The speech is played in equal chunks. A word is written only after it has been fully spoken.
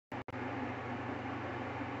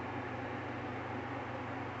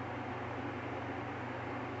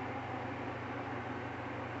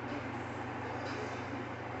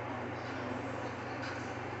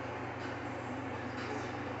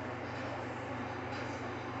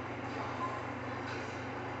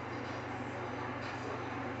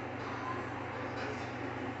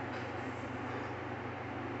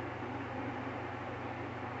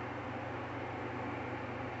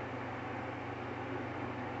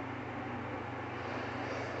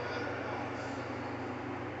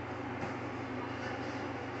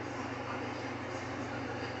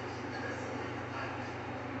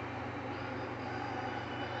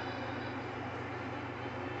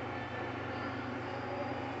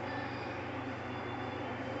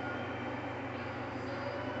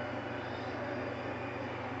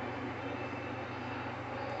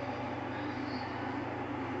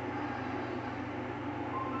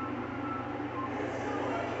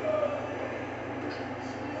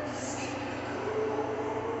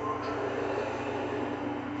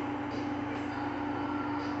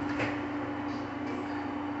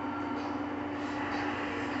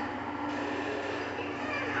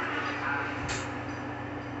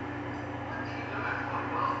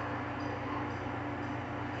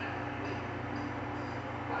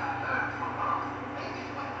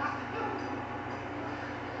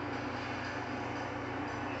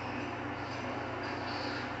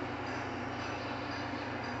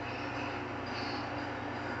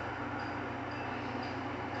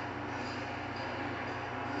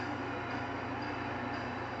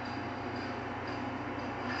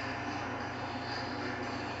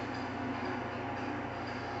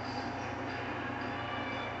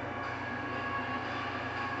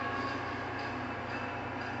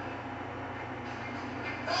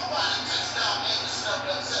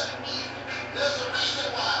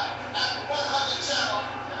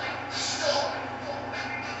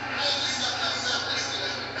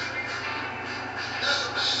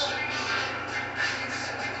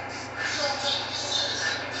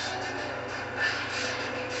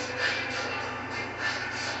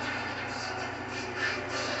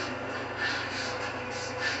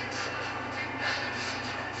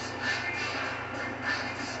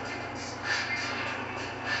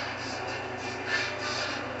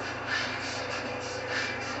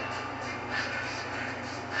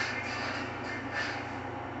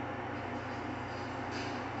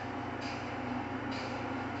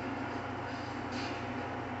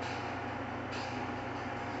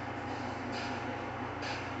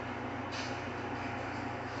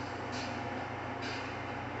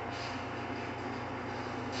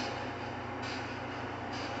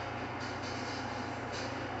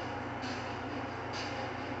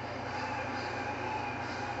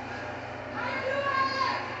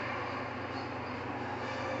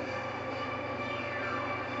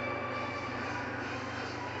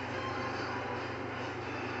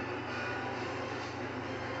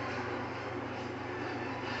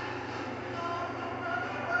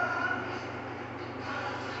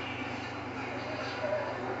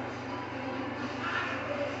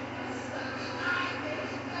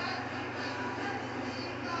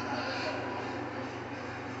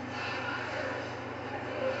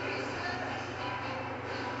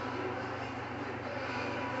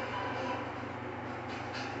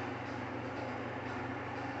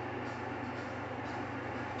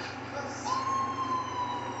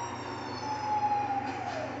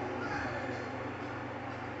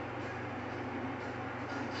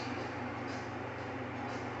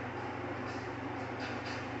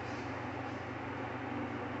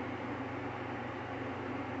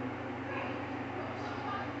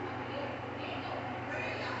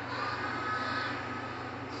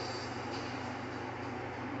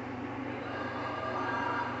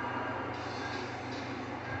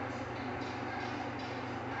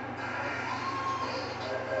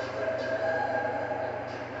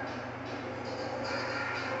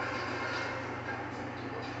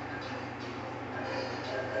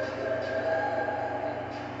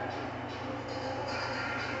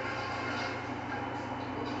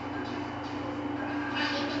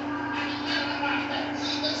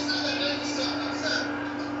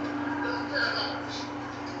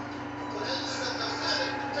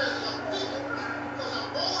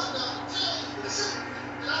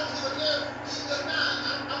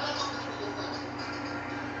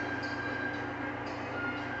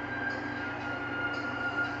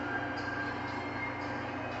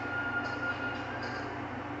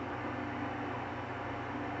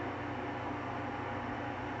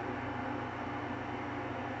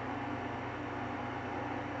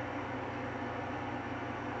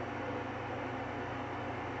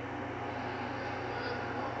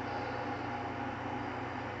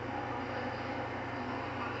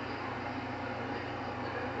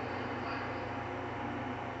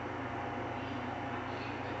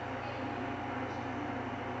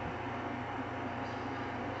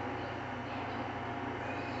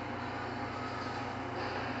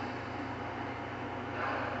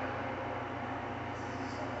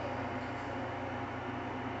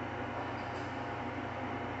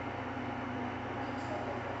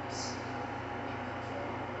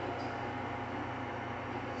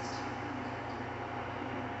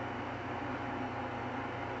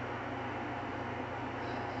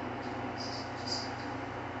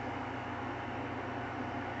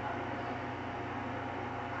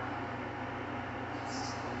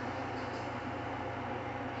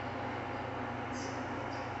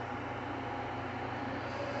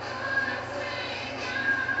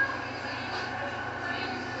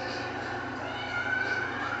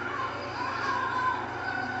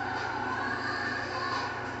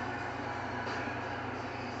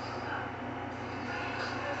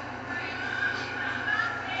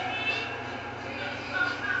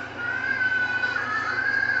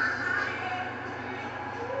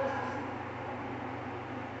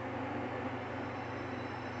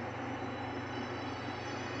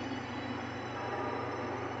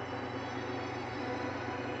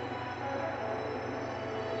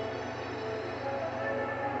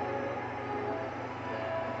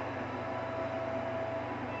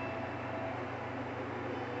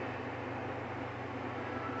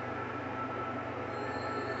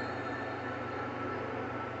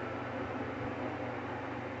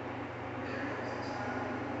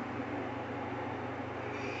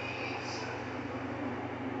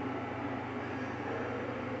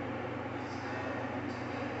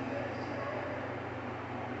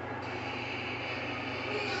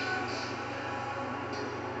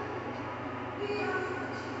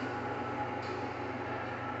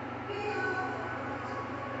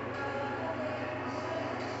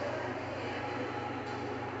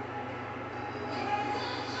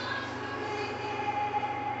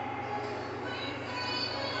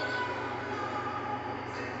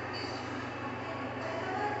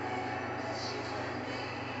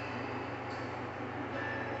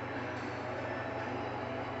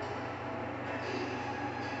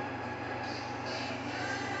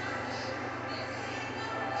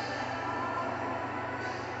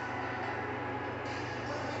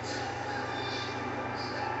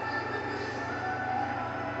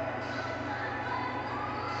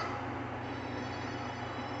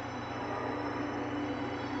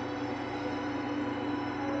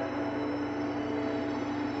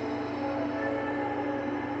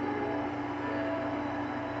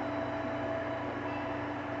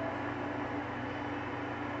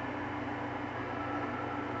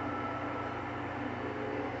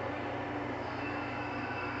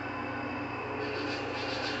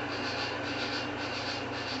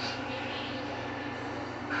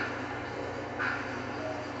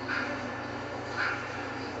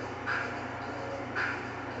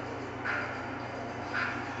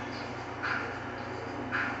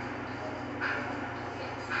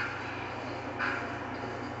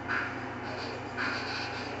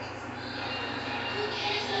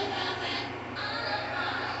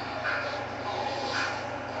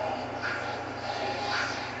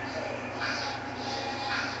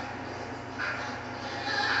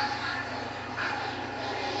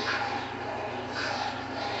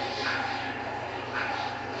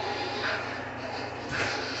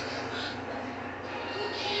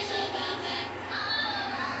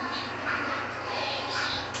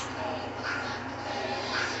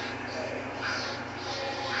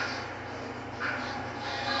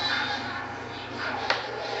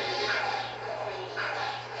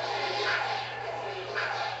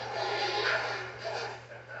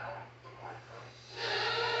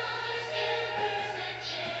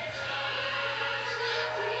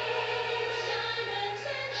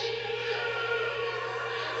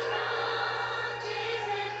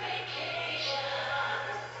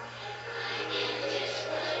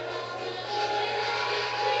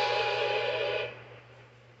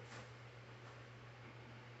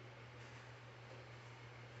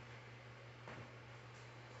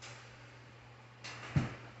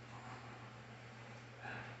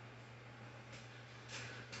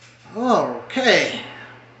Okay.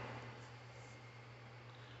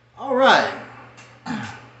 All right.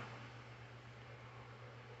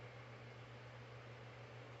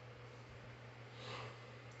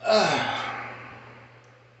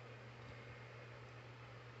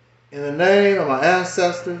 In the name of my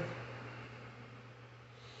ancestors,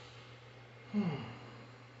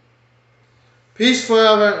 peace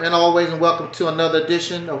forever and always, and welcome to another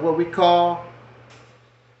edition of what we call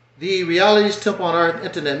the Reality's Temple on Earth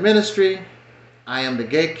Internet Ministry. I am the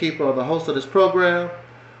gatekeeper or the host of this program,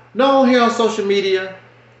 known here on social media.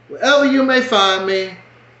 Wherever you may find me,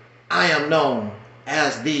 I am known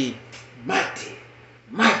as the mighty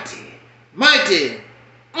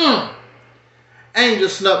Angel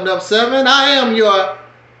Snub 7. I am your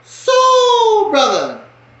soul brother,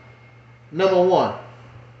 number one.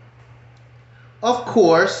 Of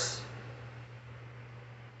course,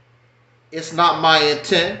 it's not my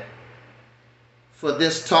intent for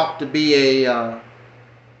this talk to be a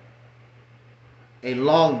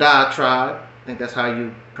long diatribe. I think that's how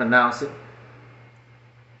you pronounce it.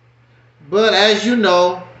 But as you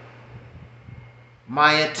know,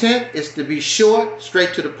 my intent is to be short,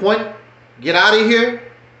 straight to the point, get out of here.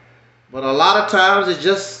 But a lot of times it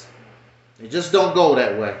just don't go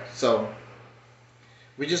that way. So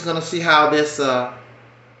we're just gonna see how this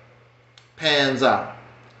pans out.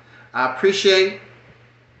 I appreciate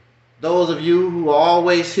those of you who are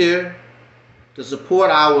always here to support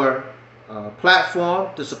our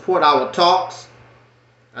platform, to support our talks.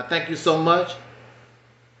 I thank you so much.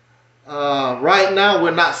 Right now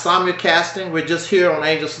we're not simulcasting, we're just here on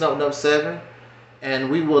Angel Snub 7, and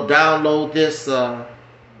we will download this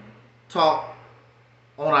talk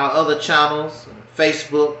on our other channels,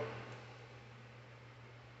 Facebook,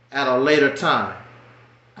 at a later time.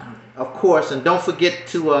 Of course, and don't forget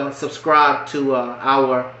to subscribe to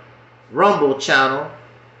our Rumble channel,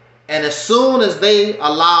 and as soon as they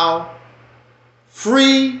allow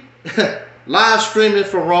free live streaming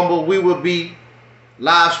for Rumble, we will be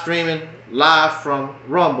live streaming live from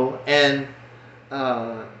Rumble. And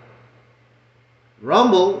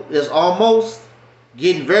Rumble is almost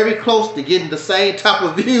getting very close to getting the same type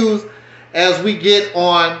of views as we get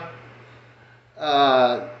on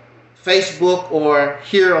Facebook or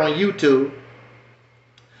here on YouTube.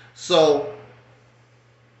 So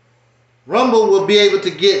Rumble will be able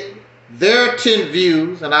to get their 10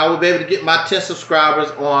 views, and I will be able to get my 10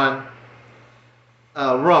 subscribers on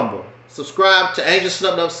Rumble. Subscribe to Angel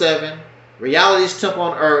Snub 7, Reality's Temple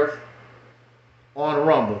on Earth on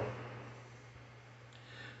Rumble.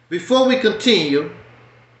 Before we continue,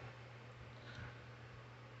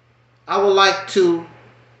 I would like to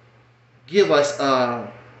give us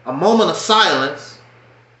a moment of silence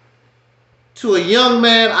to a young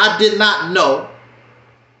man I did not know,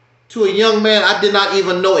 to a young man I did not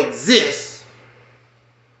even know exists,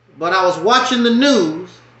 but I was watching the news,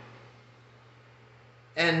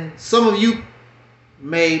 and some of you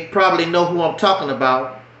may probably know who I'm talking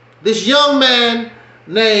about. This young man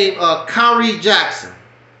named Kyrie Jackson.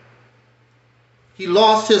 He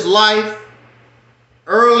lost his life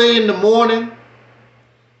early in the morning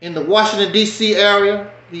in the Washington, D.C. area.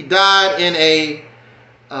 He died in a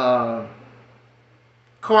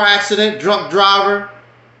car accident. Drunk driver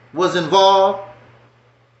was involved.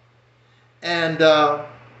 And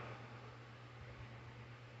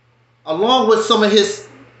along with some of his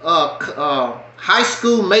high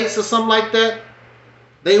school mates or something like that,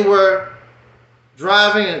 they were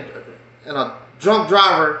driving, and a drunk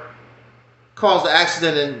driver caused the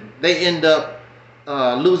accident, and they end up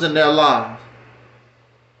losing their lives.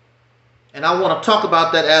 And I want to talk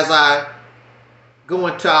about that as I go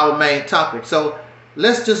into our main topic. So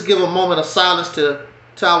let's just give a moment of silence to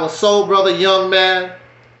our soul brother, young man,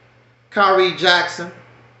 Kyrie Jackson.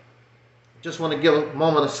 Just want to give a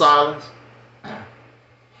moment of silence.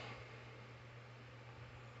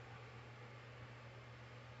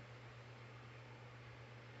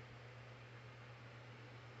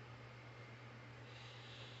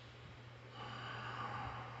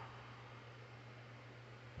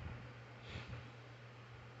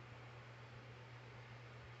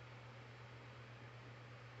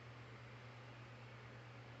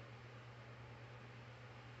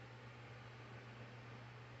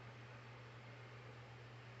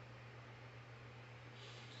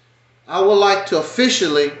 I would like to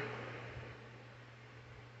officially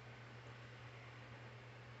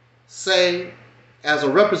say, as a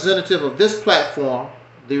representative of this platform,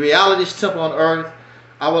 the Reality's Temple on Earth,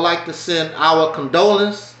 I would like to send our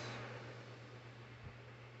condolences,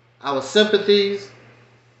 our sympathies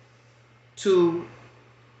to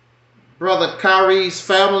Brother Kyrie's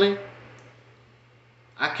family.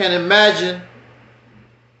 I can imagine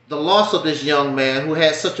the loss of this young man who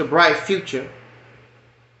had such a bright future.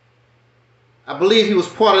 I believe he was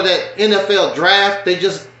part of that NFL draft. They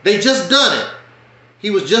just done it.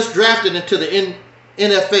 He was just drafted into the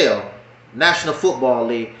NFL, National Football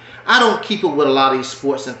League. I don't keep up with a lot of these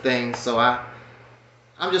sports and things, so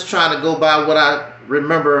I'm just trying to go by what I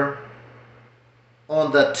remember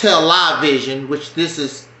on the television, which this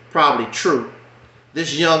is probably true.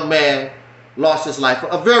 This young man lost his life.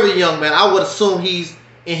 A very young man. I would assume he's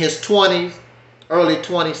in his 20s, early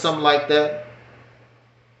 20s, something like that.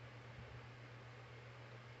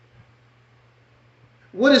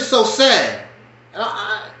 What is so sad?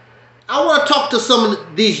 I want to talk to some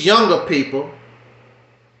of these younger people.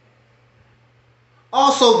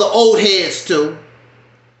 Also the old heads too.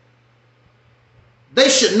 They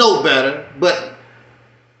should know better, but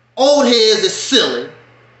old heads is silly.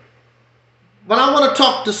 But I want to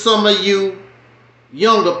talk to some of you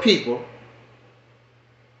younger people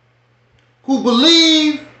who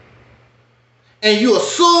believe and you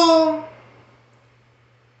assume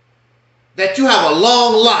that you have a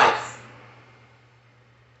long life.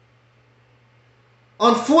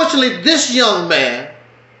 Unfortunately, this young man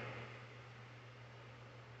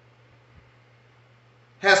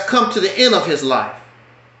has come to the end of his life.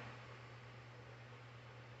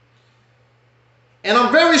 And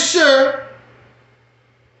I'm very sure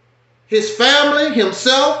his family,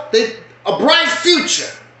 himself, a bright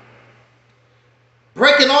future.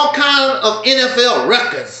 Breaking all kinds of NFL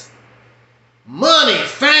records. Money,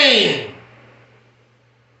 fame.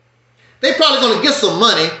 They probably going to get some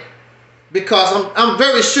money because I'm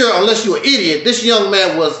very sure, unless you're an idiot, this young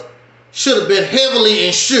man should have been heavily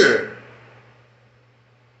insured.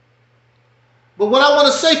 But what I want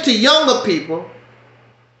to say to younger people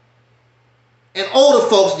and older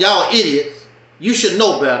folks, y'all are idiots. You should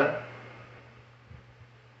know better.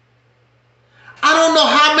 I don't know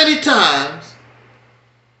how many times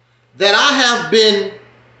that I have been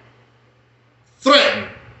threatened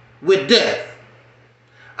with death.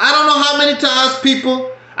 I don't know how many times people,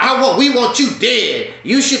 we want you dead.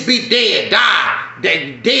 You should be dead.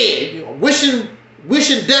 Die. Dead.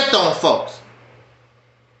 Wishing death on folks.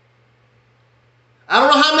 I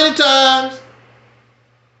don't know how many times,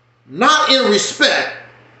 not in respect,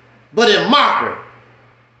 but in mockery.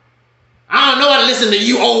 I don't know how to listen to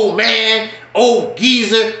you, old man, old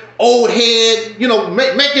geezer, old head,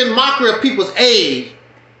 making mockery of people's age,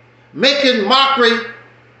 making mockery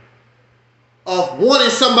of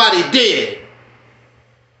wanting somebody dead.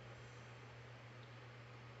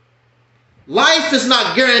 Life is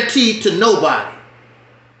not guaranteed to nobody.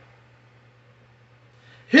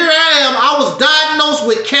 Here I am, I was diagnosed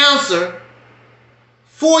with cancer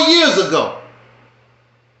 4 years ago.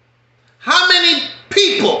 How many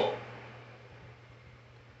people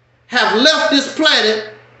have left this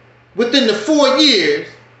planet within the 4 years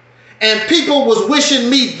and people was wishing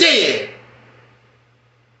me dead?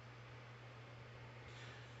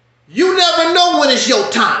 You never know when it's your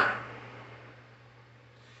time.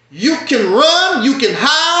 You can run, you can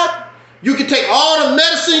hide, you can take all the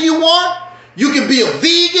medicine you want, you can be a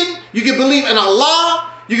vegan, you can believe in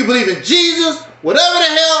Allah, you can believe in Jesus, whatever the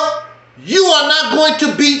hell, you are not going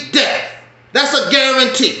to beat death. That's a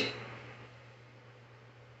guarantee.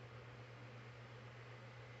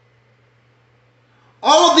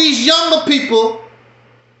 All of these younger people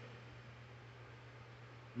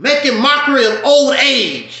making mockery of old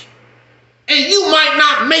age, and you might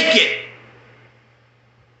not make it.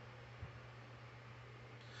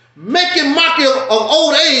 Making mockery of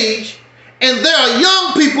old age, and there are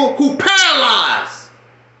young people who paralyzed.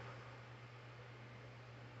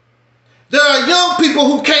 There are young people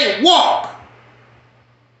who can't walk.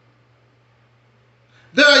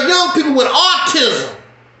 There are young people with autism.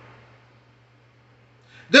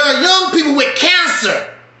 There are young people with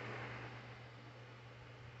cancer.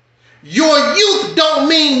 Your youth don't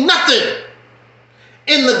mean nothing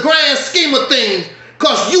in the grand scheme of things,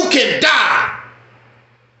 because you can die.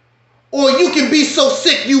 Or you can be so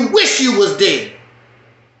sick you wish you was dead.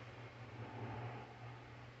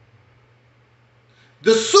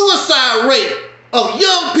 The suicide rate of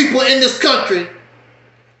young people in this country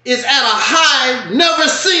is at a high never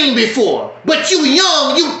seen before. But you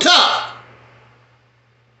young, you tough.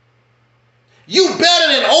 You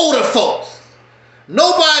better than older folks.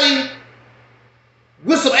 Nobody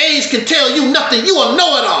with some age can tell you nothing. You a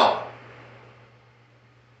know-it-all.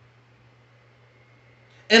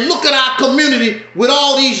 And look at our community with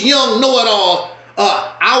all these young know-it-alls.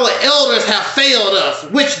 Our elders have failed us,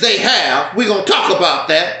 which they have. We're going to talk about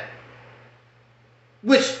that.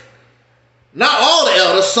 Which, not all the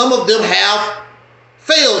elders, some of them have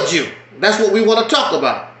failed you. That's what we want to talk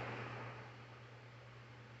about.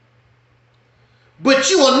 But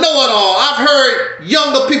you a know-it-all. I've heard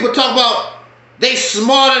younger people talk about they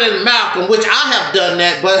smarter than Malcolm, which I have done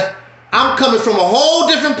that, but I'm coming from a whole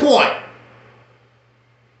different point.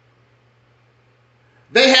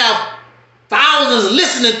 They have thousands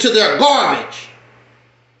listening to their garbage.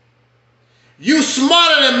 You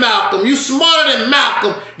smarter than Malcolm. You smarter than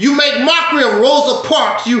Malcolm. You make mockery of Rosa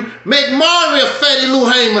Parks. You make mockery of Fannie Lou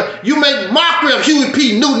Hamer. You make mockery of Huey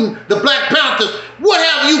P. Newton, the Black Panthers. What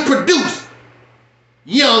have you produced,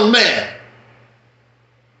 young man?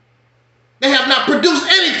 They have not produced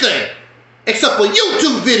anything except a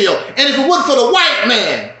YouTube video. And if it wasn't for the white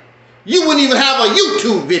man, you wouldn't even have a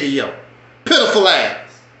YouTube video. Pitiful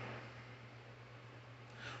ass.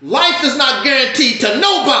 Life is not guaranteed to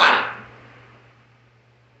nobody.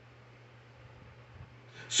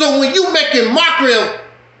 So when you making mockery of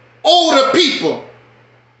older people,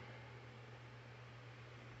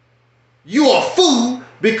 you a fool,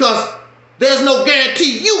 because there's no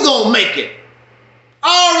guarantee you gonna make it.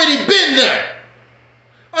 I already been there.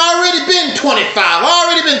 I already been 25. I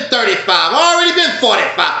already been 35. I already been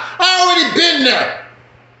 45. I already been there.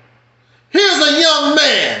 Here's a young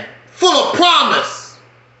man full of promise.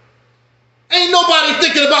 Ain't nobody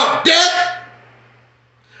thinking about death.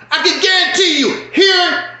 I can guarantee you,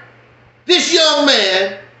 here, this young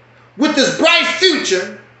man with this bright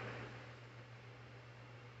future,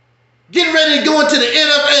 getting ready to go into the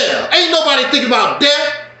NFL. Ain't nobody thinking about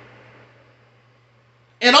death.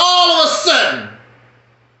 And all of a sudden,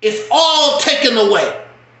 it's all taken away.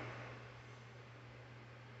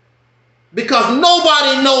 Because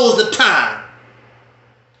nobody knows the time.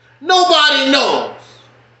 Nobody knows.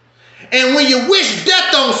 And when you wish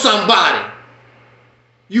death on somebody,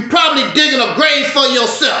 you probably digging a grave for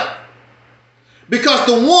yourself. Because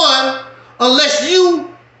the one, unless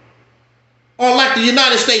you are like the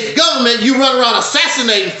United States government, you run around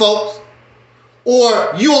assassinating folks,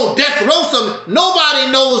 or you on death row something, nobody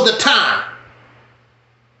knows the time.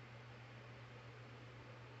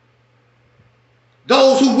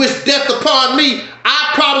 Those who wish death upon me,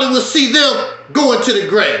 I probably will see them going to the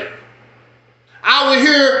grave. I will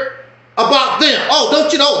hear about them. Oh,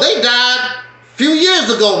 don't you know, they died a few years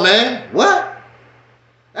ago, man. What?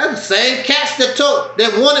 That's the same cats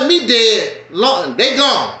that wanted me dead. Long, they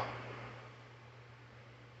gone.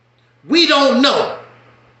 We don't know.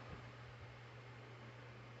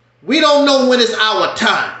 We don't know when it's our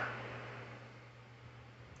time.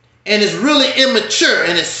 And it's really immature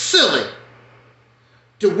and it's silly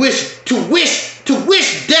to wish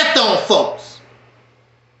death on folks.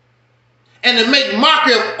 And to make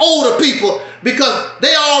mockery of older people because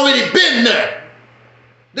they already been there.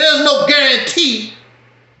 There's no guarantee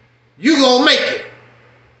you gonna make it.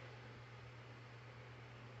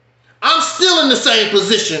 I'm still in the same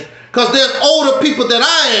position because there's older people than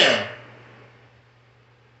I am.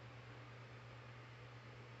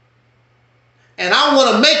 And I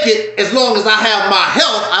want to make it as long as I have my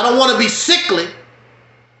health. I don't want to be sickly.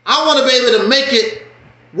 I want to be able to make it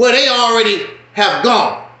where they already have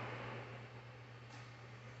gone.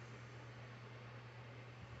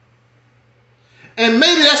 And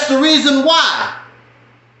maybe that's the reason why,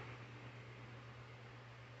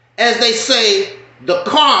 as they say, the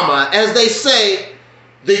karma, as they say,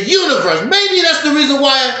 the universe, maybe that's the reason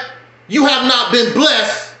why you have not been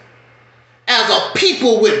blessed as a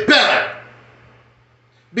people with better.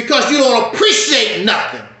 Because you don't appreciate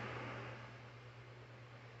nothing.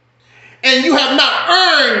 And you have not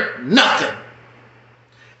earned nothing.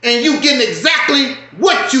 And you getting exactly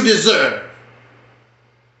what you deserve.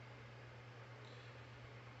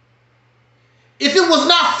 If it was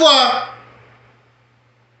not for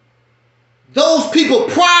those people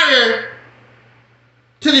prior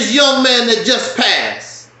to this young man that just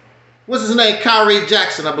passed, what's his name? Kyrie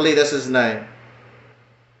Jackson, I believe that's his name.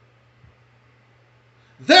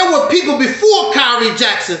 There were people before Kyrie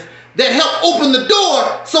Jackson that helped open the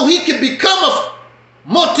door so he could become a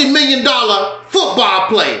multi-million-dollar football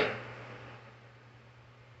player.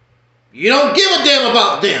 You don't give a damn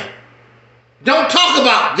about them. Don't talk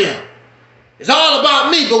about them. It's all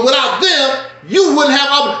about me, but without them, you wouldn't have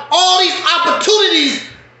all these opportunities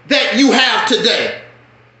that you have today.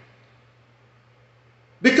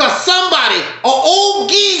 Because somebody, an old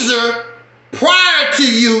geezer prior to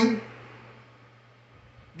you,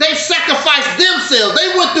 they sacrificed themselves.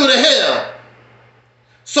 They went through the hell.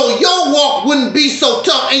 So your walk wouldn't be so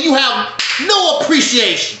tough and you have no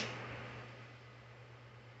appreciation.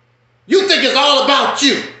 You think it's all about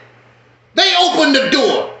you. They opened the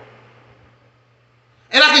door.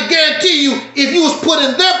 And I can guarantee you, if you was put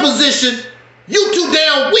in their position, You too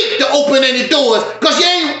damn weak to open any doors because you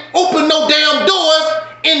ain't opened no damn doors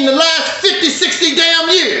in the last 50, 60 damn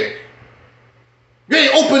years. You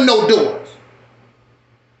ain't opened no doors.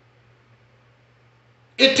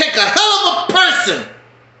 It take a hell of a person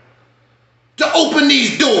to open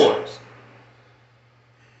these doors.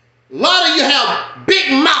 A lot of you have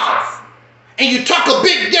big mouth and you talk a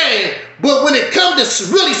big game, but when it comes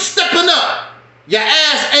to really stepping up, your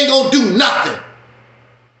ass ain't gonna do nothing.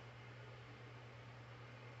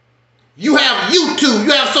 You have YouTube,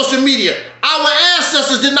 you have social media. Our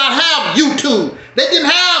ancestors did not have YouTube. They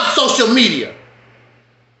didn't have social media.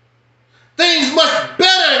 Things much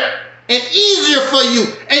better and easier for you,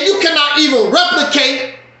 and you cannot even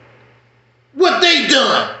replicate what they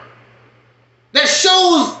done. That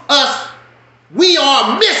shows us we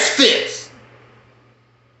are misfits.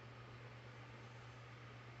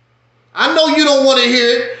 I know you don't want to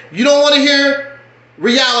hear it. You don't want to hear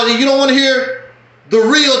reality. You don't want to hear the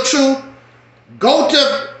real truth. Go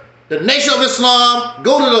to the Nation of Islam.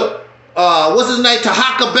 Go to the, what's his name,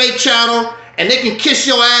 Tahaka Bay channel, and they can kiss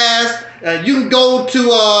your ass. You can go to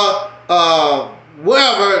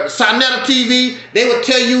wherever, Sinetta TV. They will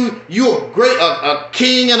tell you you're a great, a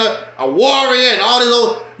king and a warrior and all this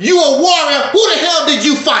old. You a warrior. Who the hell did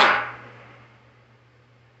you fight?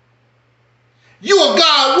 You a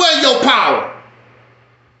god. Where your power?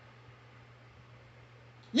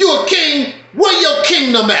 You a king. Where your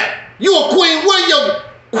kingdom at? You a queen. Where your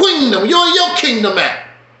queendom? You're your kingdom at.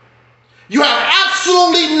 You have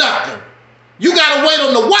absolutely nothing. You got to wait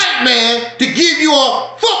on the white man to give you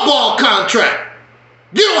a football contract.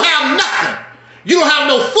 You don't have nothing. You don't have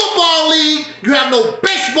no football league. You have no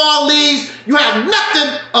baseball leagues. You have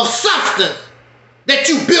nothing of substance that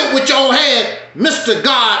you built with your own hand, Mr.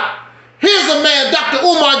 God. Here's a man, Dr.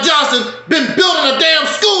 Umar Johnson, been building a damn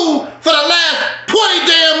school for the last 20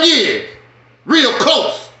 damn years. Real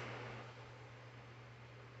close.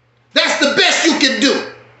 That's the best you can do.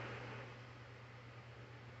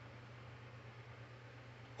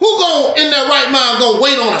 Who in their right mind gonna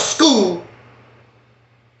wait on a school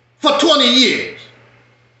for 20 years?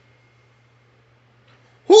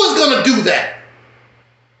 Who is gonna do that?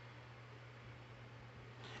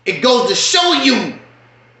 It goes to show you.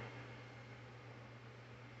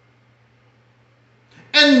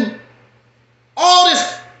 And all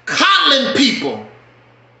this coddling people,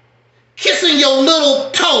 kissing your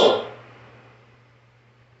little toe.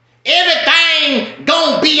 Everything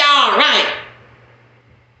gonna be all right.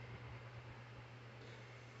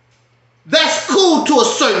 That's cool to a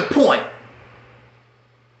certain point.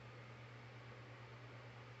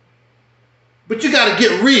 But you got to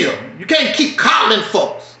get real. You can't keep coddling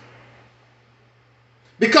folks.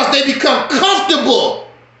 Because they become comfortable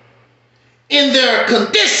in their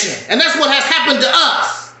condition. And that's what has happened to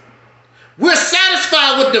us. We're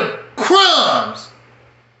satisfied with the crumbs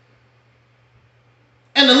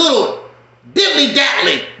and the little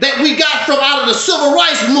diddly-daddly that we got from out of the civil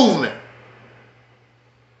rights movement.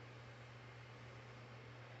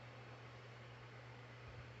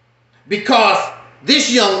 Because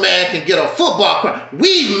this young man can get a football crown.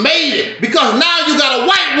 We've made it because now you got a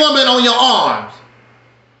white woman on your arms.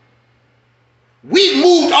 We've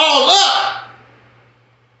moved all up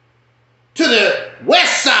to the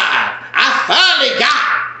west side. I finally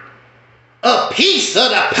got a piece of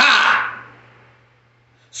the pie.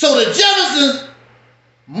 So the Jeffersons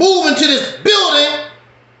move into this building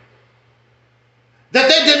that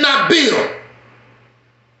they did not build.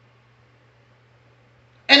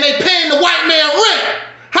 And they paying the white man rent.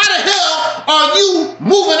 How the hell are you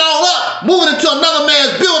moving all up, moving into another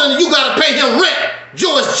man's building and you got to pay him rent,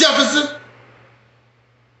 George Jefferson?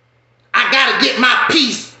 I got to get my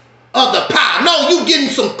piece of the pie. No, you getting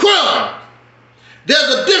some crumbs. There's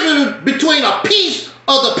a difference between a piece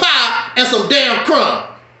of the pie and some damn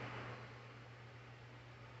crumbs.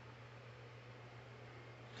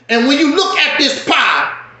 And when you look at this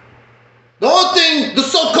pie, the only thing, the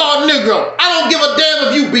so-called Negro, I don't give a damn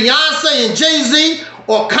if you Beyonce and Jay-Z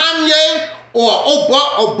or Kanye or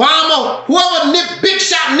Obama, whoever big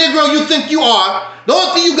shot Negro you think you are, the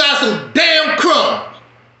only thing you got is some damn crumbs.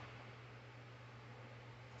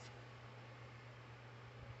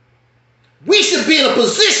 We should be in a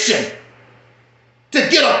position to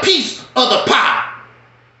get a piece of the pie.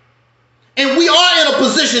 And we are in a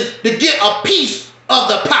position to get a piece of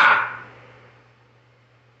the pie.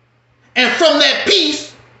 And from that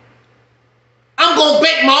piece, I'm going to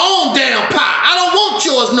bake my own damn pie. I don't want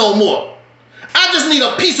yours no more. I just need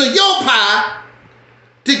a piece of your pie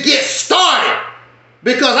to get started.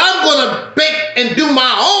 Because I'm going to bake and bake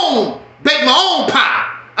my own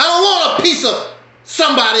pie. I don't want a piece of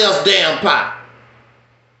somebody else's damn pie.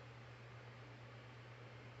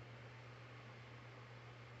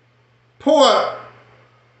 poor,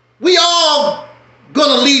 we all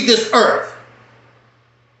gonna leave this earth.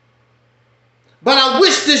 But I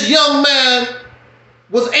wish this young man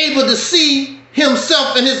was able to see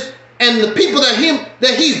himself and the people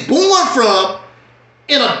that he's born from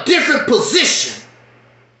in a different position.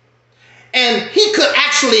 And he could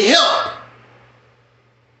actually help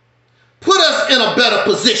put us in a better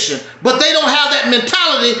position. But they don't have that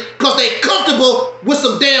mentality because they're comfortable with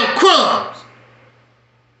some damn crumbs.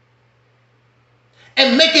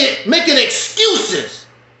 And making excuses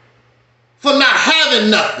for not having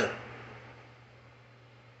nothing.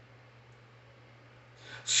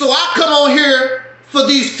 So I come on here for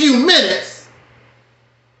these few minutes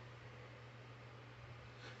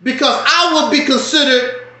because I would be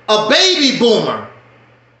considered a baby boomer.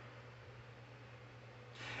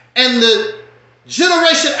 And the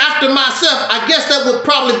generation after myself, I guess that would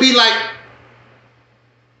probably be like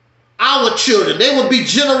our children. They would be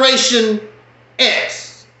Generation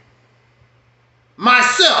X.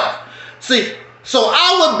 Myself. See, so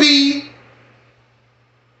I would be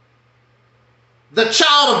the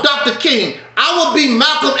child of Dr. King. I would be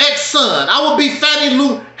Malcolm X's son. I would be Fannie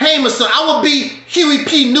Lou Hamer's son. I would be Huey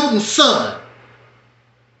P. Newton's son.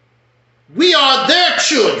 We are their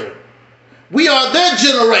children. We are their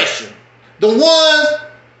generation. The ones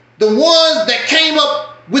that came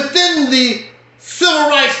up within the civil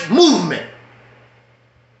rights movement.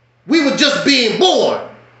 We were just being born.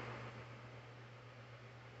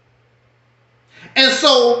 And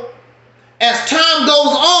so, as time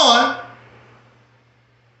goes on,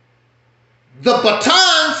 the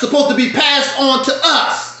baton's supposed to be passed on to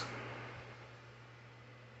us.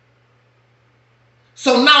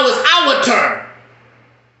 So now it's our turn.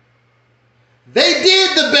 They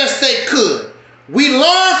did the best they could. We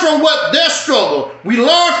learned from what their struggle. We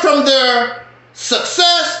learned from their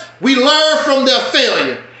success. We learned from their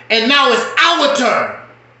failure. And now it's our turn.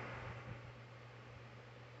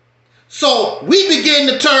 So we begin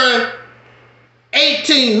to turn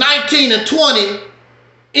 18, 19, and 20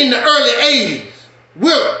 in the early 80s.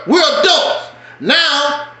 We're adults.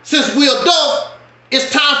 Now, since we're adults, it's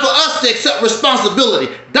time for us to accept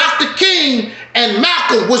responsibility. Dr. King and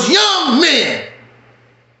Malcolm was young men.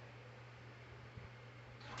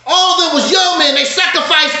 All of them was young men. They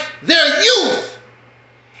sacrificed their youth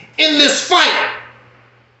in this fight.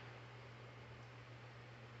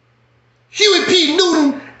 Huey P.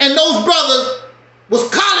 Newton and those brothers was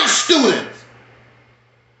college students.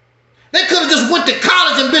 They could have just went to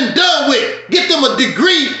college and been done with, get them a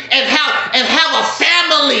degree and have a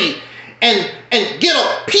family and get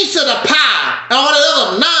a piece of the pie and all that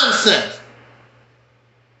other nonsense.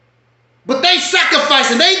 But they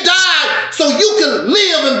sacrificed and they died so you can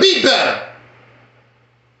live and be better.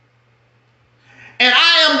 And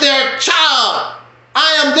I am their child.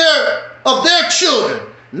 I am of their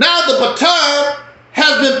children. Now the baton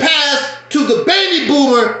has been passed to the baby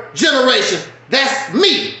boomer generation. That's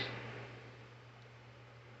me.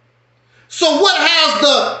 So what has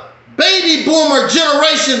the baby boomer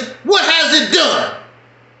generation, what has it done?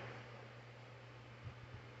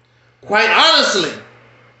 Quite honestly,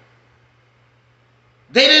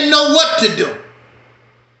 they didn't know what to do.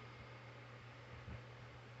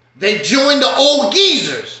 They joined the old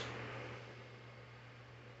geezers.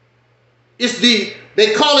 They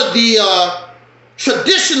call it the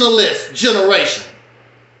traditionalist generation.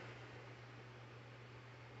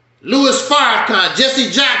 Louis Farrakhan,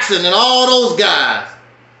 Jesse Jackson, and all those guys.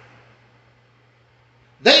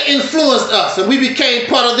 They influenced us and we became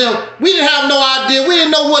part of them. We didn't have no idea. We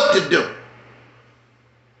didn't know what to do.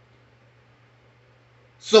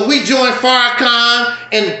 So we joined Farrakhan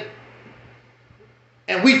and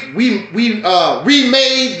we remade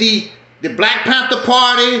the Black Panther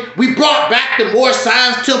Party. We brought back the Moore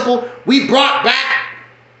Science Temple. We brought back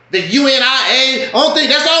the UNIA.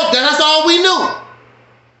 That's all we knew.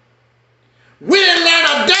 We didn't learn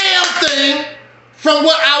a damn thing from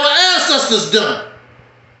what our ancestors done.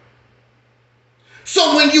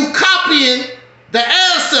 So when you copying the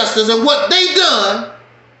ancestors and what they done,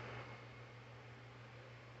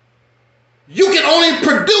 you can only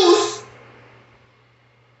produce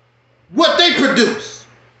what they produce.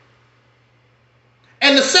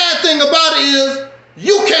 And the sad thing about it is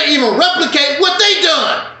you can't even replicate what they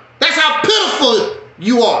done. That's how pitiful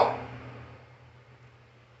you are.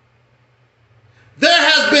 There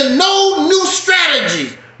has been no new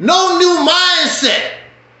strategies, no new mindset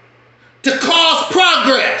to cause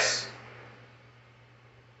progress.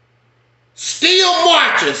 Still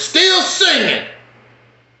marching, still singing,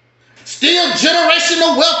 still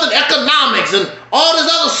generational wealth and economics and all this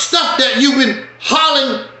other stuff that you've been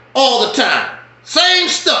hollering all the time. Same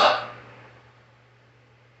stuff.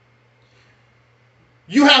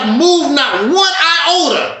 you have moved not one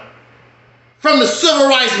iota from the civil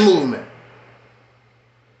rights movement.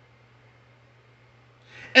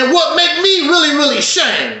 And what make me really, really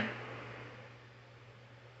ashamed,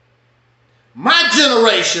 my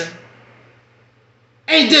generation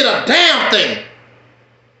ain't did a damn thing.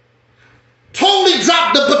 Totally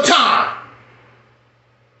dropped the baton.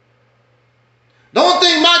 The only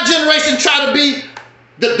thing my generation tried to be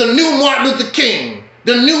the new Martin Luther King,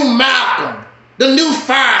 the new Malcolm, the new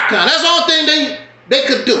Farrakhan. That's the only thing they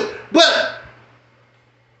could do. But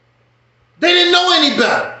they didn't know any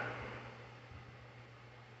better.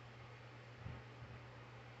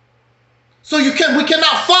 So we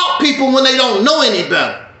cannot fault people when they don't know any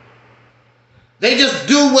better. They just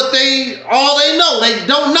do all they know. They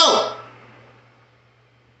don't know.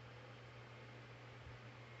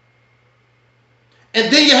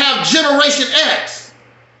 And then you have Generation X.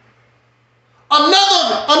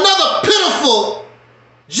 Another pitiful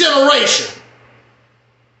generation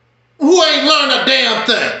who ain't learned a damn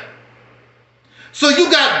thing. So you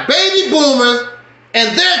got baby boomers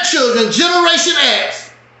and their children, Generation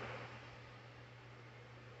X,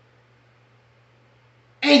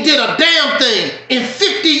 ain't did a damn thing in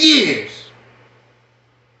 50 years.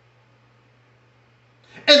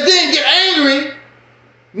 And then get angry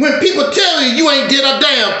when people tell you ain't did a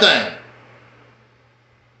damn thing.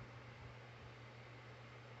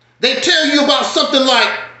 They tell you about something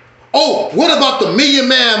like, oh, what about the Million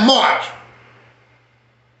Man March?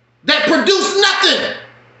 That produced nothing.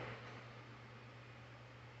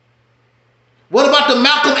 What about the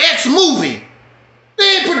Malcolm X movie?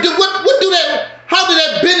 They ain't produced, what do that, how did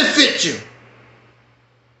that benefit you?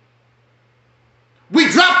 We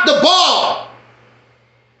dropped the ball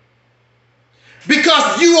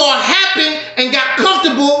because you are happy and got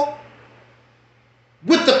comfortable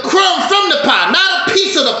with the crumb from the pie, not a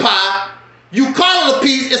piece of the pie. You call it a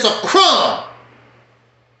piece, it's a crumb.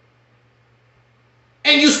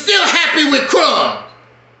 And you still happy with crumbs.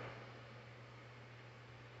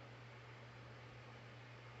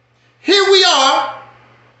 Here we are.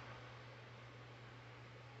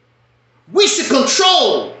 We should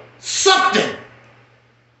control something.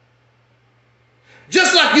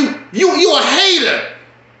 Just like you a hater.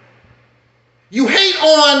 You hate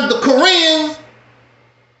on the Koreans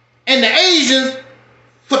and the Asians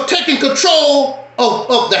for taking control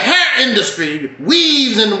of the hair industry,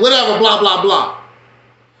 weaves and whatever, blah, blah, blah.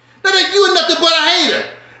 That ain't you nothing but a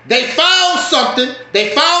hater. They found something,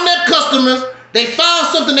 they found their customers, they found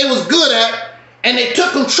something they was good at, and they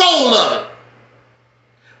took control of it.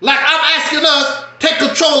 Like I'm asking us, take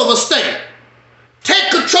control of a state.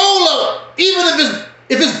 Take control of it. Even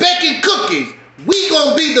if it's baking cookies, we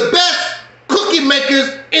gonna be the best cookie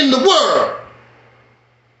makers in the world.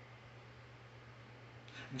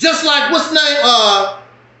 Just like what's name?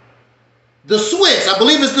 The Swiss. I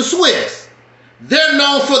believe it's the Swiss. They're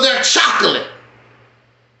known for their chocolate.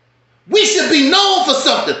 We should be known for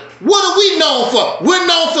something. What are we known for? We're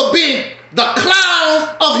known for being the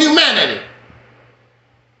clowns of humanity.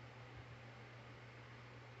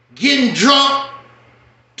 Getting drunk,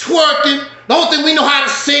 twerking. The only thing we know how to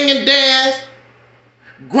sing and dance.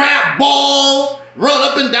 Grab balls, run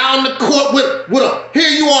up and down the court with a, here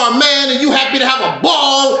you are a man and you happy to have a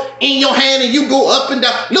ball in your hand and you go up and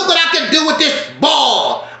down. Look what I can do with this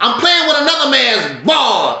ball. I'm playing with another man's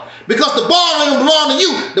ball because the ball don't belong to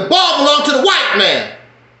you. The ball belongs to the white man.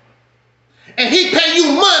 And he pay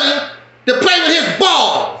you money to play with his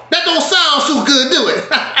ball. That don't sound so good, do it?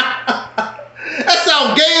 That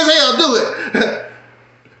sounds gay as hell, do it?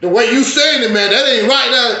 The way you saying it, man, that ain't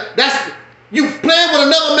right. That's you playing with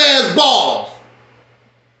another man's balls.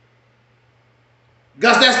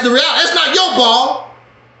 Because that's the reality. It's not your ball.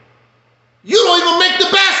 You don't even make the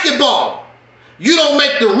basketball. You don't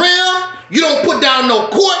make the rim. You don't put down no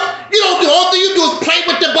court. You don't do, all you do is play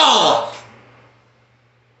with the balls.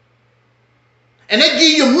 And they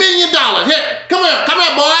give you $1 million. Here, come here,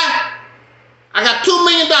 boy. I got $2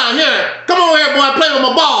 million here. Come over here, boy, play with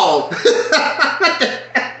my balls.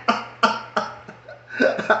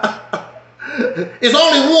 It's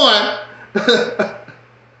only one.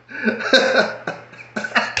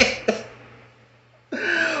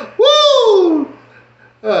 Woo!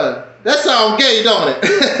 That sounds gay, don't it?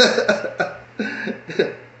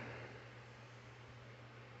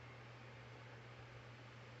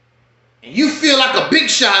 And you feel like a big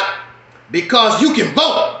shot because you can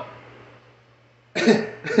vote.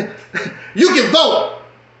 You can vote.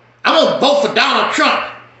 I'm gonna vote for Donald Trump.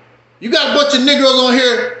 You got a bunch of Negroes on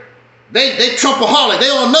here. They Trumpaholic. They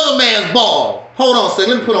on another man's ball. Hold on a second.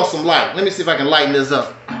 Let me put on some light. Let me see if I can lighten this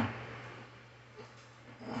up.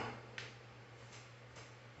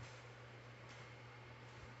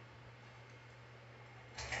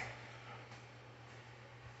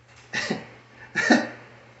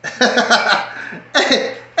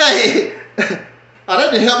 hey. Oh,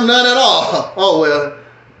 that didn't help none at all. Oh well.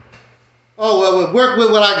 Oh well, we'll work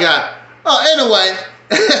with what I got. Oh, anyway.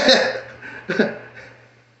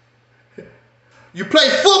 You play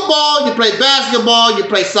football, you play basketball, you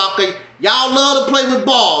play soccer. Y'all love to play with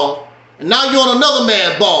balls. And now you're on another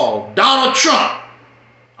man's ball. Donald Trump.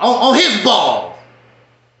 On his ball.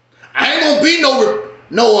 I ain't gonna be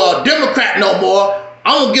no Democrat no more.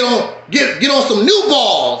 I'm gonna get on some new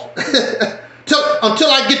balls. Until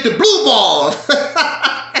I get the blue balls.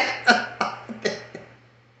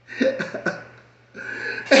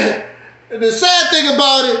 And the sad thing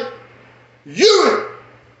about it,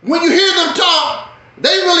 when you hear them talk,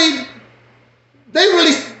 they really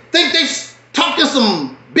think they talking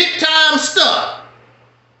some big time stuff.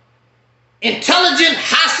 Intelligent,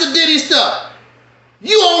 high-sedity stuff.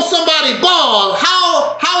 You on somebody's balls,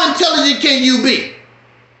 how intelligent can you be?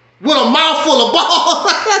 With a mouthful of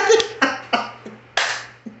balls?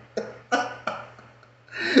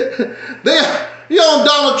 You're on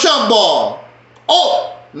Donald Trump ball.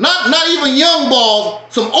 Oh, not even young balls,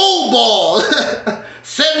 some old balls.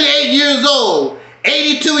 78 years old,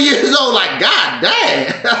 82 years old, like God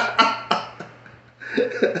dang.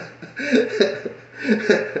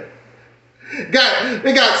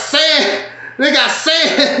 They got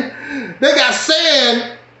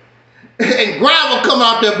sand and gravel coming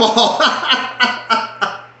out their ball.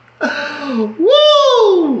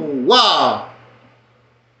 Woo! Wow.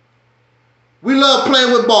 We love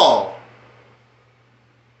playing with ball.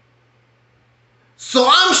 So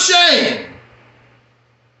I'm ashamed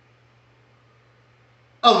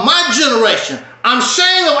of my generation. I'm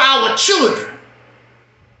ashamed of our children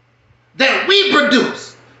that we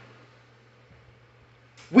produce.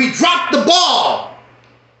 We dropped the ball.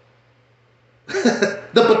 The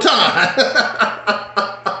baton.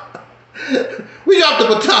 We dropped the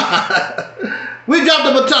baton. We dropped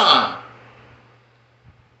the baton.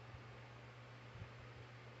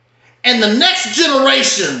 And the next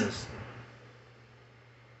generations,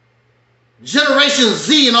 Generation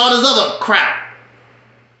Z and all this other crap,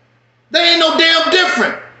 they ain't no damn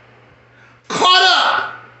different. Caught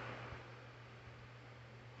up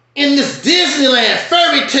in this Disneyland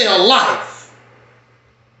fairy tale life.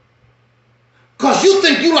 Because you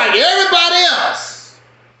think you like everybody else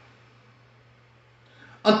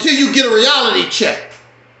until you get a reality check.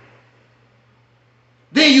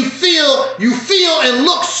 Then you feel and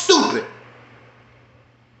look stupid.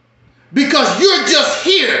 Because you're just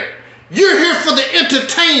here. You're here for the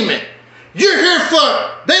entertainment. You're here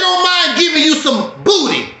for, they don't mind giving you some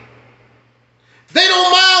booty. They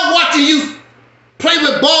don't mind watching you play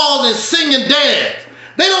with balls and sing and dance.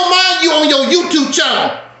 They don't mind you on your YouTube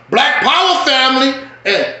channel. Black Power Family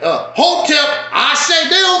and Hotep, I say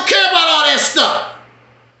they don't care about all that stuff.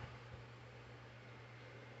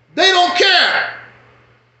 They don't care.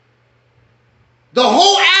 The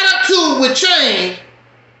whole attitude would change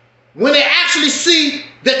when they actually see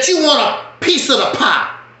that you want a piece of the pie.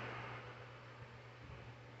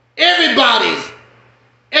 Everybody's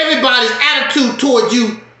attitude toward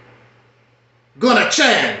you gonna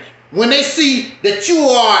change when they see that you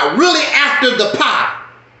are really after the pie.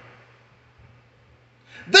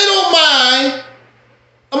 They don't mind.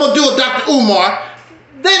 I'm gonna do a Dr. Umar.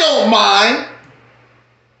 They don't mind.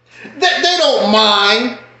 They don't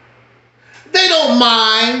mind. They don't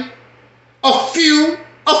mind a few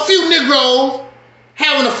Negroes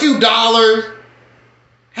having a few dollars,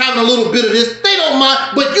 having a little bit of this. They don't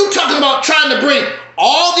mind. But you talking about trying to bring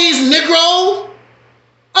all these Negroes?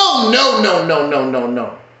 Oh, no.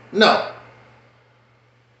 No.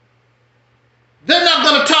 They're not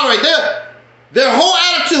going to tolerate their whole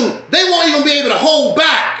attitude. They won't even be able to hold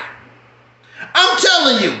back. I'm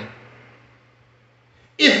telling you,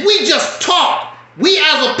 if we just talked, we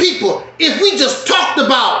as a people, if we just talked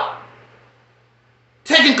about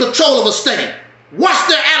taking control of a state, watch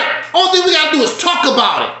their attitude. All thing we got to do is talk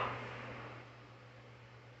about it.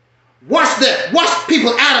 Watch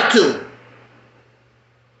people's attitude.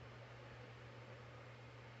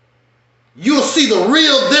 You'll see the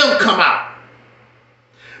real them come out.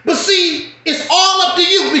 But see, it's all up to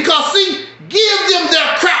you because see, give them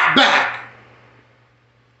their crap back.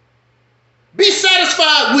 Be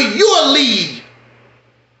satisfied with your league.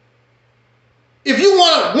 If you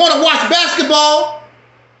want to watch basketball,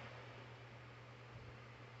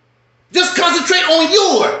 just concentrate on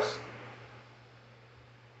yours.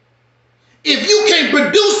 If you can't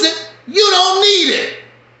produce it, you don't need it.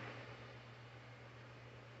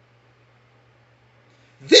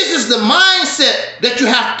 This is the mindset that you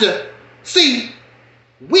have to see.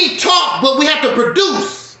 We talk, but we have to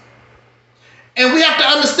produce. And we have to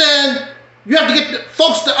understand, you have to get the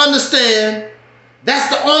folks to understand that's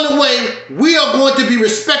the only way we are going to be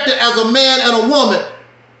respected as a man and a woman.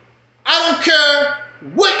 I don't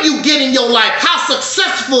care what you get in your life, how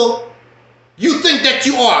successful you think that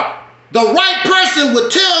you are. The right person will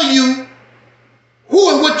tell you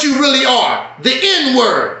who and what you really are. The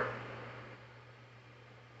N-word.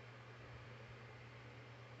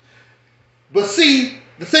 But see,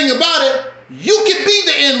 the thing about it, you can be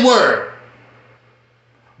the N-word.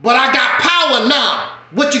 But I got power now.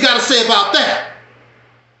 What you got to say about that?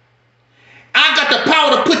 I got the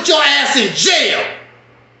power to put your ass in jail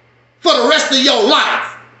for the rest of your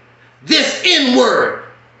life. This N-word.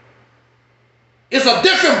 It's a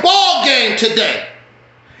different ball game today.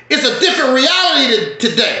 It's a different reality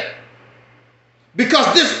today.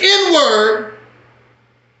 Because this N-word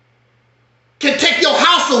can take your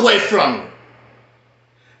house away from you.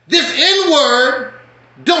 This N-word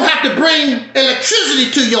don't have to bring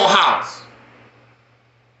electricity to your house.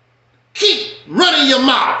 Keep running your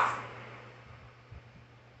mouth.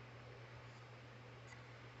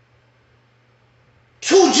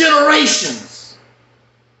 Two generations.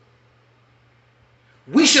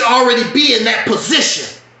 We should already be in that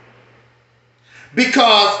position.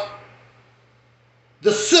 Because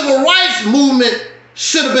the civil rights movement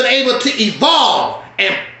should have been able to evolve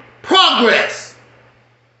and progress.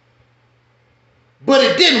 But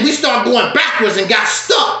it didn't. We started going backwards and got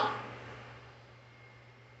stuck.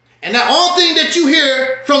 And the only thing that you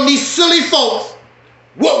hear from these silly folks,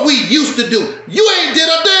 what we used to do. You ain't did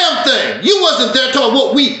a damn thing. You wasn't there talking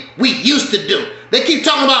what we used to do. They keep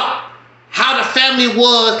talking about how the family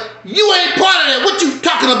was. You ain't part of that. What you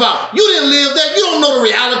talking about? You didn't live that. You don't know the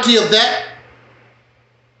reality of that.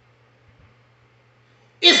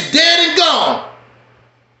 It's dead and gone.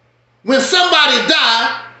 When somebody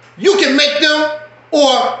died, you can make them,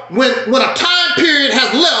 or when a time period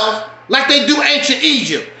has left, like they do ancient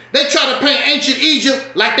Egypt. They try to paint ancient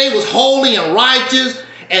Egypt like they was holy and righteous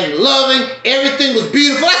and loving. Everything was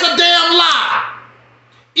beautiful. That's a damn lie.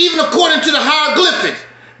 Even according to the hieroglyphics.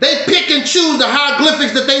 They pick and choose the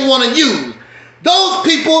hieroglyphics that they want to use. Those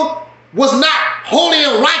people was not holy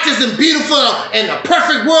and righteous and beautiful in a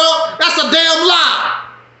perfect world. That's a damn lie.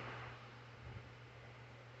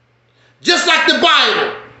 Just like the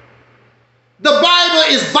Bible. The Bible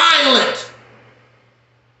is violent.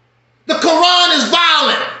 The Quran is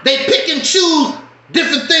violent. They pick and choose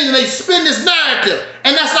different things and they spin this narrative.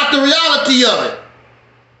 And that's not the reality of it.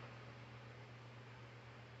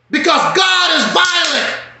 Because God is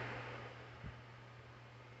violent.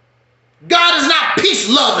 God is not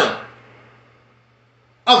peace-loving.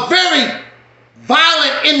 A very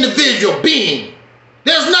violent individual being.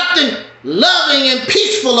 There's nothing loving and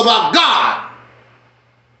peaceful about God.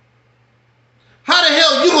 How the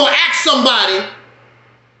hell you gonna ask somebody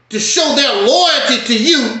to show their loyalty to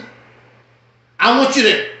you? I want you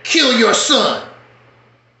to kill your son.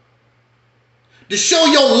 To show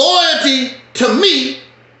your loyalty to me,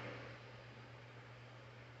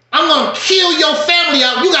 I'm going to kill your family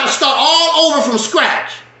out. You got to start all over from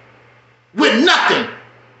scratch with nothing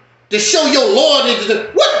to show your loyalty to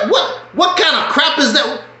the, what kind of crap is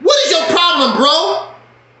that? What is your problem, bro?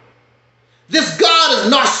 This God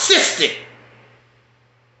is narcissistic,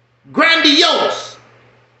 grandiose.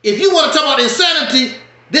 If you want to talk about insanity,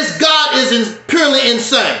 this God is purely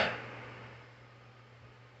insane.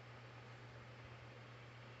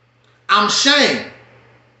 I'm ashamed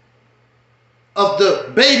of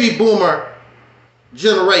the baby boomer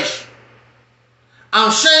generation. I'm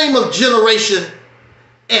ashamed of Generation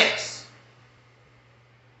X.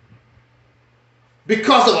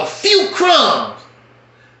 Because of a few crumbs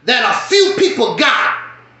that a few people got,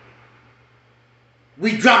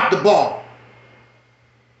 we dropped the ball.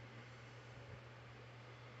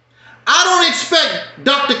 I don't expect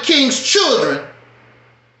Dr. King's children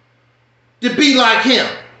to be like him.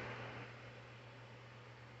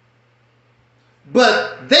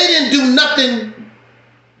 But they didn't do nothing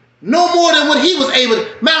no more than what he was able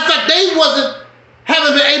to. Matter of fact, they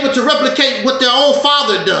haven't been able to replicate what their own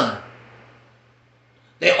father done.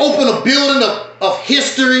 They open a building of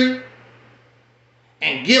history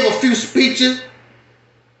and give a few speeches.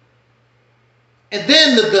 And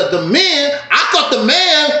then the men, I thought the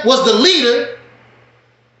man was the leader.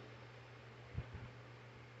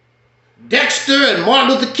 Dexter and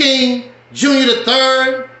Martin Luther King Jr.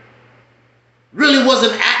 III really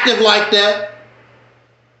wasn't active like that.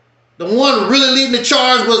 The one really leading the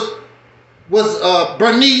charge was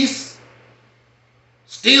Bernice.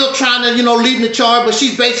 Still trying to, lead the charge, but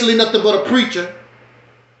she's basically nothing but a preacher.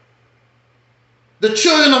 The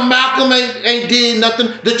children of Malcolm ain't did nothing.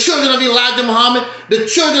 The children of Elijah Muhammad, the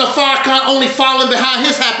children of Farrakhan only following behind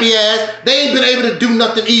his happy ass. They ain't been able to do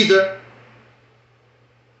nothing either.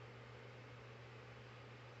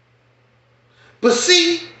 But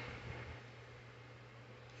see,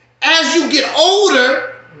 as you get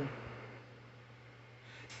older,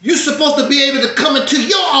 you're supposed to be able to come into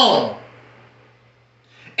your own.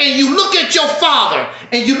 And you look at your father,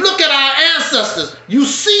 and you look at our ancestors, you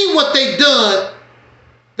see what they done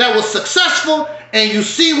that was successful, and you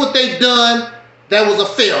see what they done that was a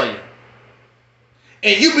failure.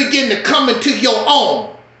 And you begin to come into your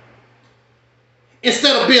own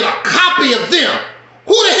instead of being a copy of them.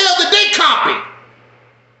 Who the hell did they copy?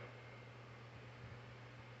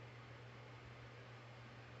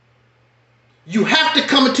 You have to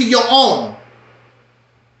come into your own,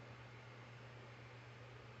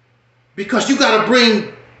 because you got to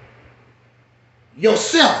bring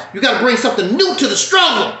yourself. You got to bring something new to the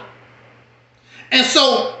struggle. And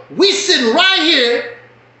so we sitting right here,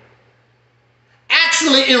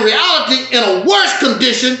 actually in reality, in a worse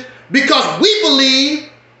condition, because we believe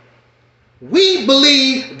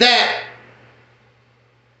that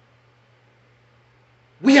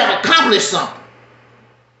we have accomplished something.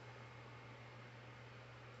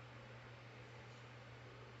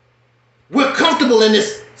 We're comfortable in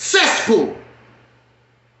this cesspool.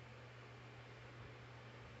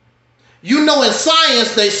 You know, in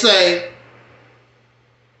science they say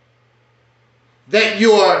that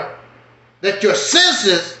your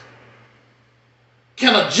senses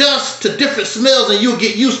can adjust to different smells and you'll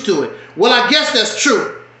get used to it. Well, I guess that's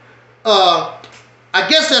true. I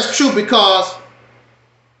guess that's true because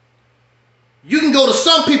you can go to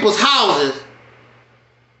some people's houses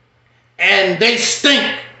and they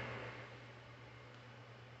stink.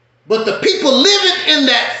 But the people living in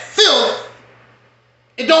that filth,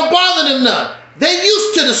 it don't bother them none. They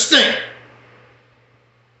used to the stink.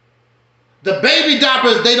 The baby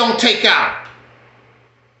diapers, they don't take out.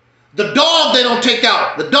 The dog, they don't take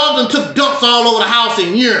out. The dog done took dumps all over the house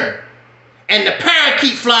in urine. And the parrot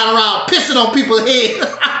keep flying around, pissing on people's heads.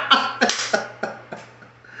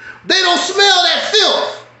 They don't smell that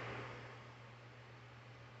filth.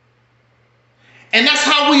 And that's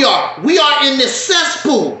how we are. We are in this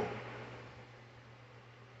cesspool.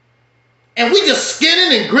 And we just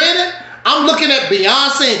skinning and grinning. I'm looking at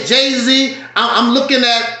Beyonce and Jay-Z. I'm looking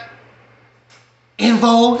at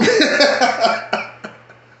EnVogue.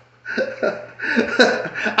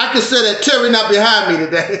 I can say that Terry not behind me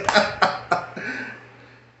today.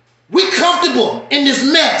 We comfortable in this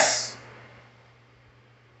mess.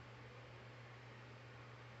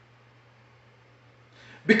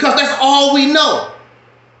 Because that's all we know.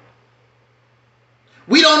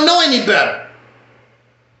 We don't know any better.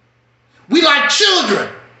 We like children.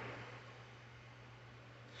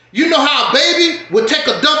 You know how a baby would take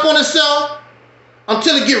a dump on itself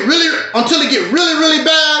until it get really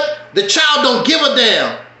bad? The child don't give a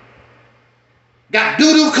damn. Got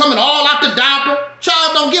doo-doo coming all out the diaper.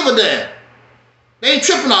 Child don't give a damn. They ain't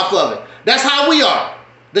tripping off of it. That's how we are.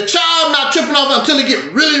 The child not tripping off until it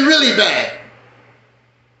get really bad.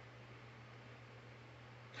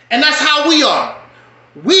 And that's how we are.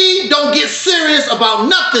 We don't get serious about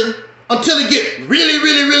nothing until it get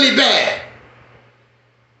really bad.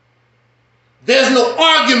 There's no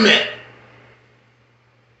argument.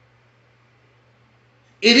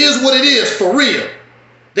 It is what it is, for real.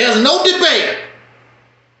 There's no debate.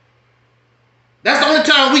 That's the only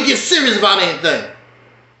time we get serious about anything.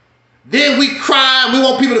 Then we cry and we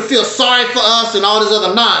want people to feel sorry for us and all this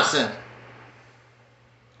other nonsense.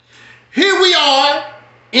 Here we are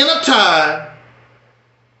in a time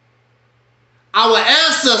our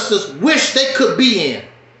ancestors wish they could be in.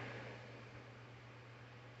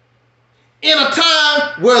 In a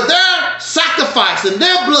time where their sacrifice and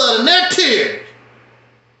their blood and their tears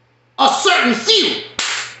are certain few.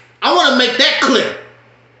 I want to make that clear.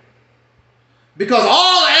 Because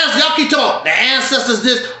all the ancestors, y'all keep talking about the ancestors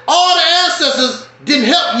this, all the ancestors didn't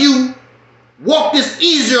help you walk this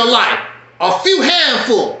easier life. A few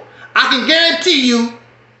handful. I can guarantee you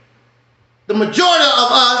the majority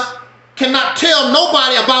of us cannot tell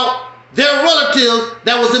nobody about their relatives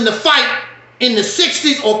that was in the fight in the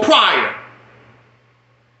 60s or prior.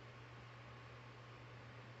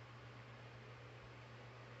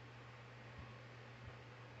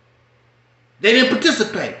 They didn't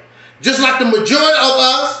participate. Just like the majority of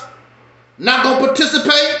us not going to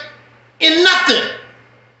participate in nothing.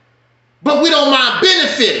 But we don't mind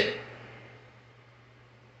benefiting.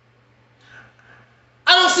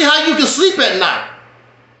 I don't see how you can sleep at night.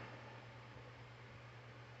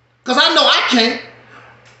 Because I know I can't.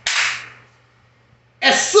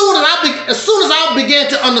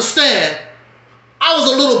 began to understand I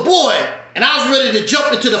was a little boy and I was ready to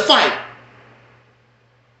jump into the fight.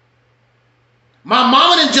 My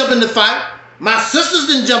mama didn't jump in the fight. My sisters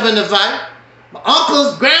didn't jump in the fight. My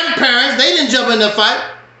uncles, grandparents, they didn't jump in the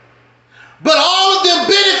fight. But all of them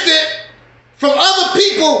benefit from other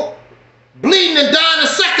people bleeding and dying and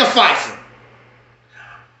sacrificing.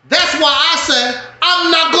 That's why I say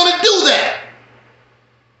I'm not going to do that.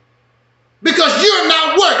 Because you're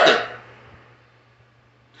not worth it.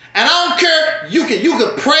 And I don't care, you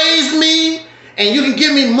can praise me and you can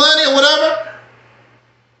give me money or whatever.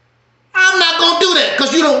 I'm not going to do that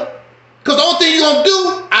because the only thing you're going to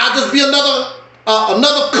do, I'll just be another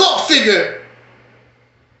cult figure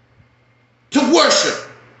to worship.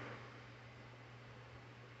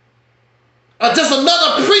 Or just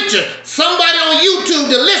another preacher, somebody on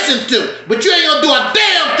YouTube to listen to. But you ain't going to do a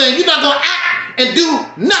damn thing. You're not going to act and do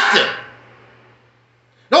nothing.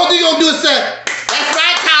 The only thing you're going to do is say, that's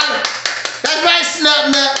right, Taalik. That's right,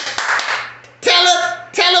 Snut Nut. Tell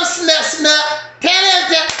him, Snut Snut. Tell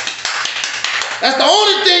him that. That's the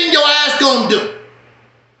only thing your ass gonna do.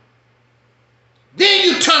 Then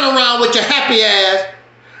you turn around with your happy ass.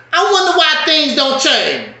 I wonder why things don't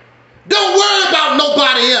change. Don't worry about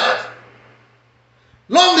nobody else.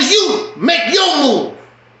 Long as you make your move.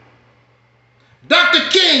 Dr.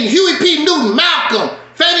 King, Huey P. Newton, Malcolm,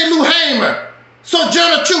 Fannie Lou Hamer,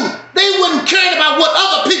 Sojourner Truth, they wouldn't care about what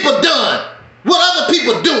other people done, what other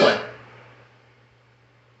people doing,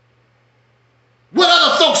 what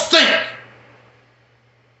other folks think.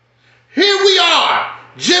 Here we are,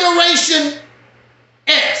 Generation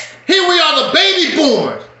X. Here we are, the baby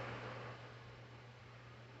boomers.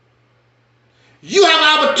 You have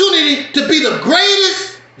an opportunity to be the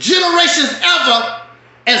greatest generations ever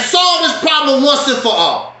and solve this problem once and for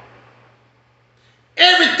all.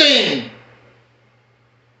 Everything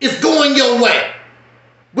is going your way,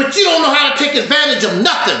 but you don't know how to take advantage of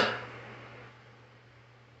nothing.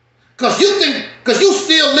 Because you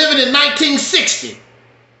still living in 1960.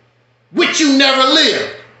 Which you never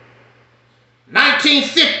lived.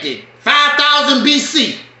 1950, 5000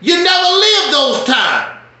 BC. You never lived those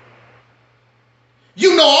times.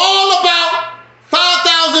 You know all about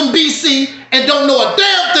 5000 BC and don't know a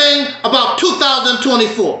damn thing about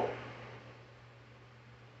 2024.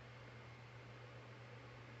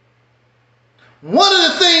 One of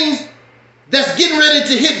the things that's getting ready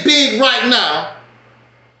to hit big right now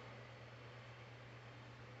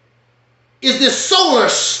is this solar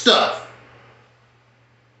stuff.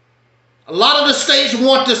 A lot of the states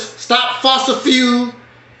want to stop fossil fuels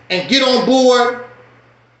and get on board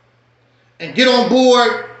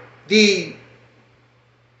the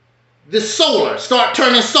solar, start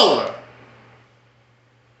turning solar.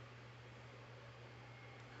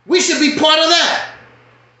 We should be part of that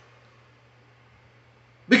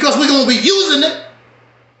because we're going to be using it.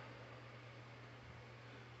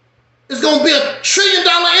 It's going to be $1 trillion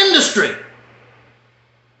industry.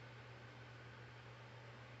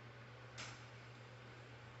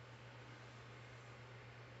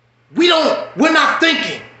 We're not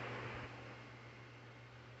thinking.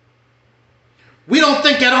 We don't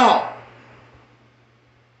think at all.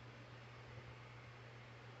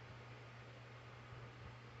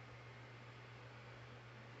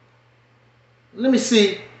 Let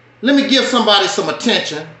me give somebody some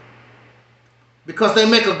attention because they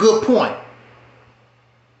make a good point.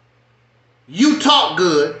 You talk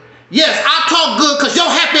good. Yes, I talk good because your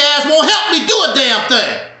happy ass won't help me do a damn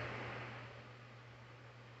thing.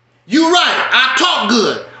 You right, I talk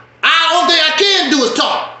good. Only thing I can do is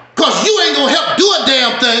talk. Because you ain't going to help do a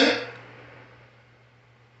damn thing.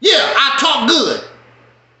 Yeah, I talk good.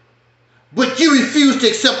 But you refuse to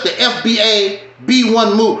accept the FBA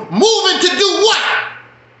B1 move. Moving to do what?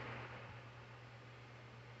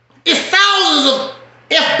 It's thousands of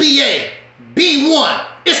FBA B1.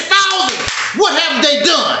 It's thousands. What have they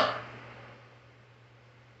done?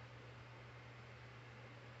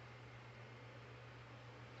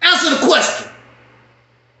 Answer the question.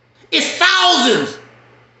 It's thousands.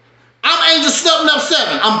 I'm Angel Snub Nub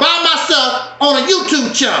 7. I'm by myself on a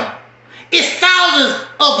YouTube channel. It's thousands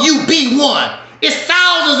of you B1. It's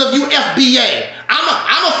thousands of you FBA.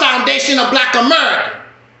 I'm a foundation of Black America.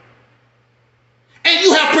 And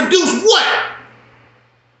you have produced what?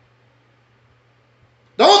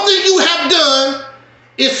 The only thing you have done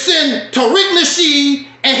is send Tariq Nasheed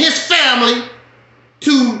and his family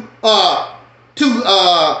to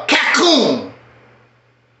Cancun,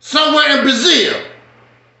 somewhere in Brazil,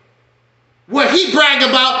 where he bragged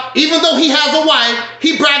about, even though he has a wife,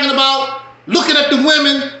 he bragging about looking at the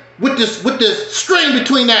women with this string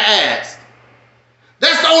between their ass.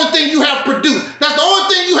 That's the only thing you have produced. That's the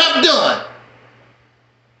only thing you have done.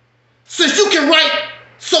 Since you can write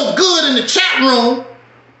so good in the chat room,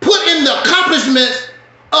 put in the accomplishments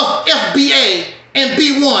of FBA and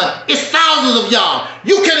B1. It's thousands of y'all.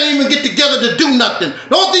 You can't even get together to do nothing.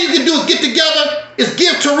 The only thing you can do is get together, is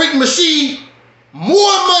give Taalik Mashid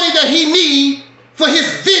more money that he needs for his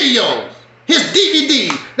videos, his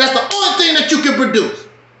DVDs. That's the only thing that you can produce.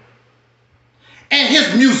 And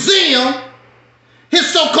his museum,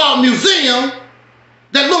 his so-called museum,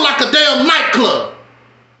 that look like a damn nightclub.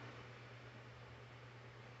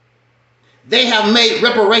 They have made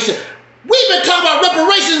reparations. We've been talking about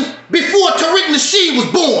reparations before Taalik Mashid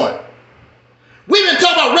was born. We've been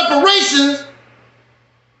talking about reparations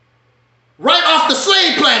right off the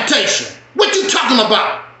slave plantation. What you talking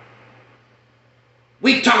about?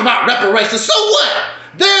 We talk about reparations. So what?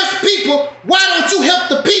 There's people. Why don't you help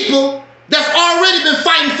the people that's already been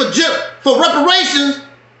fighting for reparations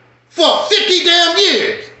for 50 damn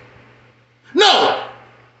years? No.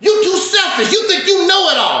 You too selfish. You think you know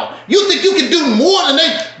it all. You think you can do more than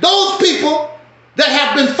those people that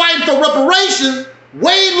have been fighting for reparations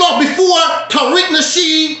way long before Taalik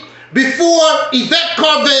Mashid, before Yvette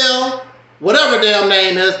Carvel, whatever their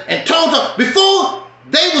name is, and Tonto, before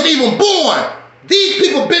they was even born. These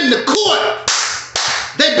people been to court.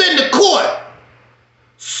 They've been to court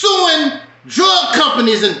suing drug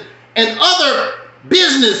companies and other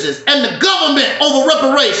businesses and the government over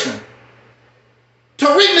reparations.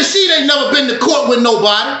 Taalik Mashid ain't never been to court with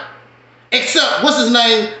nobody, except, what's his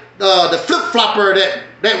name, the flip-flopper,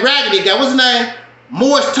 that raggedy guy, what's his name?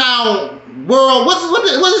 Morristown World,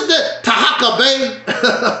 what is that? Tahaka Bay?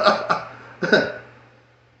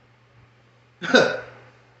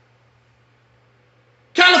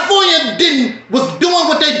 California was doing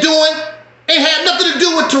what they doing. It had nothing to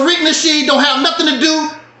do with Taalik Mashid, don't have nothing to do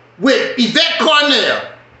with Yvette Carnell.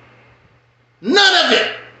 None of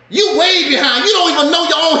it. You way behind. You don't even know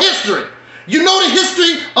your own history. You know the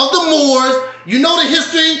history of the Moors. You know the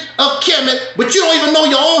history of Kemet, but you don't even know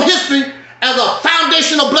your own history as a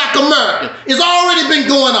foundation of Black American. It's already been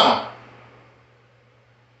going on.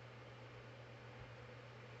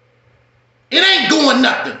 It ain't going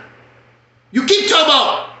nothing. You keep talking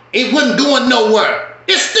about it wasn't going nowhere.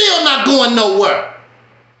 It's still not going nowhere.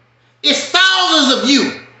 It's thousands of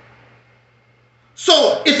you.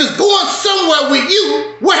 So if it's going somewhere with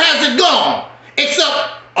you, where has it gone?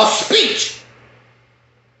 Except a speech.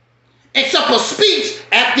 Except a speech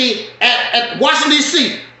at Washington,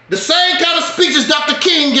 D.C. The same kind of speeches Dr.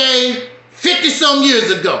 King gave 50-some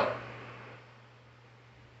years ago.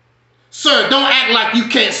 Sir, don't act like you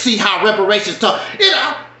can't see how reparations talk.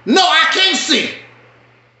 No, I can't see.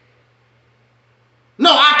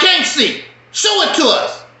 No, I can't see. Show it to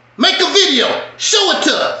us. Make a video. Show it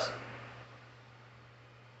to us.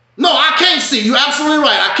 No, I can't see. You're absolutely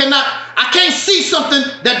right. I can't see something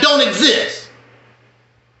that don't exist.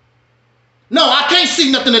 No, I can't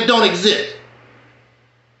see nothing that don't exist.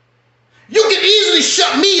 You can easily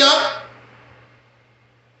shut me up.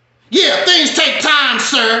 Yeah, things take time,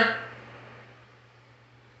 sir.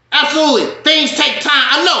 Absolutely. Things take time.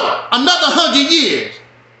 I know. Another 100 years.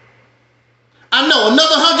 I know.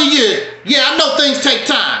 Another 100 years. Yeah, I know things take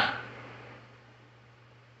time.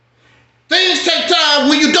 Things take time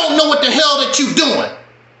when you don't know what the hell that you're doing.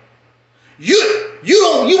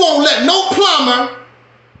 You won't let no plumber,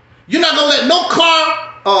 you're not gonna let no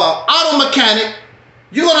car auto mechanic,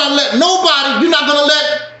 you're gonna let nobody, you're not gonna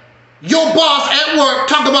let your boss at work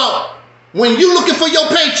talk about when you looking for your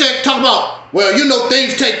paycheck, talk about, well, you know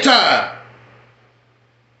things take time.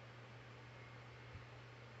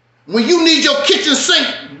 When you need your kitchen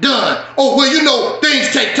sink done, oh, well, you know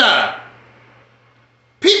things take time.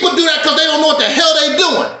 People do that because they don't know what the hell they're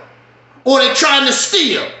doing. Or they're trying to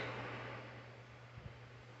steal.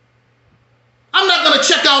 I'm not going to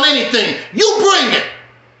check out anything. You bring it.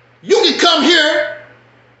 You can come here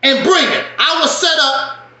and bring it. I will set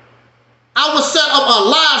up a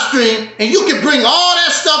live stream and you can bring all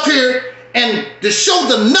that stuff here and to show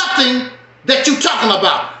the nothing that you're talking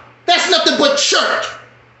about. That's nothing but church.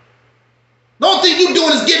 The only thing you're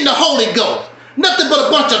doing is getting the Holy Ghost. Nothing but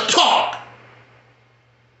a bunch of talk.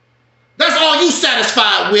 That's all you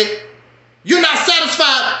satisfied with. You're not satisfied.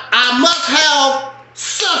 I must have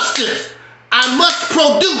substance. I must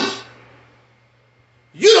produce.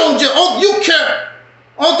 You don't just, you care.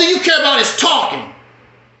 Only thing you care about is talking.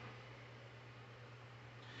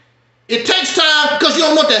 It takes time because you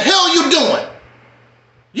don't know what the hell you're doing.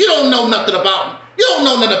 You don't know nothing about, you don't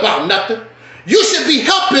know nothing about nothing. You should be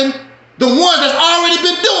helping the ones that's already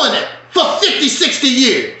been doing it for 50, 60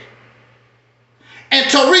 years. And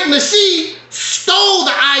Taalik Mashid stole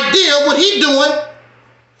the idea, what he doing,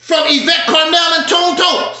 from Yvette Carnell and Tone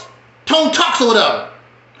Talks or whatever.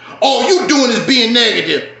 All you doing is being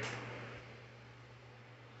negative.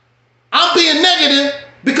 I'm being negative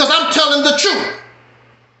because I'm telling the truth.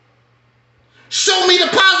 Show me the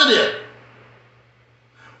positive.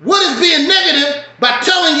 What is being negative by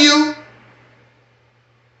telling you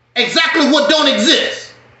exactly what don't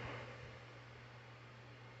exist?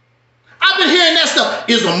 I've been hearing that stuff.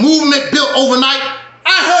 Is a movement built overnight?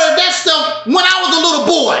 I heard that stuff when I was a little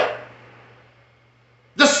boy.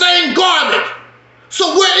 The same garbage.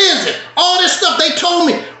 So where is it? All this stuff they told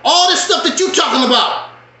me, all this stuff that you talking about,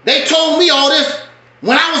 they told me all this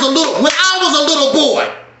when I was a little boy.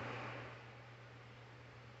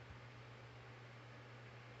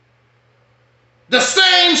 The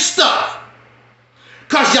same stuff.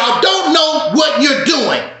 Because y'all don't know what you're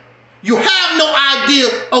doing. You have no idea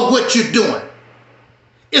of what you're doing.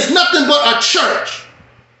 It's nothing but a church.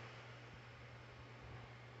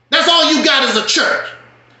 That's all you got is a church.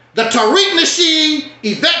 The Tariq Nasheed,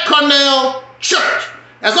 Yvette Carnell church.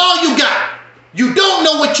 That's all you got. You don't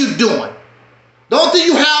know what you're doing. The only thing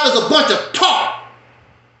you have is a bunch of talk.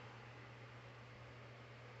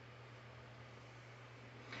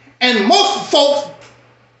 And most folks,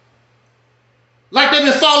 like they've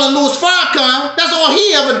been following Louis Farrakhan, that's all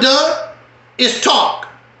he ever done is talk.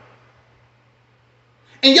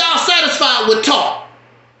 And y'all satisfied with talk.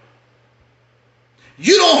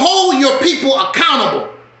 You don't hold your people accountable.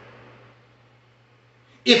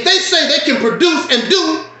 If they say they can produce and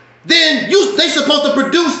do, then they supposed to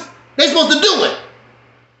produce, they supposed to do it.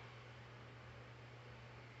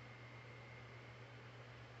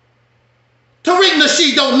 Tariq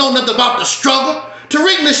Nasheed don't know nothing about the struggle.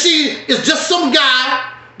 Tariq Nasheed is just some guy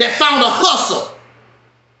that found a hustle.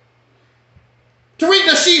 Tariq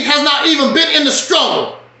Nasheed has not even been in the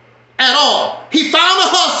struggle at all. He found a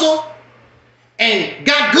hustle and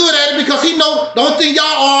got good at it because he knows the only thing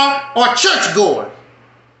y'all are churchgoers.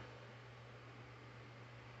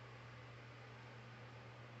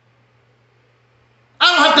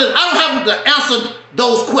 I don't have to answer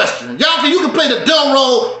those questions. Y'all, you can play the dumb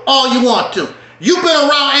role all you want to. You've been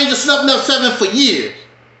around Angel Snuffing Up 7 for years.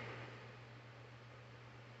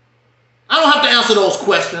 I don't have to answer those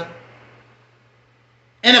questions.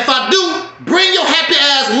 And if I do, bring your happy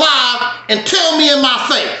ass live and tell me in my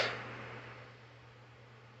face.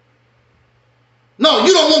 No,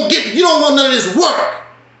 you don't want none of this work.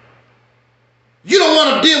 You don't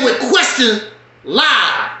want to deal with questions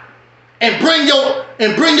live and bring your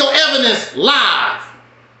evidence live.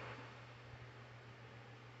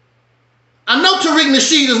 I know Tariq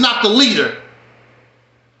Nasheed is not the leader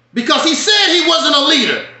because he said he wasn't a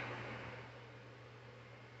leader.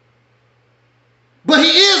 But he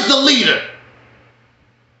is the leader.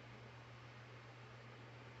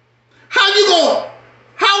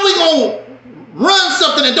 How we gonna run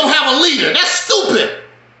something and don't have a leader? That's stupid.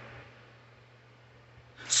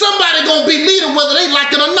 Somebody gonna be leader whether they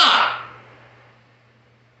like it or not.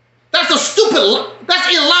 That's illogical.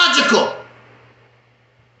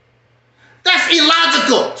 That's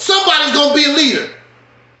illogical. Somebody's gonna be a leader.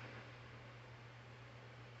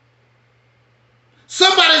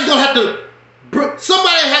 Somebody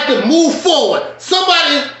have to move forward.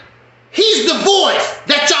 He's the voice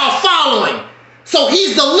that y'all following. So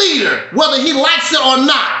he's the leader, whether he likes it or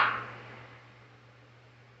not.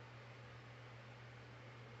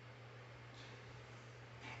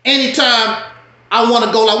 Anytime I want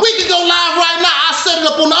to go live, we can go live right now. I'll set it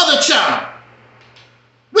up on the other channel.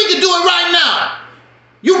 We can do it right now.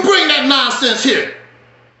 You bring that nonsense here.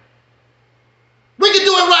 We can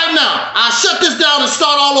do it right now. I'll shut this down and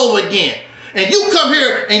start all over again. And you come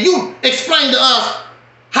here and you explain to us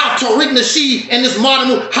how Tariq Nasheed and this modern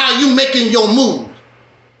move, how you making your moves.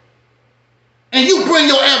 And you bring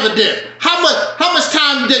your evidence. How much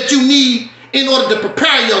time that you need in order to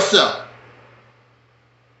prepare yourself?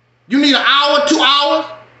 You need an hour, 2 hours?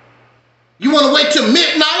 You want to wait till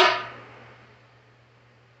midnight?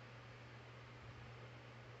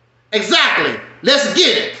 Exactly. Let's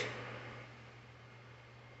get it.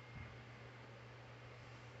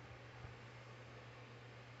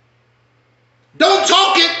 Don't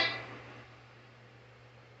talk it.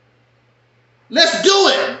 Let's do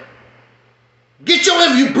it.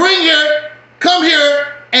 If you come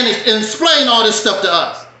here and explain all this stuff to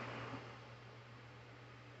us.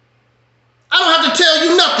 I don't have to tell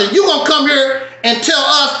you nothing. You're going to come here and tell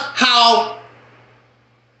us how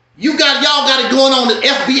y'all got it going on, the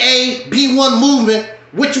FBA B1 movement,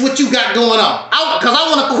 what you got going on. Because I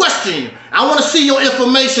want to question you. I want to see your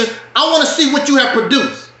information. I want to see what you have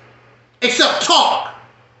produced. Except talk.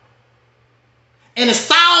 And it's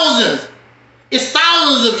thousands. It's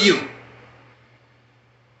thousands of you.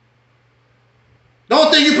 The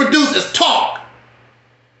only thing you produce is talk.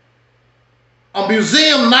 A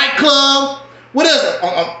museum, nightclub, what is it?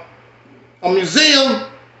 A museum.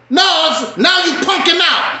 No, now you punking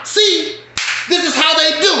out. See, this is how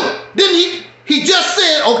they do it. Then he just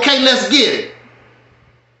said, okay, let's get it.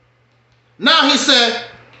 Now he said,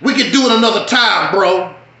 we could do it another time,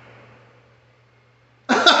 bro.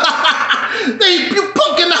 You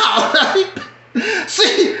punking out.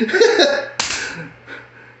 See,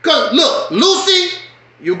 because look, Lucy,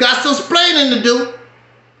 you got some explaining to do.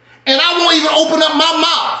 And I won't even open up my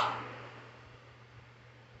mouth.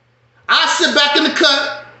 I sit back in the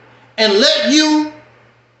cut and let you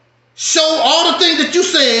show all the things that you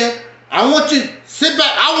said. I want you to sit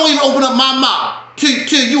back. I won't even open up my mouth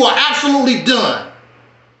till you are absolutely done.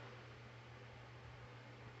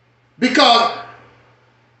 Because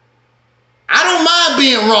I don't mind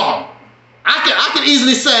being wrong. I can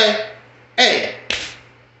easily say, hey,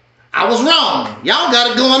 I was wrong. Y'all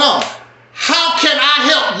got it going on. How can I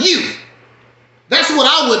help you? That's what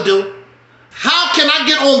I would do. How can I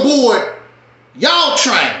get on board y'all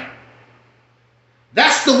train?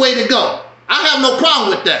 That's the way to go. I have no problem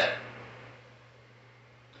with that.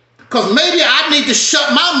 Because maybe I need to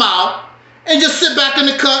shut my mouth and just sit back in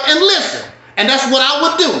the cut and listen. And that's what I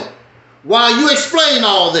would do while you explain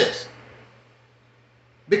all this.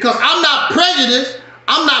 Because I'm not prejudiced,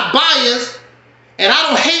 I'm not biased, and I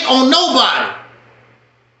don't hate on nobody.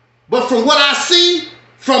 But from what I see,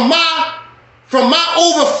 from my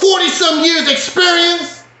over 40-some years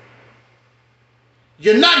experience,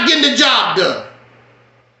 you're not getting the job done.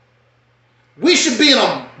 We should be in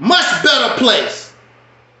a much better place.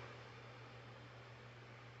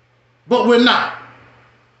 But we're not.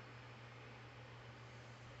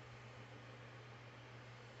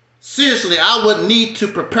 Seriously, I would need to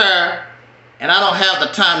prepare, and I don't have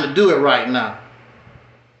the time to do it right now.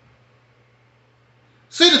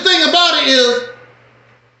 See, the thing about it is,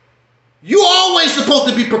 you're always supposed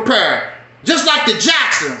to be prepared. Just like the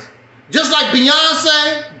Jacksons, just like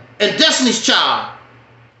Beyonce and Destiny's Child.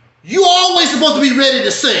 You're always supposed to be ready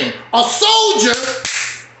to sing. A soldier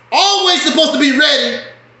always supposed to be ready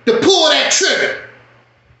to pull that trigger.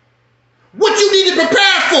 What you need to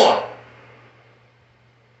prepare for?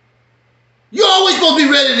 You're always supposed to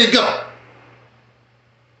be ready to go.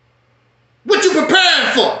 What you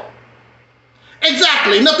preparing for?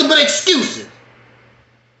 Exactly, nothing but excuses.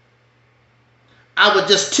 I would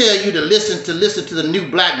just tell you to listen to the new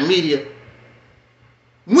black media.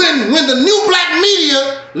 When the new black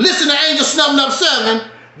media listen to Angel Snubbing Up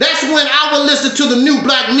 7, that's when I will listen to the new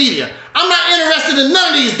black media. I'm not interested in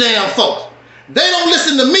none of these damn folks. They don't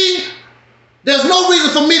listen to me. There's no reason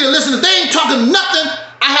for me to listen. If they ain't talking nothing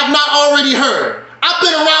I have not already heard. I've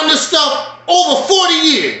been around this stuff over 40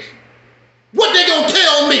 years. What they gonna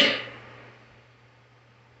tell me?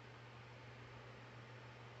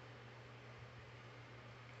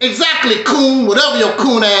 Exactly, coon, whatever your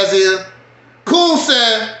coon ass is. Coon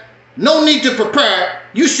said, no need to prepare.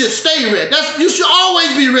 You should stay ready. You should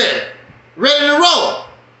always be ready. Ready to roll.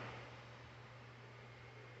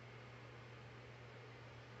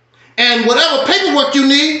 And whatever paperwork you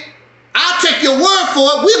need, I'll take your word for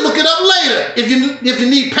it. We'll look it up later if you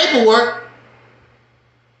need paperwork.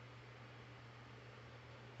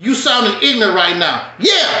 You sounding ignorant right now.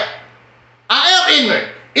 Yeah, I am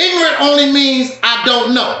ignorant. Ignorant only means I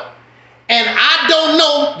don't know. And I don't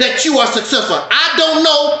know that you are successful. I don't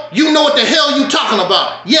know you know what the hell you talking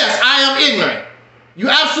about. Yes, I am ignorant. You're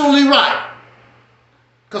absolutely right.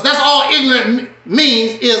 Because that's all ignorant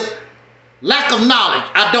means is lack of knowledge.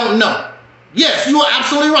 I don't know. Yes, you are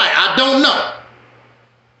absolutely right. I don't know.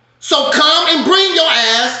 So come and bring your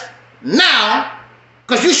ass now,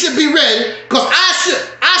 because you should be ready, because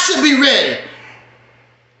I should be ready.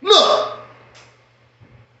 Look,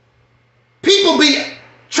 people be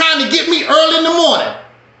trying to get me early in the morning.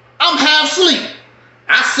 I'm half asleep.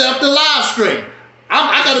 I set up the live stream.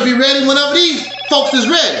 I got to be ready whenever these folks is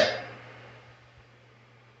ready.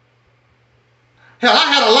 Hell,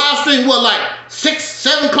 I had a live stream, like 6,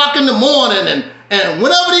 7 o'clock in the morning, and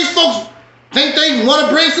whenever these folks think they want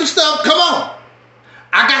to bring some stuff, come on.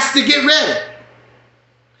 I got to get ready.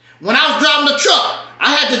 When I was driving the truck,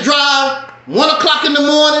 I had to drive 1 o'clock in the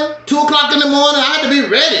morning, 2 o'clock in the morning. I had to be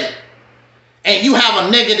ready. And you have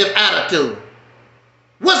a negative attitude.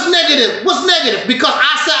 What's negative? What's negative? Because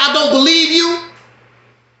I said I don't believe you?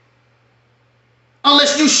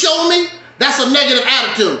 Unless you show me? That's a negative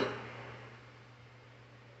attitude.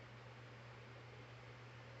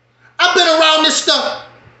 I've been around this stuff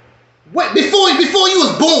before you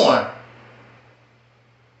was born.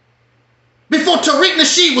 before Tariq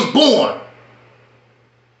Nasheed was born.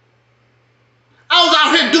 I was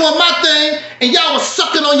out here doing my thing, and y'all was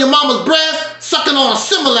sucking on your mama's breast, sucking on a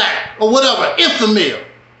Similac or whatever, Infamil.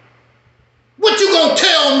 What you gonna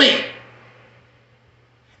tell me?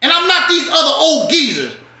 And I'm not these other old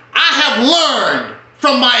geezers. I have learned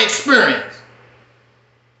from my experience.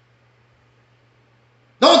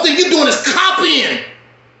 The only thing you're doing is copying.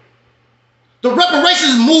 The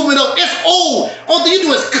reparations movement, it's old. Only thing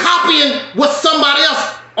you're doing is copying what somebody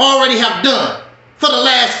else already have done for the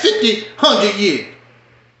last 50, 100 years.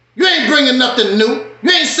 You ain't bringing nothing new.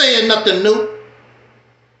 You ain't saying nothing new.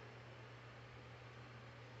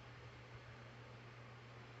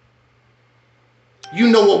 You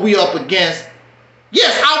know what we up against.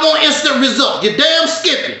 Yes, I want instant results. You damn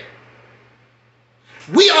skippy.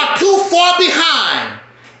 We are too far behind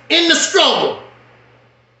in the struggle.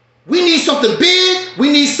 We need something big.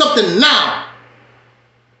 We need something now.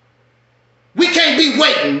 We can't be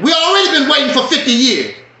waiting. We already been waiting for 50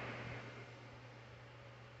 years.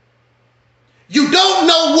 You don't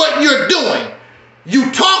know what you're doing.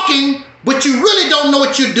 You talking, but you really don't know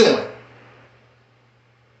what you're doing.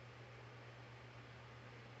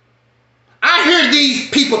 I hear these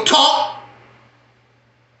people talk.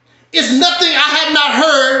 It's nothing I have not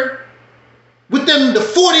heard within the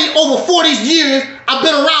over 40 years I've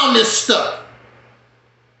been around this stuff.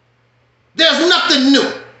 There's nothing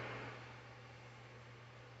new.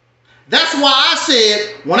 That's why I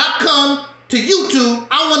said when I come to YouTube,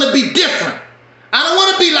 I want to be different. I don't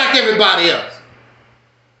want to be like everybody else.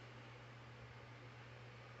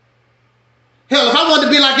 Hell, if I wanted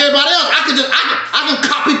to be like everybody else, I can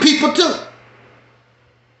copy people too.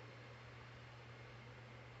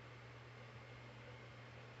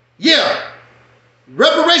 Yeah,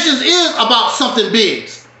 reparations is about something big.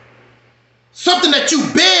 Something that you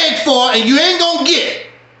beg for and you ain't gonna get.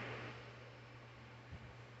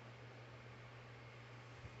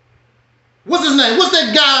 What's his name? What's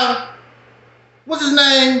that guy? What's his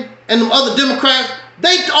name? And them other Democrats,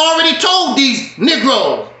 they already told these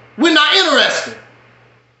Negroes, we're not interested.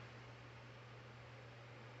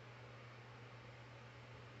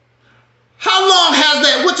 How long has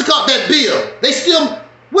that bill? They still,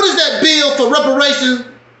 what is that bill for reparations?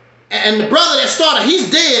 And the brother that started, he's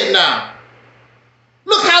dead now.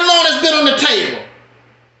 Look how long it's been on the table.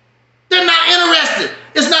 They're not interested.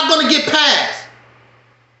 It's not going to get passed.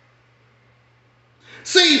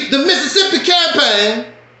 See, the Mississippi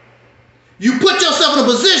campaign, you put yourself in a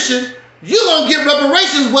position, you're going to get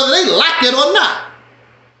reparations whether they like it or not.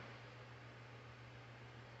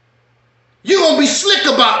 You're going to be slick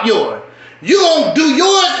about yours. You're going to do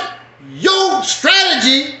yours. Your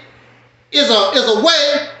strategy is a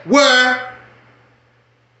way where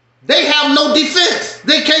they have no defense.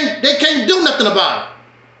 They can't do nothing about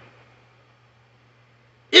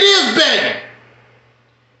it. It is begging.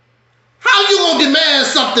 How you gonna demand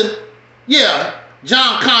something? Yeah,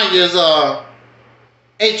 John Conya's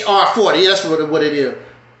HR 40. Yeah, that's what it is.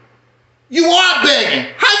 You are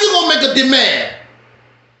begging. How you gonna make a demand?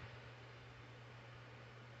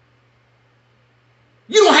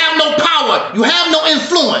 You don't have no power. You have no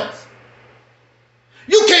influence.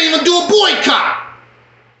 You can't even do a boycott.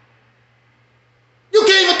 You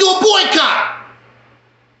can't even do a boycott.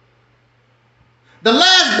 The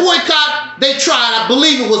last boycott they tried, I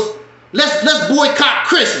believe it was, let's boycott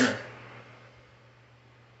Christmas.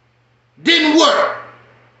 Didn't work.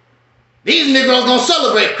 These Negroes gonna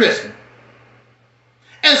celebrate Christmas.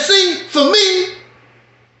 And see, for me,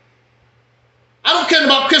 I don't care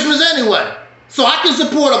about Christmas anyway. So I can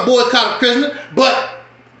support a boycott of Christmas, but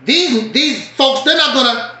these folks, they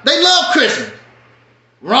love Christmas.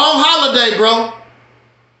 Wrong holiday, bro.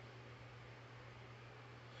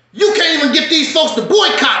 You can't even get these folks to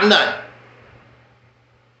boycott nothing.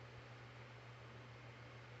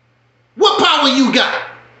 What power you got?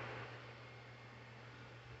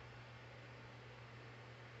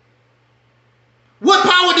 What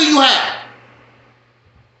power do you have?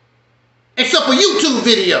 Except for YouTube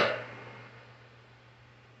video.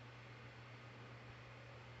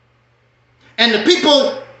 And the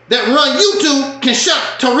people that run YouTube can shut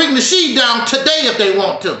Tariq Nasheed down today if they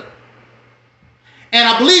want to. And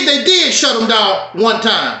I believe they did shut him down one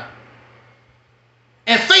time.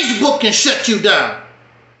 And Facebook can shut you down.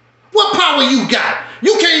 What power you got?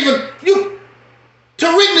 You can't even,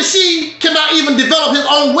 Tariq Nasheed cannot even develop his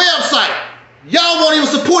own website. Y'all won't even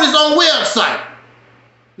support his own website.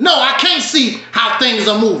 No, I can't see how things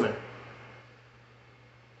are moving.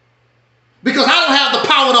 Because I don't have the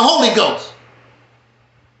power of the Holy Ghost.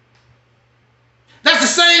 That's the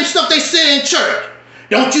same stuff they say in church.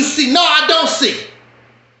 Don't you see? No, I don't see.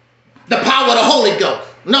 the power of the Holy Ghost.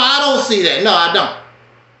 No, I don't see that. No, I don't.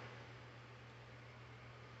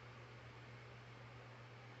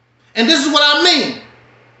 And this is what I mean.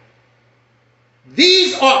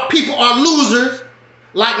 These people are losers,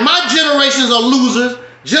 like my generations are losers.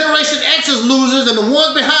 Generation X is losers, and the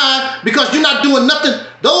ones behind, because you're not doing nothing,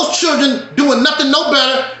 those children doing nothing no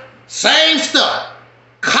better, same stuff,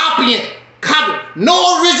 copying.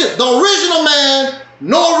 No origin, the original man,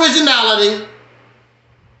 no originality,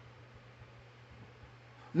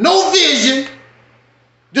 no vision,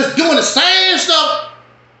 just doing the same stuff,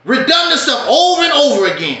 redundant stuff over and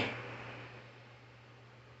over again.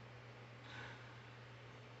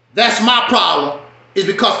 That's my problem, is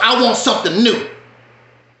because I want something new.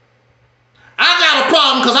 I got a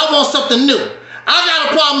problem because I want something new. I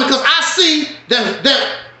got a problem because I see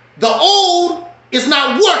that the old is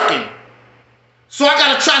not working. So I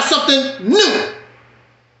got to try something new.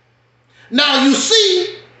 Now you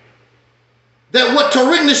see that what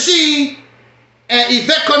Tariq Nasheed and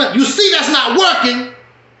Yvette Carnell, you see that's not working.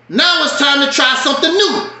 Now it's time to try something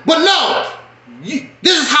new. But no,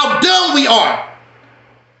 this is how dumb we are.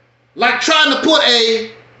 Like trying to put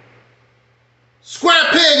a square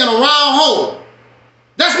peg in a round hole.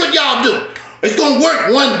 That's what y'all do. It's going to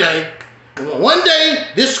work one day. One day,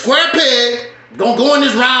 this square peg gonna go in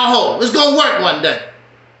this round hole. It's gonna work one day.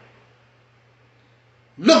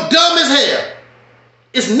 Look dumb as hell.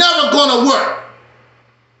 It's never gonna work.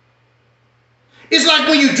 It's like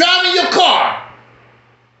when you're driving your car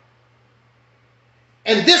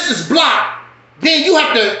and this is blocked, then you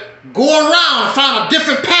have to go around and find a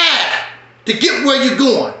different path to get where you're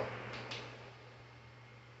going.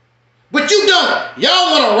 But you don't.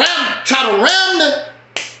 Y'all want to try to ram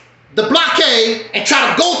the blockade and try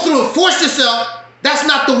to go through and force yourself. That's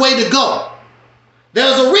not the way to go.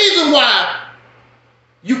 There's a reason why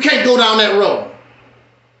you can't go down that road.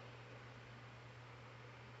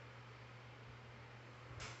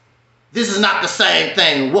 This is not the same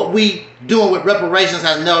thing. What we doing with reparations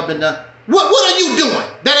has never been done. What are you doing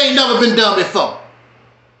that ain't never been done before?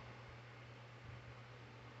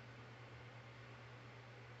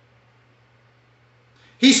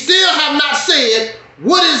 He still have not said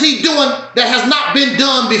what is he doing that has not been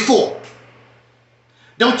done before.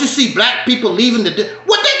 Don't you see black people leaving the...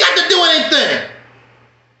 What they got to do anything?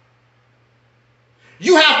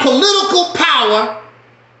 You have political power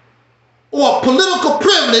or political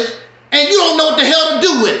privilege and you don't know what the hell to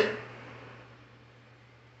do with it.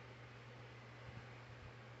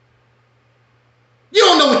 You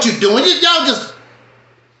don't know what you're doing.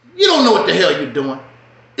 You don't know what the hell you're doing.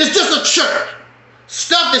 It's just a church.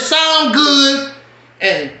 Stuff that sound good,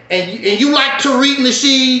 and you like Tariq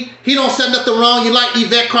Nasheed, he don't say nothing wrong. You like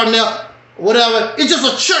Yvette Carnell, whatever. It's just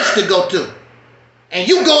a church to go to. And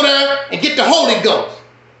you go there and get the Holy Ghost.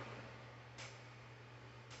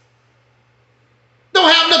 Don't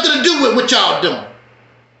have nothing to do with what y'all doing.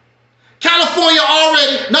 California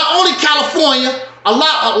already, not only California, a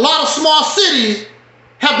lot of small cities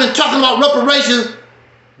have been talking about reparations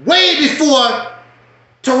way before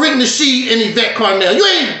Tariq Nasheed and Yvette Carnell.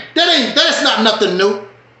 That's not nothing new.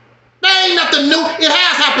 That ain't nothing new. It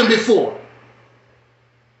has happened before.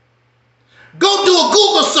 Go do a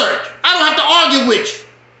Google search. I don't have to argue with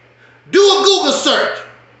you. Do a Google search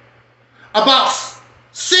about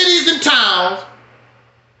cities and towns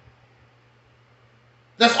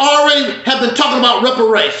that's already have been talking about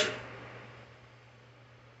reparations.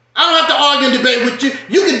 I don't have to argue and debate with you.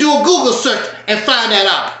 You can do a Google search and find that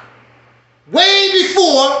out. Way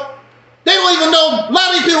before, they don't even know, a lot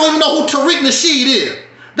of these people don't even know who Tariq Nasheed is.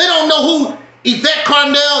 They don't know who Yvette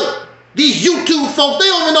Carnell, these YouTube folks, they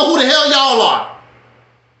don't even know who the hell y'all are.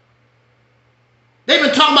 They've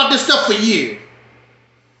been talking about this stuff for years.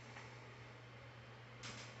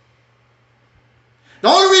 The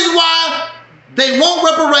only reason why they want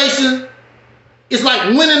reparations is like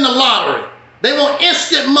winning the lottery. They want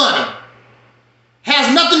instant money.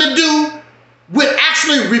 Has nothing to do with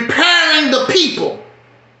actually repairing the people.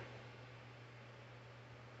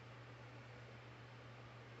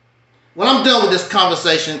 Well, I'm done with this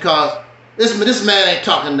conversation because this man ain't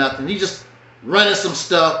talking nothing. He just running some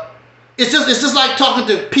stuff. It's just like talking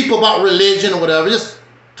to people about religion or whatever. Just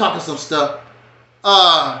talking some stuff.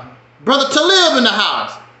 Brother Talib in the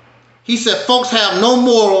house. He said folks have no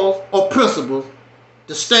morals or principles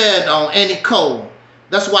to stand on any code.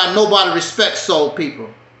 That's why nobody respects soul people.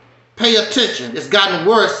 Pay attention. It's gotten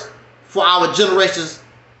worse for our generations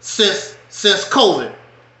since COVID,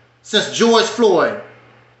 since George Floyd.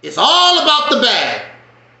 It's all about the bag.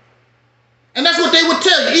 And that's what they would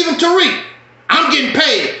tell you. Even Tariq, I'm getting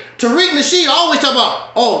paid. Tariq Nasheed always talk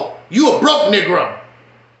about, oh, you a broke Negro.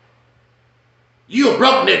 You a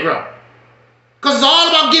broke Negro. Because it's all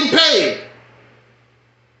about getting paid.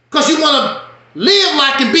 Because you want to live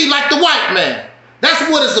like and be like the white man. That's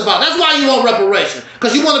what it's about. That's why you want reparations.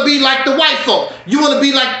 Because you want to be like the white folk. You want to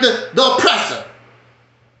be like the oppressor.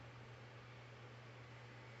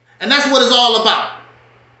 And that's what it's all about.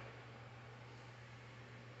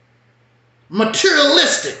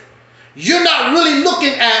 Materialistic. You're not really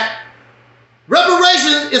looking at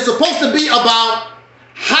reparations is supposed to be about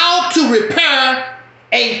how to repair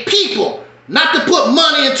a people, not to put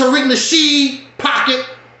money into Tariq Nasheed's pocket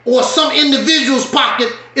or some individual's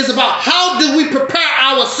pocket. It's about how do we prepare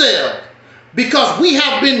ourselves, because we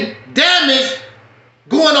have been damaged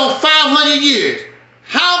going on 500 years.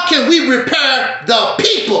 How can we repair the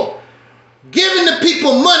people? Giving the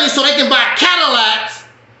people money so they can buy Cadillacs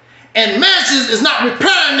and mansions is not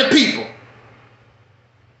repairing the people.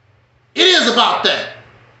 It is about that.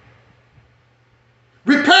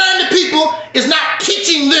 Repairing the people is not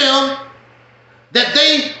teaching them that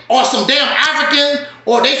they are some damn Africans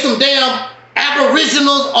or they some damn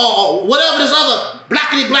Aboriginals or whatever this other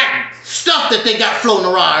blackity black stuff that they got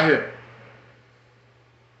floating around here.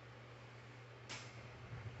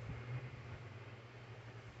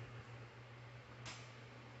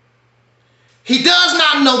 He does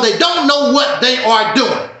not know. They don't know what they are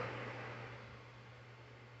doing.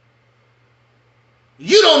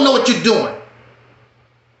 You don't know what you're doing.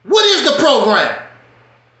 What is the program?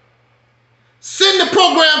 Send the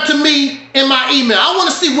program to me in my email. I want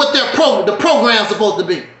to see what the program's supposed to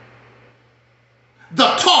be.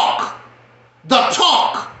 The talk.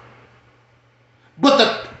 But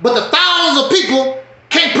the thousands of people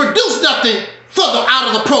can't produce nothing further out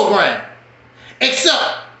of the program except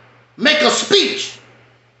make a speech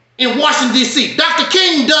in Washington, D.C. Dr.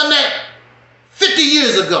 King done that 50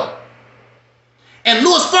 years ago. And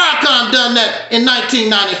Louis Farrakhan done that in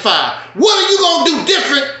 1995. What are you going to do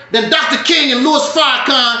different than Dr. King and Louis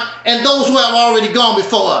Farrakhan and those who have already gone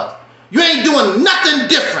before us? You ain't doing nothing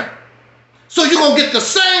different. So you're going to get the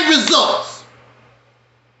same results.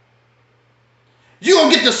 You're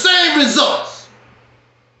going to get the same results.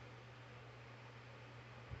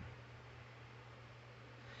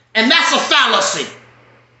 And that's a fallacy.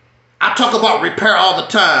 I talk about repair all the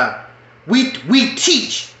time. We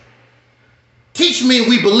teach. Teach means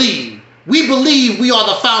we believe. We believe we are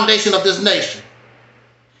the foundation of this nation.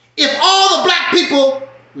 If all the black people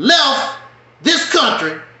left this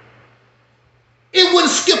country, it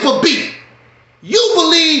wouldn't skip a beat. You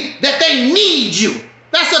believe that they need you.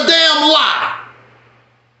 That's a damn lie.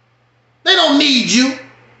 They don't need you.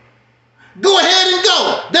 Go ahead and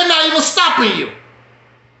go. They're not even stopping you.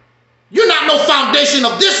 You're not no foundation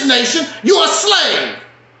of this nation. You're a slave.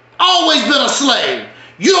 Always been a slave.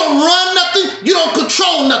 You don't run nothing. You don't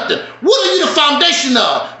control nothing. What are you the foundation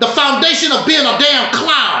of? The foundation of being a damn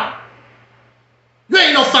clown. You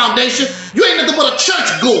ain't no foundation. You ain't nothing but a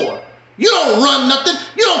church goer. You don't run nothing.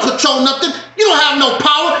 You don't control nothing. You don't have no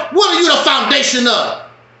power. What are you the foundation of?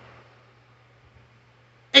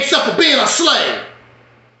 Except for being a slave.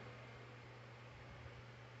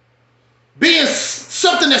 Being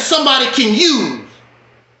something that somebody can use.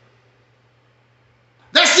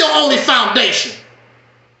 That's your only foundation.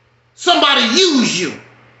 Somebody use you.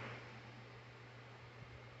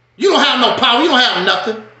 You don't have no power. You don't have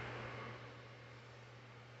nothing.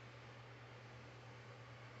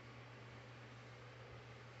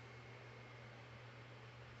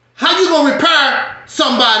 How you going to repair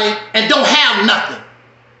somebody and don't have nothing?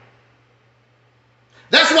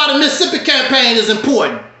 That's why the Mississippi campaign is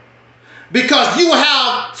important. Because you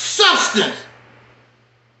have substance.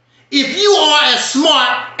 If you are as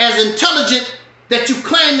smart, as intelligent that you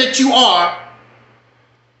claim that you are,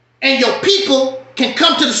 and your people can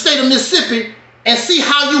come to the state of Mississippi and see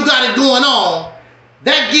how you got it going on,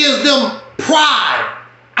 that gives them pride.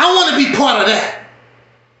 I want to be part of that.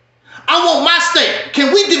 I want my state.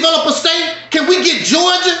 Can we develop a state? Can we get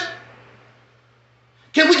Georgia?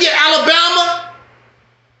 Can we get Alabama?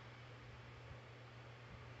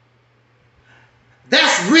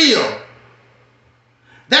 That's real.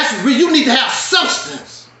 That's real. You need to have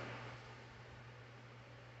substance.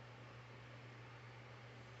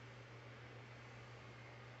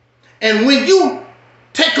 And when you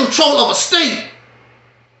take control of a state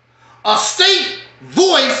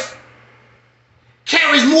voice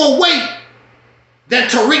carries more weight than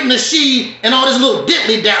Tariq Nasheed and all this little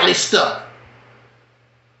diddly-dally stuff.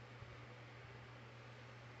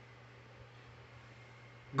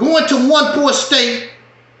 Going to one poor state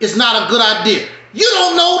is not a good idea. You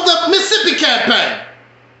don't know the Mississippi campaign.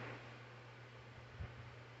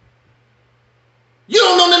 You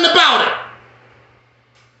don't know nothing about it.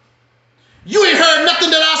 You ain't heard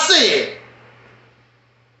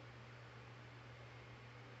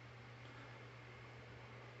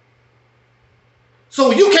So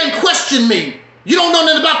you can't question me. You don't know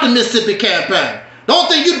nothing about the Mississippi campaign. The only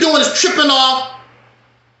thing you're doing is tripping off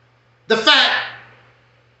the fact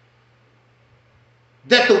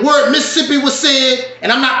that the word Mississippi was said,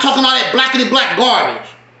 and I'm not talking all that blackity black garbage.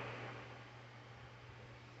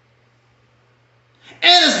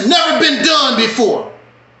 And it's never been done before.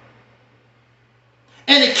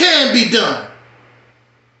 And it can be done.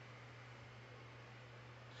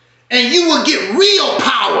 And you will get real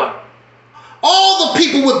power. All the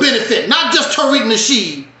people would benefit, not just Tariq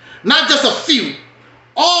Nasheed, not just a few.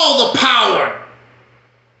 All the power.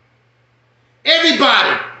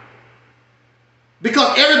 Everybody.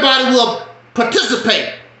 Because everybody will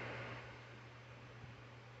participate.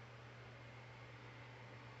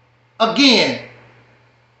 Again,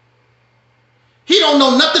 he don't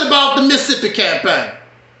know nothing about the Mississippi campaign.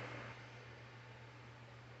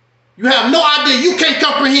 You have no idea. You can't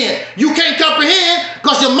comprehend. You can't comprehend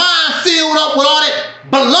because your mind filled up with all that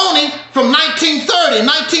baloney from 1930,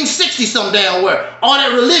 1960 some damn where. All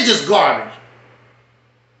that religious garbage.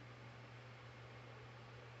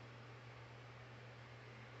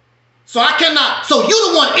 So I cannot. So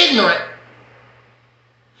you the one ignorant.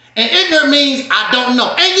 And ignorant means I don't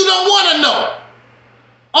know. And you don't want to know.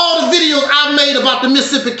 All the videos I've made about the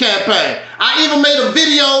Mississippi campaign. I even made a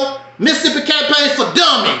video, Mississippi campaign for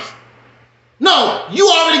dummies. No, you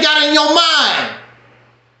already got it in your mind.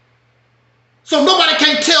 So nobody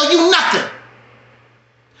can tell you nothing.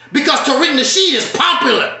 Because Tariq Nasheed is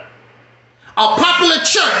popular. A popular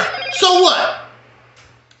church. So what?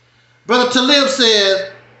 Brother Talib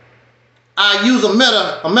says, I use a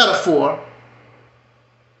metaphor.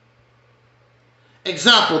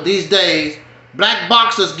 Example, these days, black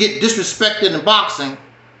boxers get disrespected in boxing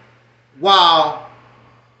while,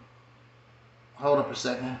 hold up a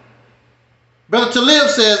second. Brother Talib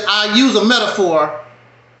says, I use a metaphor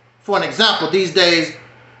for an example. These days,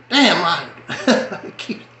 damn, I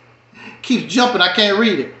keep jumping, I can't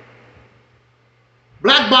read it.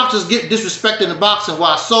 Black boxers get disrespected in boxing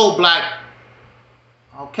while so black,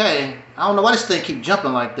 okay, I don't know why this thing keep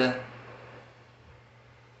jumping like that.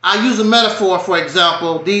 I use a metaphor, for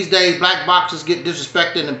example, these days black boxers get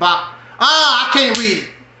disrespected in box. I can't read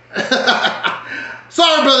it.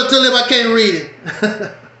 Sorry, Brother Talib, I can't read it.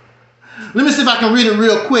 Let me see if I can read it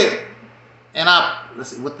real quick. And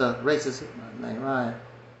let's see what the racist name, right?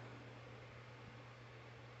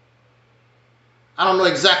 I don't know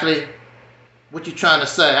exactly what you're trying to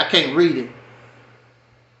say. I can't read it.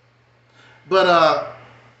 But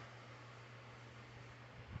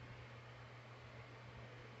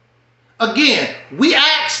again, we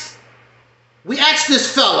asked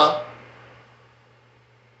this fella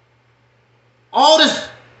all this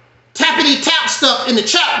tappity tap stuff in the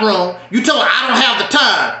chat room. You tell him I don't have the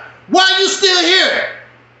time. Why are you still here?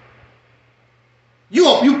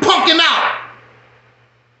 You punking out.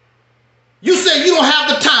 You say you don't have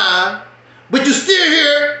the time, but you're still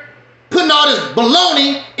here putting all this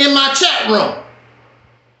baloney in my chat room.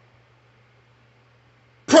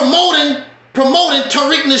 Promoting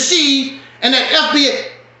Tariq Nasheed and that FBI.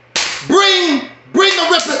 Bring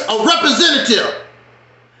a representative.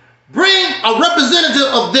 Bring a representative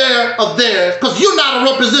of theirs, because you're not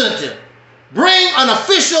a representative. Bring an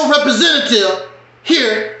official representative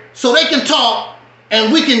here so they can talk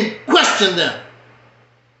and we can question them.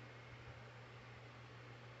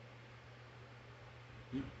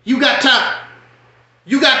 You got time.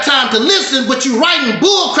 You got time to listen, but you writing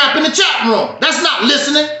bull crap in the chat room. That's not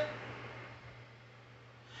listening.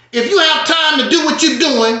 If you have time to do what you're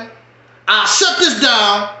doing, I'll shut this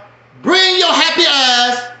down. Bring your happy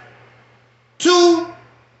ass to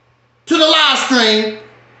the live stream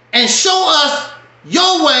and show us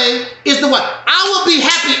your way is the way. I will be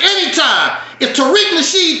happy anytime. If Tariq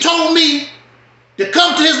Nasheed told me to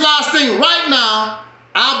come to his live stream right now,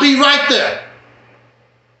 I'll be right there.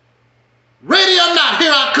 Ready or not,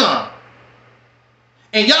 here I come.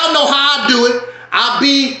 And y'all know how I do it. I'll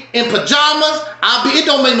be in pajamas. It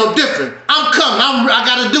don't make no difference. I'm coming. I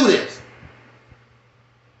got to do this.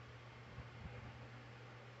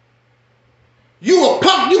 You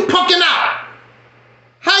punking out.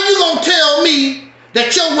 How you gonna tell me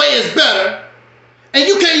that your way is better and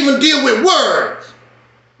you can't even deal with words?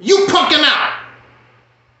 You punking out.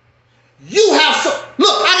 You have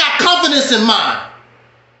look, I got confidence in mine.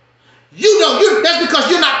 That's because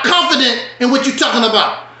you're not confident in what you're talking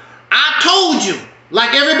about. I told you,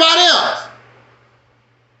 like everybody else,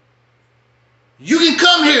 you can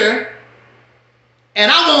come here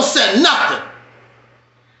and I won't say nothing.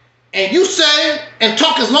 And you say and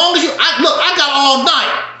talk as long as you, look, I got all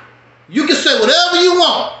night. You can say whatever you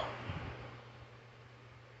want.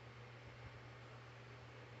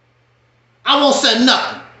 I won't say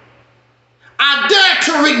nothing. I dare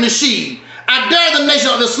Tariq Nasheed. I dare the Nation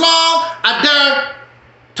of Islam. I dare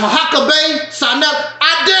Tahaka Bay, Sanel.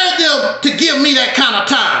 I dare them to give me that kind of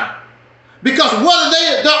time. Because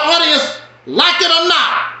whether their audience like it or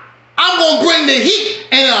not, I'm going to bring the heat,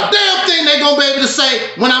 and a damn thing they're going to be able to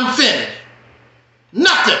say when I'm finished.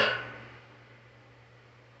 Nothing.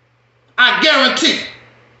 I guarantee.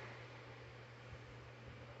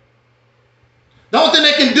 The only thing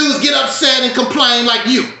they can do is get upset and complain like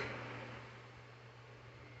you.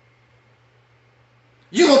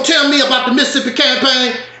 You gonna tell me about the Mississippi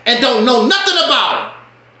campaign and don't know nothing about it.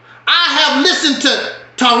 I have listened to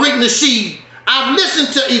Tariq Nasheed. I've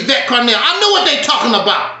listened to Yvette Carnell. I know what they're talking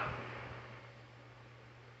about.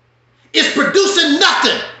 It's producing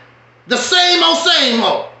nothing. The same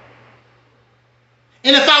old.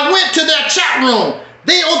 And if I went to their chat room,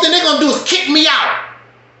 the only thing they're going to do is kick me out.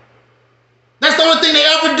 That's the only thing they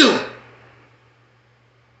ever do.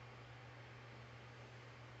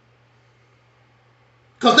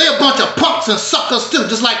 Because they're a bunch of punks and suckers too,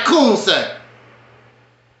 just like Coon said.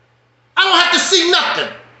 I don't have to see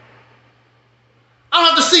nothing. I don't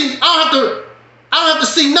have to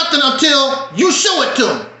see nothing until you show it to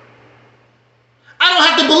me. I don't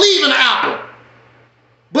have to believe in an apple.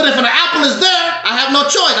 But if an apple is there, I have no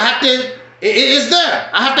choice. It is there.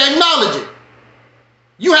 I have to acknowledge it.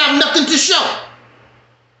 You have nothing to show.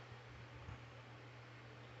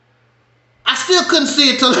 I still couldn't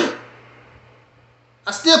see it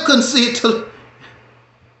till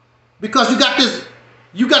because you got this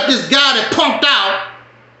guy that punked out,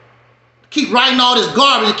 keep writing all this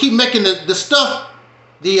garbage, and keep making the stuff,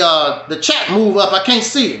 the chat move up. I can't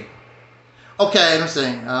see it. Okay, I'm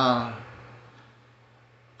saying, I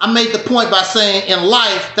made the point by saying in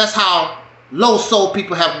life, that's how low soul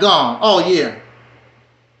people have gone. Oh yeah.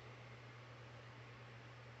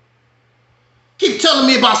 Keep telling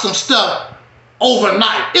me about some stuff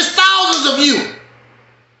overnight. It's thousands of you.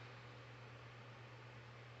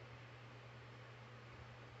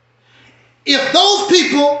 If those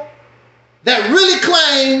people that really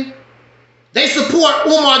claim they support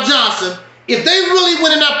Umar Johnson, if they really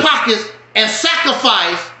went in their pockets and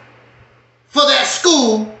sacrificed for that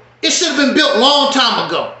school, it should have been built a long time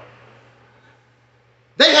ago.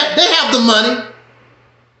 They have the money.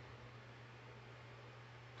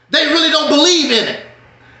 They really don't believe in it.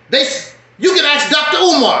 You can ask Dr.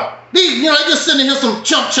 Umar. They just sending him some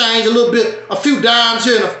chump change, a little bit, a few dimes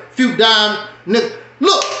here and a few dimes.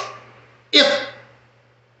 Look, if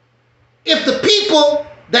the people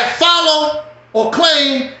that follow or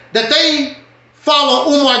claim that they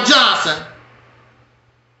follow Umar Johnson,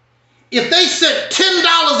 if they sent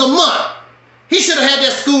 $10 a month, he should have had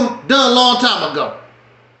that school done a long time ago.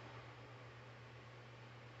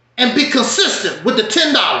 And be consistent with the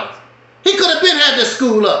 $10. He could have been had that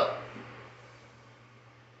school up.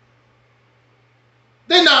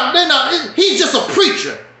 They're not, he's just a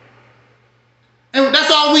preacher. And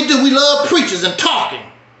that's all we do. We love preachers and talking.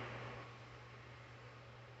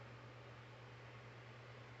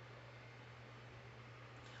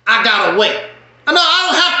 I gotta wait. No, I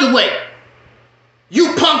don't have to wait.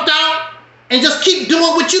 You punked out and just keep doing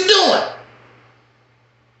what you're doing.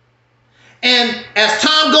 And as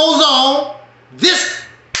time goes on, this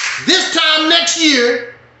time next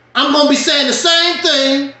year, I'm going to be saying the same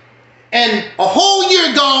thing. And a whole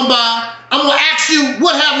year gone by, I'm going to ask you,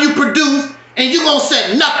 what have you produced? And you're going to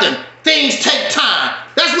say nothing. Things take time.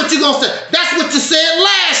 That's what you're going to say. That's what you said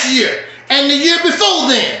last year and the year before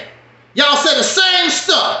then. Y'all said the same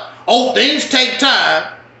stuff. Oh, things take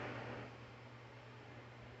time.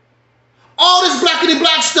 All this blackity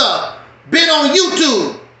black stuff been on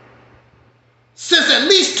YouTube since at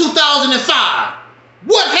least 2005.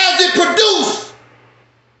 What has it produced?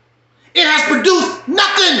 It has produced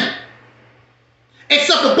nothing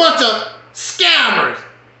except a bunch of scammers,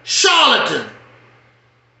 charlatans,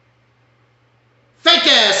 fake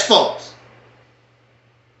ass folks.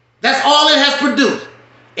 That's all it has produced.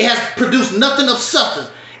 It has produced nothing of substance.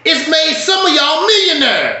 It's made some of y'all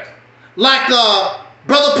millionaires, like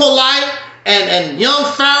Brother Polite and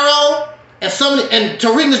Young Pharaoh and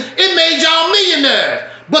Tariq. It made y'all millionaires,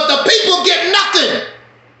 but the people get nothing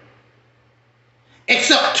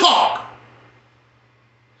except talk.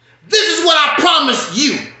 This is what I promise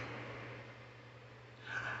you.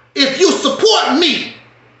 If you support me,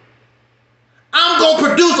 I'm going to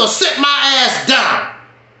produce or sit my ass down.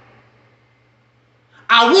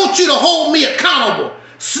 I want you to hold me accountable.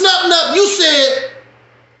 Snub Nub, you said,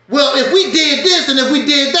 well, if we did this and if we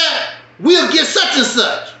did that, we'll get such and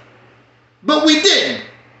such. But we didn't.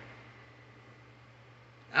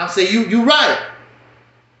 I'll say, you right.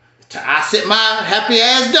 I sit my happy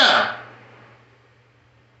ass down.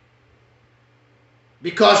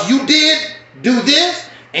 Because you did do this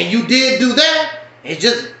and you did do that. And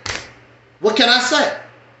just, what can I say?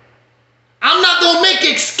 I'm not going to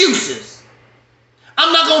make excuses.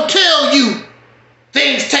 I'm not going to tell you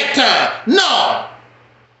things take time. No.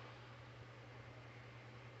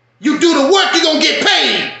 You do the work, you're going to get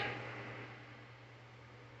paid.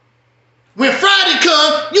 When Friday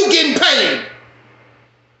comes, you getting paid.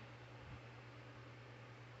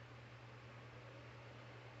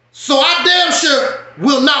 So I damn sure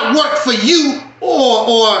will not work for you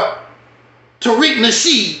or Taalik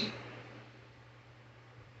Nasheed.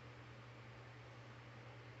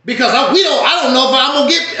 Because I don't know if I'm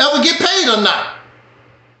gonna ever get paid or not.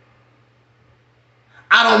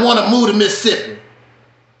 I don't want to move to Mississippi.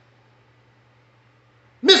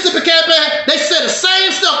 Mississippi campaign, they said the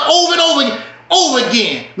same stuff over and over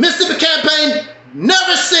again. Mississippi campaign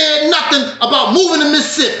never said nothing about moving to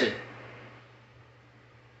Mississippi.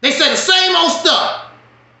 They said the same old stuff.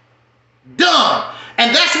 Dumb.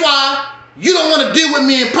 And that's why you don't want to deal with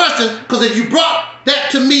me in person, because if you brought that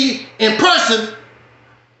to me in person,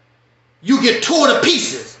 you get torn to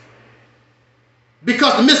pieces.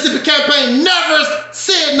 Because the Mississippi campaign never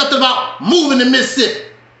said nothing about moving to Mississippi.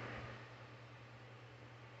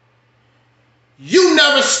 You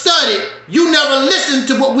never studied, you never listened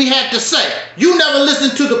to what we had to say. You never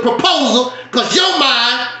listened to the proposal, because your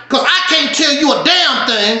mind, because I can't tell you a damn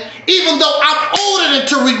thing, even though I'm older than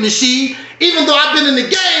Taalik Nasheed, even though I've been in the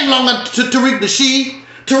game longer than Taalik Nasheed.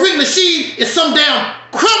 Taalik Nasheed is some damn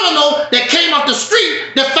criminal that came off the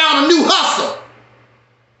street that found a new hustle.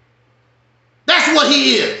 That's what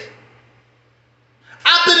he is.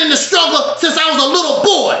 I've been in the struggle since I was a little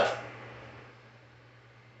boy.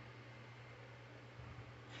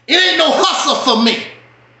 It ain't no hustle for me.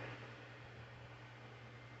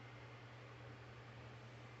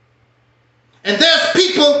 And there's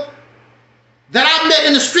people that I met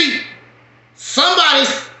in the street. Somebody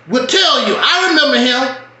would tell you, I remember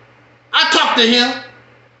him. I talked to him.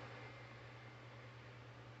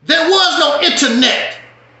 There was no internet.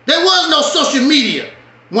 There was no social media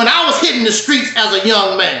when I was hitting the streets as a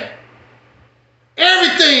young man.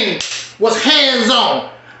 Everything was hands-on.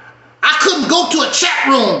 I couldn't go to a chat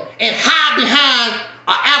room and hide behind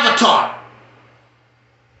an avatar.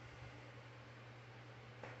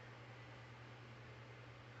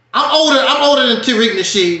 I'm older than Taalik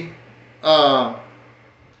Nasheed.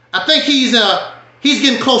 I think he's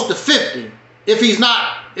getting close to 50. If he's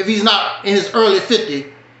not in his early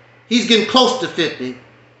 50, he's getting close to 50.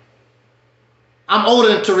 I'm older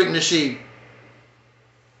than Taalik Nasheed.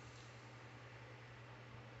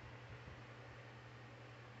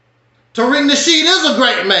 Taalik Nasheed is a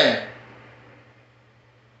great man.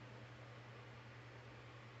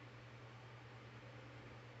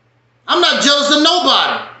 I'm not jealous of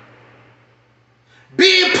nobody.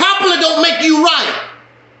 Being popular don't make you right.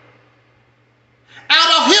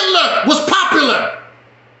 Adolf Hitler was popular.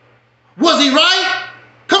 Was he right?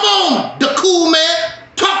 Come on, the cool man,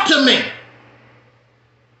 talk to me.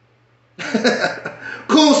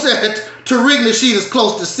 Cool said Taalik Nasheed is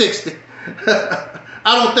close to 60.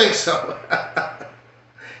 I don't think so.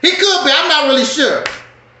 He could be, I'm not really sure.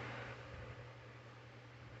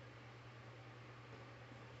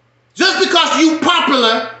 Just because you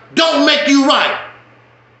popular don't make you right.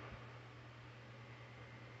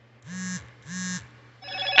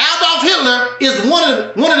 Adolf Hitler is one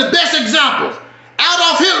of the best examples.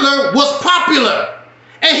 Adolf Hitler was popular,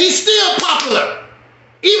 and he's still popular.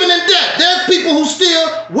 Even in death, there's people who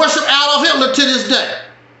still worship Adolf Hitler to this day.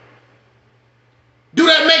 Do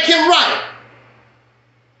that make him right?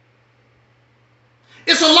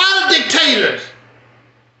 It's a lot of dictators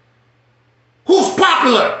who's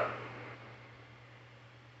popular.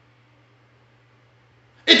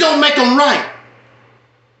 It don't make them right.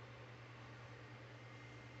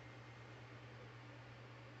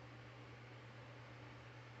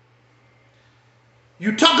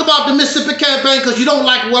 You talk about the Mississippi campaign because you don't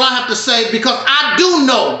like what I have to say, because I do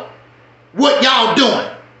know what y'all doing.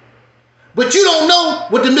 But you don't know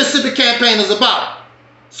what the Mississippi campaign is about.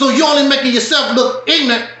 So you're only making yourself look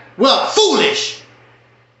ignorant, well, foolish.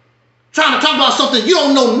 Trying to talk about something you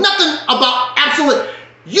don't know nothing about. Absolutely.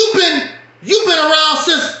 You've been around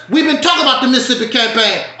since we've been talking about the Mississippi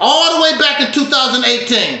campaign, all the way back in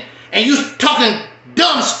 2018. And you talking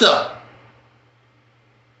dumb stuff.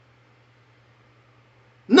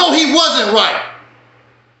 No, he wasn't right.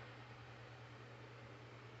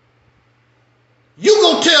 You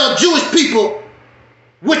go tell Jewish people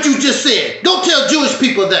what you just said. Go tell Jewish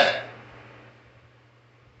people that.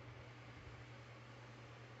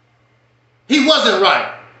 He wasn't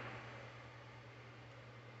right.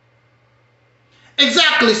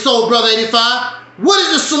 Exactly so, Brother 85. What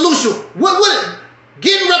is the solution? What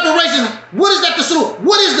getting reparations? What is that the solution?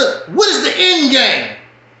 What is the end game?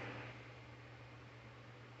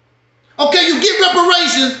 Okay, you get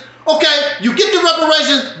reparations. Okay, you get the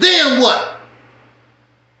reparations, then what?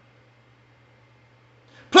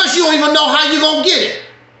 Plus, you don't even know how you're going to get it.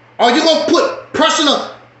 Are you going to put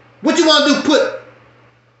personal, what you want to do, put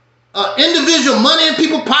individual money in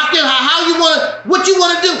people's pocket? How you want to, what you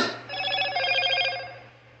want to do?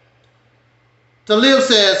 Taalik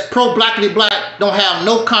says, pro-blackity black don't have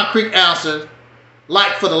no concrete answers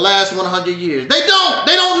like for the last 100 years. They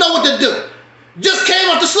don't know what to do. Just came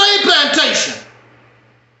off the slave plantation.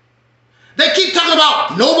 They keep talking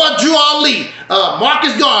about Noah Drew Ali,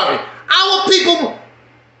 Marcus Garvey. Our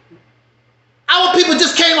people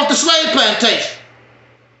just came off the slave plantation.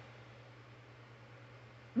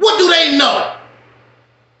 What do they know?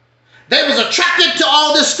 They was attracted to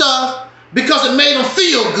all this stuff because it made them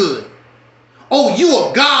feel good. Oh, you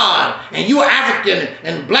are God and you are African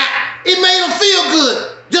and black. It made them feel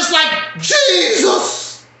good, just like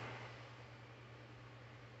Jesus.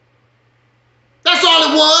 That's all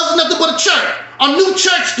it was, nothing but a church, a new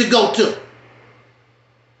church to go to.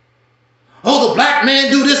 Oh, the black man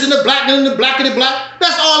do this and the black and the black and the black.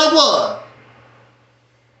 That's all it was.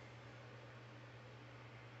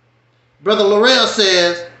 Brother Laurel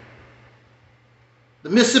says, the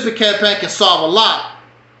Mississippi campaign can solve a lot,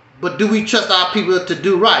 but do we trust our people to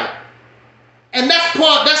do right? And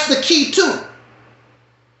that's the key too.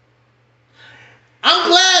 I'm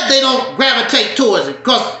glad they don't gravitate towards it,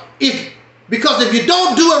 because if you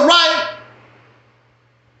don't do it right,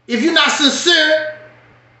 if you're not sincere,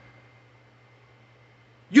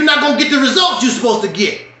 you're not going to get the results you're supposed to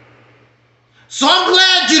get. So I'm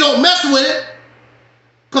glad you don't mess with it,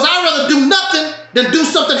 because I'd rather do nothing than do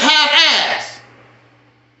something half-assed.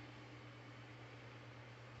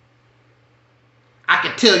 I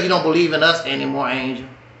can tell you don't believe in us anymore, Angel.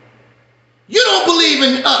 You don't believe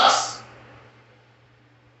in us.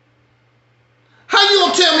 How you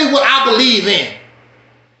gonna tell me what I believe in?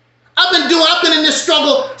 I've been in this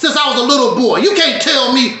struggle since I was a little boy. You can't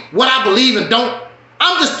tell me what I believe and don't.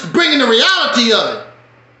 I'm just bringing the reality of it.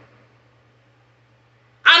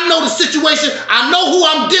 I know the situation. I know who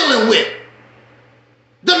I'm dealing with.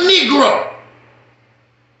 The Negro.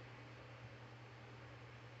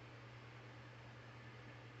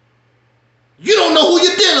 You don't know who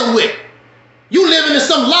you're dealing with. You living in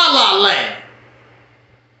some la-la land.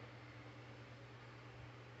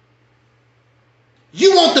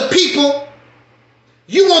 You want the people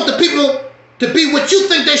to be what you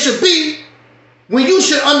think they should be, when you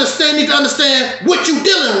should need to understand what you're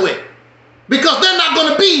dealing with. Because they're not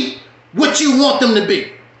going to be what you want them to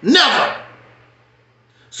be. Never.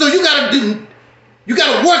 So you gotta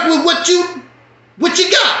work with what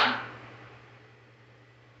you got.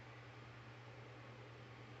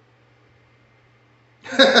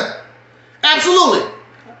 Absolutely.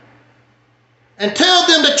 And tell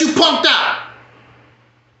them that you punked out.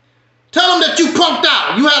 Tell them that you punked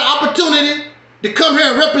out. You had an opportunity to come here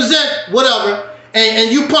and represent whatever,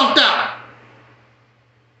 and you punked out.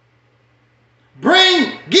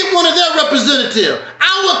 Get one of their representatives.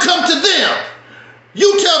 I will come to them.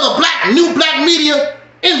 You tell the new black media,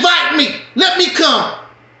 invite me. Let me come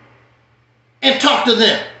and talk to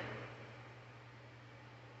them.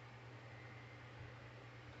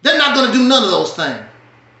 They're not going to do none of those things.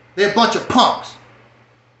 They're a bunch of punks.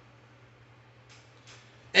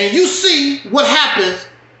 And you see what happens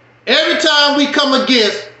every time we come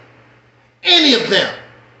against any of them.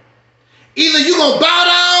 Either you're going to bow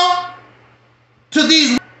down to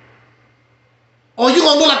these, or you're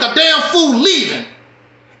going to look like a damn fool leaving.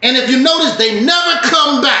 And if you notice, they never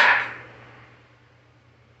come back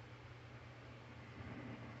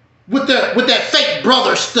with that fake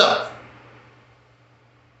brother stuff.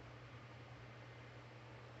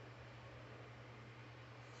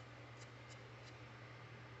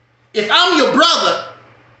 If I'm your brother,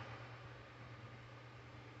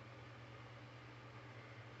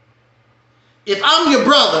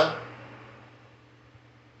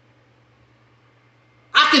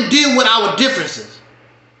 I can deal with our differences.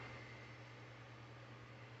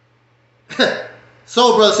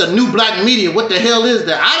 Soul Brother said, new black media, what the hell is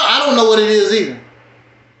that? I don't know what it is either.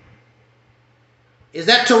 Is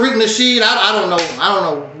that Tariq Nasheed? I don't know. I don't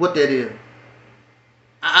know what that is.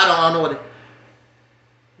 I don't know what it is.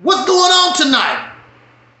 What's going on tonight?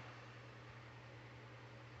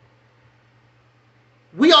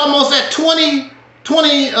 We almost at 20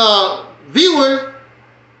 viewers,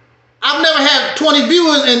 I've never had 20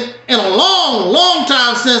 viewers in a long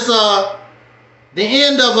time since the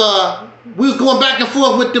end of we was going back and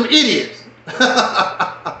forth with them idiots.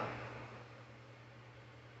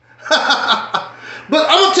 But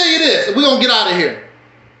I'm gonna tell you this, we're gonna get out of here.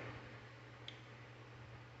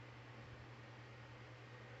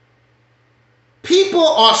 People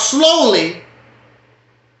are slowly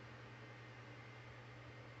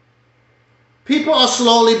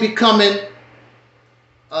becoming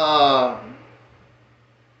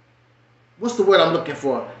what's the word I'm looking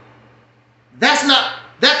for?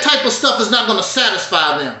 That type of stuff is not going to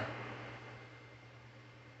satisfy them.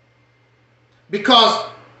 Because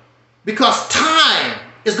time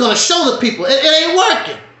is going to show the people it ain't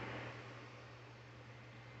working.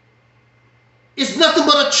 It's nothing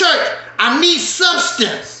but a church. I need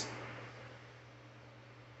substance.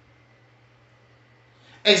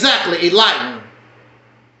 Exactly, enlightenment.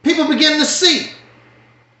 People begin to see.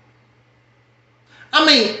 I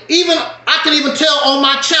mean, I can even tell on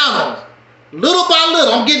my channels, little by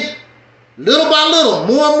little, I'm getting, little by little,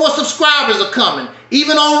 more and more subscribers are coming.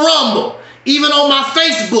 Even on Rumble, even on my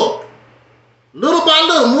Facebook. Little by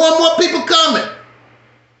little, more and more people coming.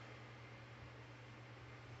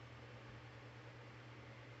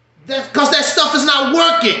 That's because that stuff is not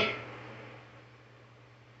working.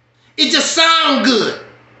 It just sounds good.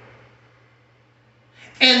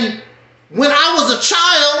 And when I was a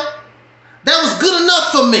child, that was good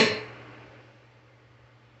enough for me.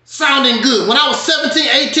 Sounding good. When I was 17,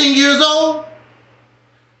 18 years old,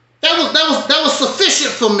 that was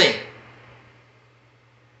sufficient for me.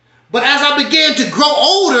 But as I began to grow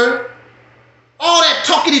older, all that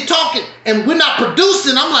talking, and we're not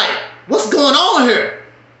producing, I'm like, what's going on here?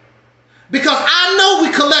 Because I know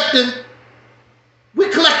we're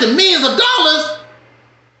collecting millions of dollars,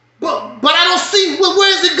 but I don't see where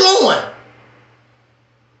is it going?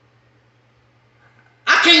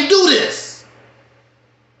 I can't do this.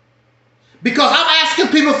 Because I'm asking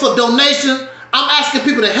people for donations, I'm asking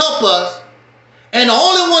people to help us, and the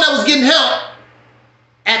only one that was getting help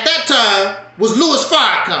at that time was Louis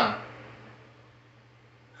Farrakhan.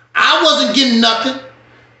 I wasn't getting nothing.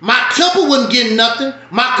 My temple wasn't getting nothing.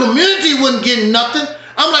 My community wasn't getting nothing.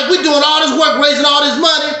 I'm like, we're doing all this work, raising all this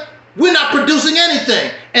money. We're not producing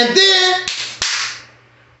anything. And then,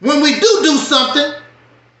 when we do something,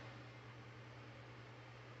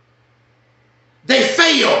 they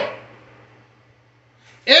fail.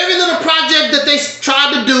 Every little project that they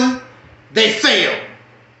tried to do, they fail.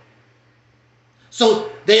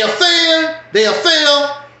 So they'll fail,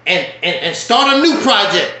 and start a new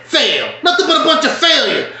project, fail. Nothing but a bunch of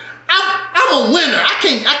failure. I'm a winner. I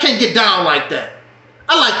can't get down like that.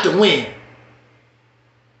 I like to win.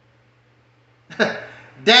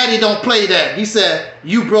 Daddy don't play that. He said,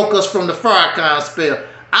 you broke us from the Farrakhan spell.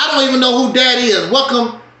 I don't even know who Daddy is.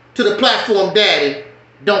 Welcome to the platform, Daddy.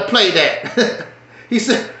 Don't play that. He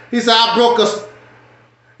said, I broke us.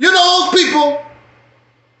 You know those people,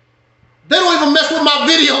 they don't even mess with my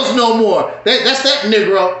videos no more. That's that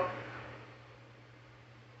Negro.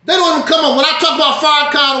 They don't even come on. When I talk about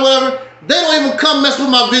Farrakhan or whatever, they don't even come mess with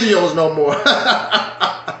my videos no more.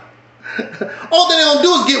 All they're going to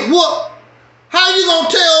do is get whooped. How you going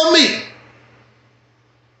to tell me?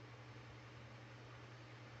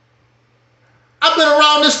 I've been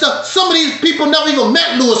around this stuff. Some of these people never even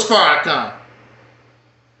met Louis Farrakhan.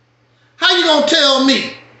 How you going to tell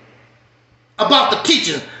me about the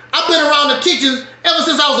teachings? I've been around the teachings ever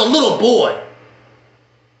since I was a little boy.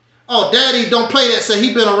 Oh, Daddy, don't play that. So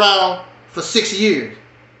he been around for 6 years.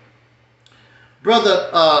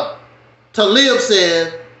 Brother Talib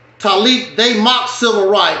says, Taalik, they mock civil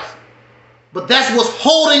rights, but that's what's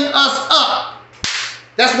holding us up.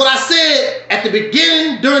 That's what I said at the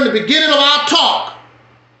beginning, during the beginning of our talk.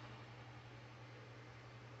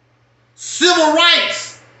 Civil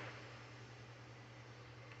rights,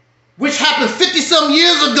 which happened 50-some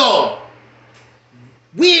years ago,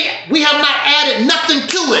 we have not added nothing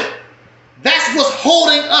to it. That's what's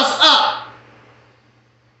holding us up.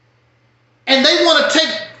 And they want to take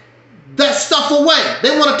that stuff away.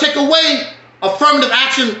 They want to take away affirmative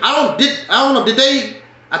action. I don't know, did they?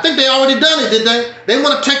 I think they already done it, did they? They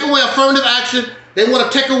want to take away affirmative action. They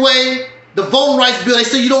want to take away the voting rights bill. They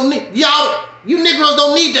say you don't need, y'all, you Negroes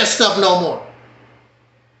don't need that stuff no more.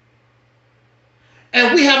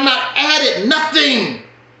 And we have not added nothing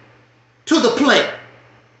to the plate.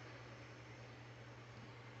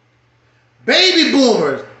 Baby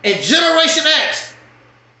boomers and Generation X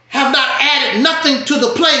have not added nothing to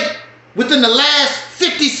the plate within the last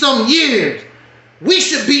 50-some years. We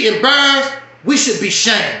should be embarrassed. We should be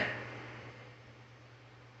shamed.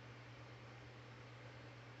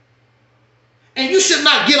 And you should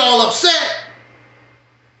not get all upset.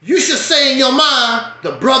 You should say in your mind,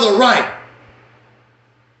 the brother right.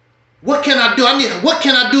 What can I do? What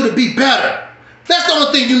can I do to be better? That's the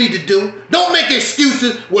only thing you need to do. Don't make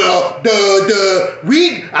excuses. Well, I'm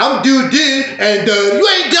doing this, and you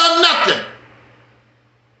ain't done nothing.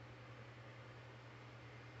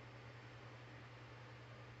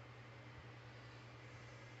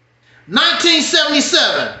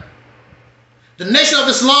 (1977). The Nation of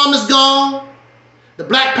Islam is gone. The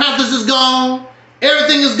Black Panthers is gone.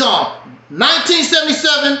 Everything is gone.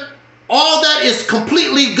 1977, all that is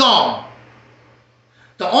completely gone.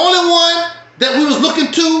 The only one that we was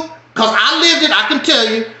looking to, because I lived it, I can tell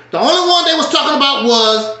you, the only one they was talking about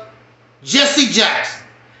was Jesse Jackson.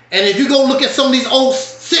 And if you go look at some of these old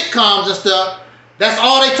sitcoms and stuff, that's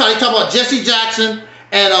all they talk. They talk about Jesse Jackson,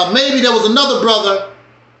 and maybe there was another brother,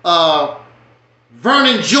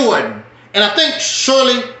 Vernon Jordan. And I think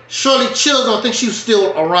Shirley Chisholm, I think she was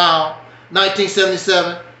still around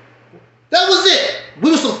 1977. That was it.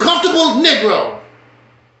 We were some comfortable Negroes.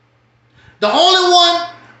 The only one,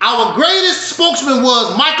 our greatest spokesman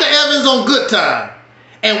was Micah Evans on Good Time.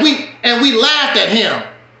 And we laughed at him.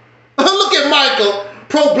 Look at Michael,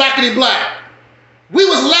 pro-blackity black. We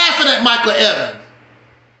was laughing at Micah Evans.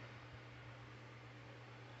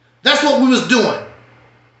 That's what we was doing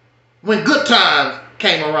when Good Times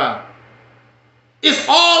came around. It's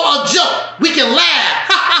all a joke. We can laugh.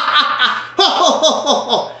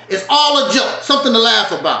 It's all a joke. Something to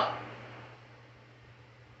laugh about.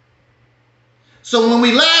 So when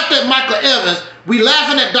we laughed at Michael Evans, we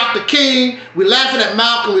laughing at Dr. King, we laughing at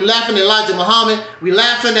Malcolm, we laughing at Elijah Muhammad, we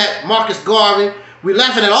laughing at Marcus Garvey, we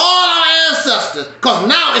laughing at all our ancestors, because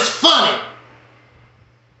now it's funny.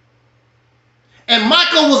 And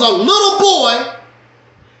Michael was a little boy.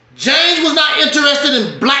 James was not interested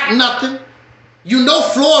in black nothing. You know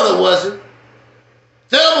Florida wasn't.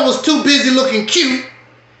 Thelma was too busy looking cute.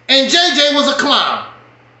 And JJ was a clown.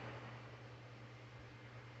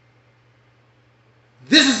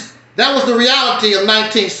 That was the reality of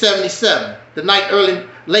 1977.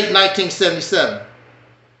 Late 1977.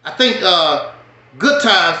 I think Good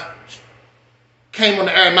Times came on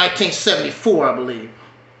the air in 1974, I believe.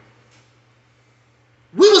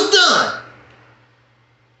 We was done.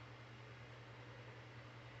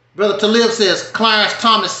 Brother Talib says, Clarence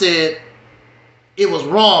Thomas said it was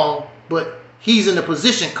wrong, but he's in the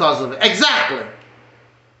position because of it. Exactly.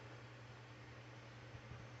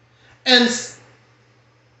 And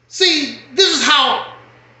see, this is how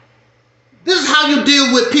you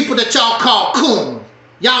deal with people that y'all call coons.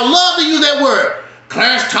 Y'all love to use that word.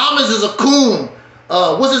 Clarence Thomas is a coon.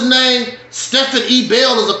 What's his name? Stephen E.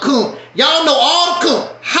 Bell is a coon. Y'all know all the coons.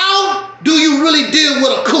 How do you really deal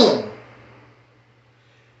with a coon?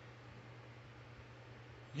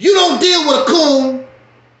 You don't deal with a coon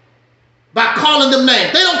by calling them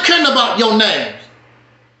names. They don't care about your names.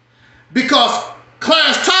 Because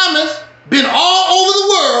Clarence Thomas been all over the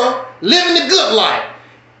world living the good life.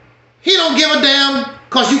 He don't give a damn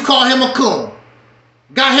because you call him a coon.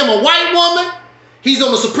 Got him a white woman. He's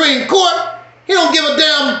on the Supreme Court. He don't give a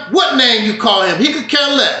damn what name you call him. He could care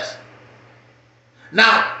less.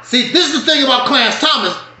 Now, see, this is the thing about Clarence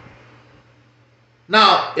Thomas.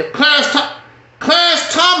 Now, if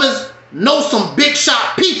Clarence Thomas knows some big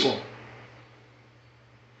shot people.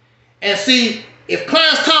 And see, if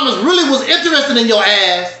Clarence Thomas really was interested in your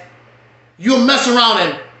ass, you'll mess around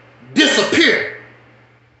and disappear.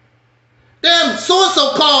 Damn,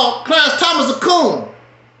 so-and-so called Clarence Thomas a coon.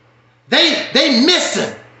 They missed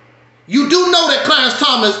him. You do know that Clarence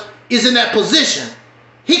Thomas is in that position.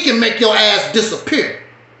 He can make your ass disappear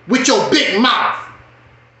with your big mouth.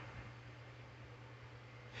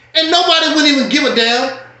 And nobody wouldn't even give a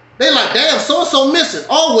damn. They like, damn, so-and-so missing.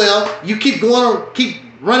 Oh, well, you keep going, keep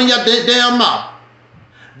running your damn mouth.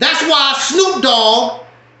 That's why Snoop Dogg,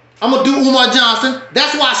 I'm going to do Umar Johnson.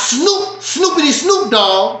 That's why Snoop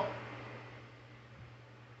Dogg,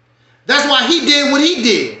 that's why he did what he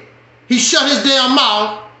did. He shut his damn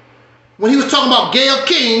mouth when he was talking about Gayle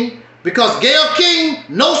King, because Gayle King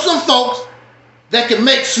knows some folks that can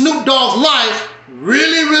make Snoop Dogg's life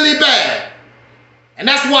really, really bad. And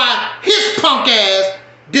that's why his punk ass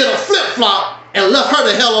did a flip-flop and left her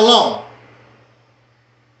the hell alone.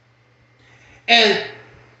 And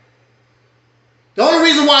the only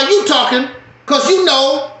reason why you talking, because you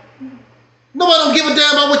know nobody don't give a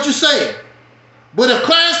damn about what you say. But if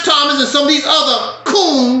Clarence Thomas and some of these other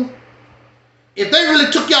coons, if they really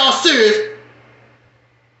took y'all serious,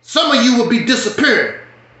 some of you would be disappearing.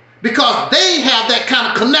 Because they have that kind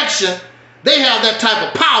of connection, they have that type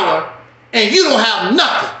of power, and you don't have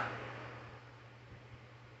nothing.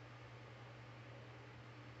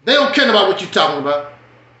 They don't care about what you're talking about.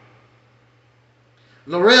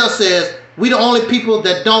 L'Oreal says, we the only people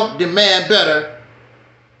that don't demand better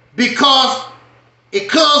because it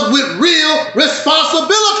comes with real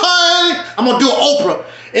responsibility. I'm going to do an Oprah.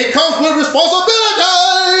 It comes with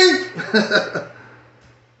responsibility.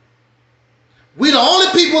 We the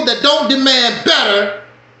only people that don't demand better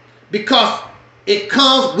because it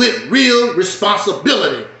comes with real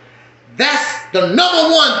responsibility. That's the number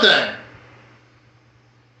one thing.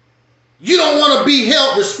 You don't want to be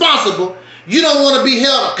held responsible. You don't want to be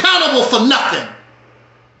held accountable for nothing.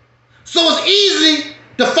 So it's easy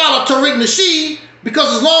to follow Taalik Nasheed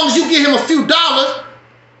because as long as you give him a few dollars,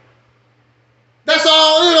 that's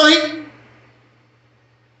all,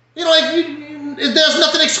 there's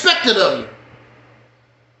nothing expected of you.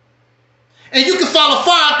 And you can follow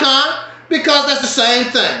Farrakhan because that's the same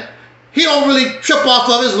thing. He don't really trip off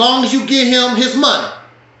of it as long as you give him his money.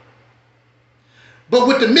 But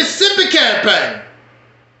with the Mississippi campaign,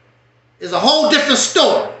 it's a whole different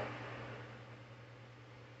story.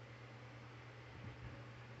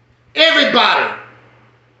 Everybody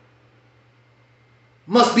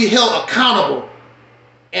must be held accountable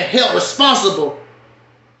and held responsible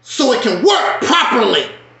so it can work properly.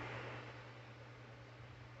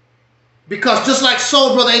 Because just like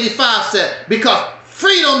Soul Brother 85 said, because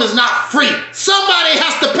freedom is not free. Somebody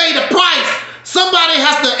has to pay the price. Somebody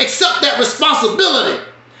has to accept that responsibility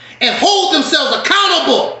and hold themselves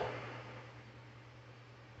accountable.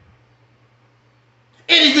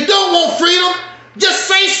 And if you don't want freedom, just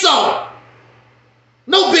say so.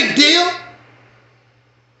 No big deal.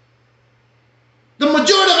 The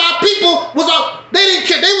majority of our people they didn't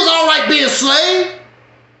care. They was all right being slaves.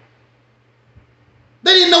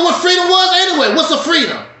 They didn't know what freedom was anyway. What's a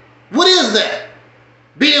freedom? What is that?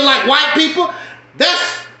 Being like white people?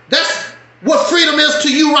 That's what freedom is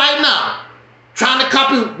to you right now. Trying to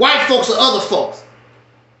copy white folks or other folks.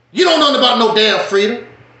 You don't know about no damn freedom.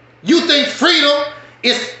 You think freedom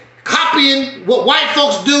is copying what white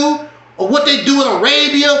folks do or what they do in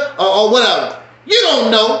Arabia or whatever. You don't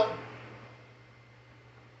know.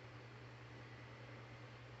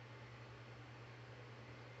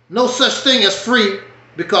 No such thing as free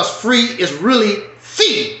because free is really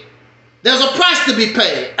fee. There's a price to be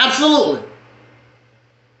paid. Absolutely.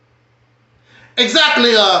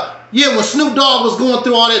 Exactly. When Snoop Dogg was going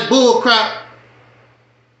through all that bull crap,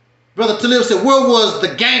 Brother Taalik said, where was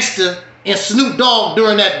the gangster in Snoop Dogg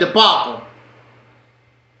during that debacle?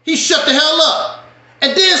 He shut the hell up.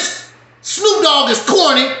 And then Snoop Dogg is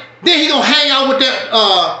corny. Then he gonna hang out with that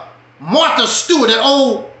Martha Stewart, that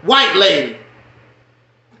old white lady.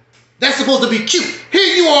 That's supposed to be cute.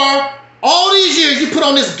 Here you are, all these years you put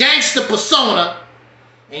on this gangster persona,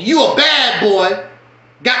 and you a bad boy,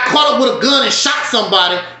 got caught up with a gun and shot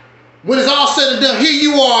somebody. When it's all said and done, here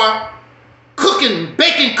you are,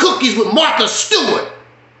 baking cookies with Martha Stewart.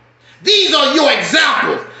 These are your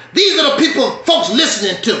examples. These are the people folks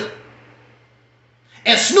listening to.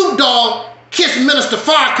 And Snoop Dogg kissed Minister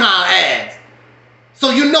Farrakhan ass. So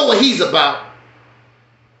you know what he's about.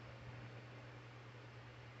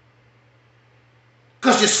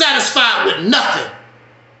 Because you're satisfied with nothing.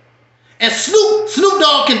 And Snoop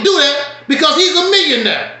Dogg can do that because he's a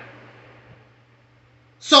millionaire.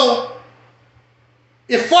 So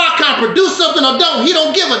if Farrakhan produce something or don't, he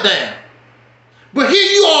don't give a damn. But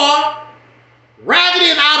here you are, raggedy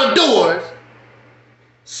and out of doors,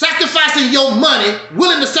 sacrificing your money,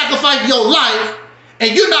 willing to sacrifice your life,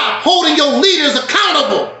 and you're not holding your leaders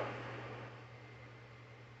accountable.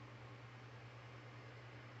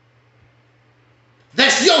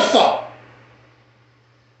 That's your fault.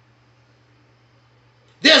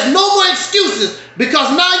 There's no more excuses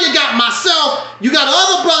because now you got myself, you got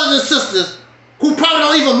other brothers and sisters who probably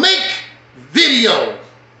don't even make videos.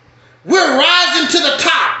 We're rising to the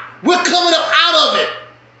top. We're coming up out of it.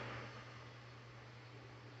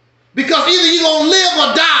 Because either you're going to live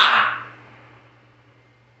or die.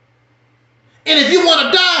 And if you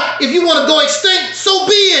want to die, if you want to go extinct, so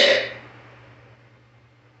be it.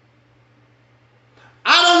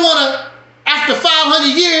 I don't want to, after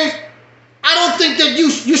 500 years, I don't think that you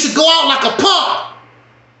should go out like a punk.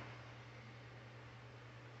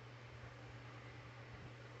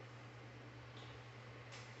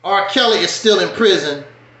 R. Kelly is still in prison.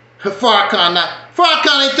 Farrakhan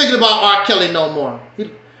ain't thinking about R. Kelly no more.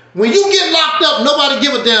 When you get locked up, nobody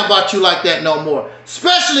give a damn about you like that no more.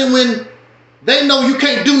 Especially when they know you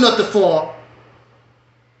can't do nothing for them.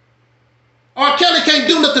 R. Kelly can't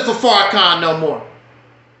do nothing for Farrakhan no more.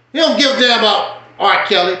 He don't give a damn about R.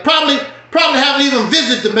 Kelly. Probably haven't even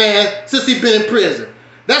visited the man since he's been in prison.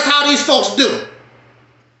 That's how these folks do.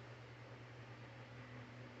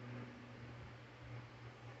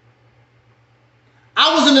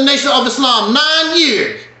 in the Nation of Islam 9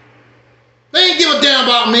 years. They ain't give a damn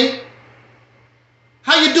about me.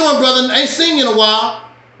 How you doing, brother? Ain't seen you in a while.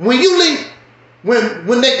 When you leave,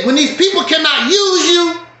 when these people cannot use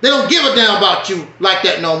you, they don't give a damn about you like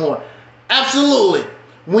that no more. Absolutely.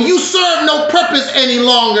 When you serve no purpose any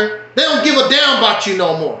longer, they don't give a damn about you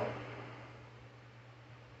no more.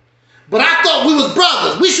 But I thought we was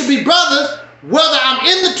brothers. We should be brothers whether I'm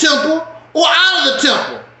in the temple or out of the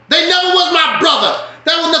temple. They never was my brother.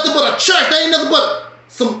 That was nothing but a church. That ain't nothing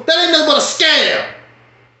but a scam.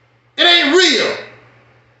 It ain't real.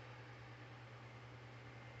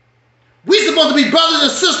 We supposed to be brothers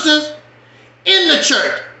and sisters in the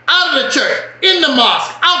church, out of the church, in the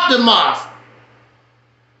mosque, out the mosque.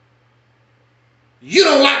 You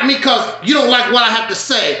don't like me because you don't like what I have to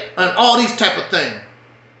say and all these type of things.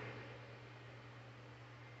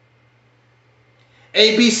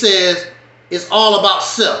 AB says it's all about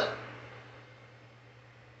self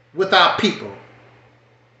with our people.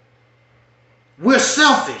 We're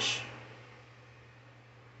selfish.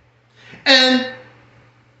 And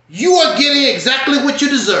you are getting exactly what you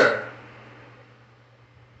deserve.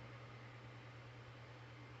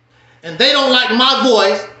 And they don't like my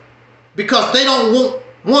voice because they don't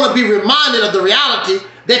want to be reminded of the reality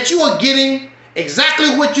that you are getting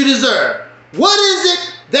exactly what you deserve. What is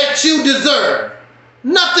it that you deserve?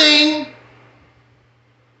 Nothing.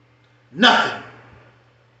 Nothing.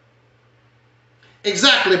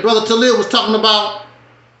 Exactly. Brother Taalik was talking about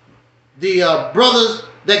the brothers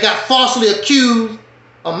that got falsely accused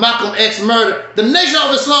of Malcolm X murder. The Nation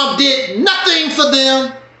of Islam did nothing for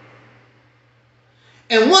them.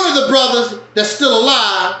 And one of the brothers that's still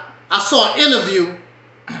alive, I saw an interview.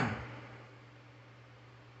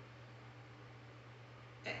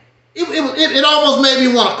 It almost made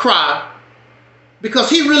me want to cry because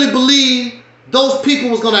he really believed those people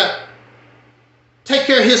was going to take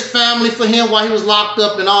care of his family for him while he was locked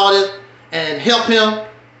up and all this and help him.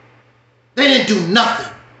 They didn't do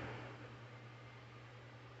nothing.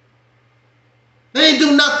 They didn't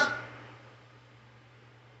do nothing.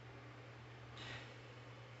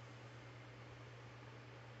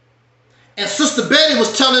 And Sister Betty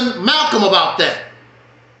was telling Malcolm about that.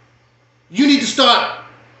 You need to start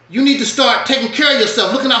taking care of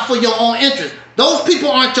yourself, looking out for your own interests. Those people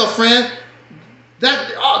aren't your friends. They're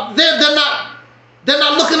not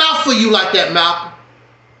looking out for you like that, Malcolm.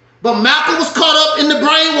 But Malcolm was caught up in the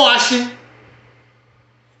brainwashing,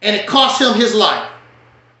 and it cost him his life.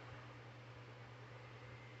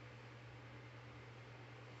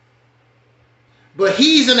 But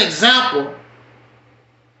he's an example.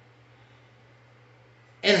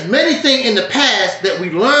 And there's many things in the past that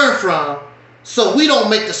we learn from so we don't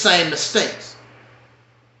make the same mistakes.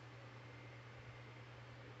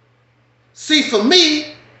 See, for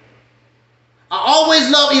me, I always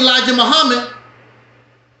loved Elijah Muhammad,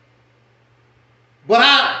 but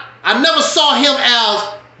I never saw him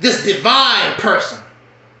as this divine person.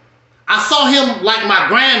 I saw him like my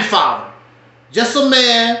grandfather, just a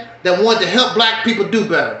man that wanted to help black people do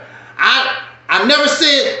better. I never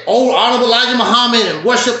said, oh, Honorable Elijah Muhammad and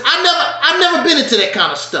worship. I've never been into that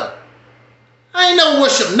kind of stuff. I ain't never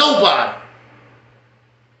worshiped nobody.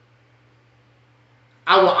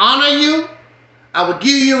 I will honor you. I will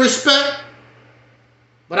give you respect.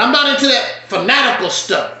 But I'm not into that fanatical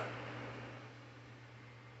stuff.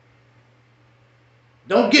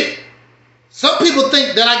 Some people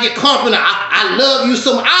think that I get caught up in I love you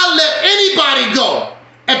so much. I'll let anybody go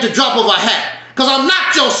at the drop of a hat because I'm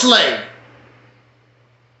not your slave.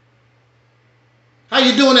 How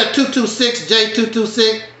you doing at 226,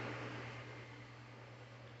 J226?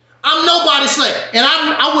 I'm nobody's slave. And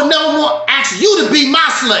I would never want to ask you to be my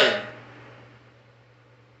slave.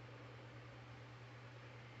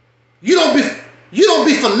 You don't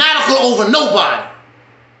be fanatical over nobody.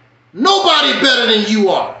 Nobody better than you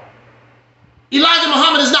are. Elijah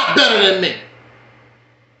Muhammad is not better than me.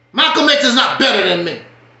 Malcolm X is not better than me.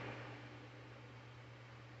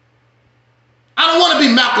 I don't want to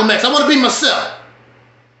be Malcolm X. I want to be myself.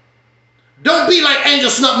 Don't be like Angel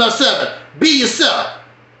Snub No. 7. Be yourself.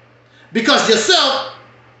 Because yourself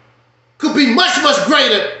could be much, much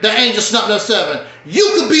greater than Angel Snub No. 7.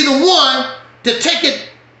 You could be the one to take it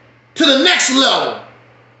to the next level.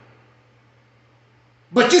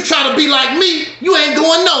 But you try to be like me, you ain't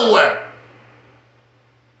going nowhere.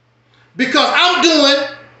 Because I'm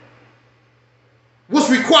doing what's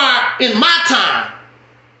required in my time.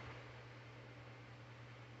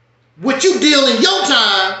 What you deal in your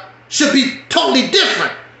time should be totally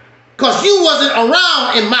different. Because you wasn't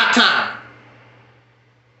around in my time.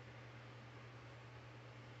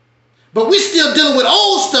 But we still dealing with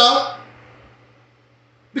old stuff.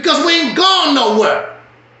 Because we ain't gone nowhere.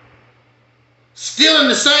 Still in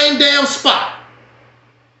the same damn spot.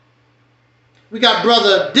 We got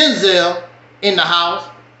brother Denzel in the house.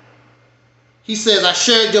 He says, I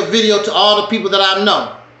shared your video to all the people that I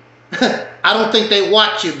know. I don't think they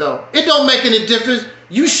watch you though. It don't make any difference.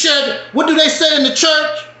 You shared it. What do they say in the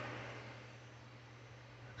church?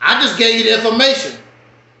 I just gave you the information.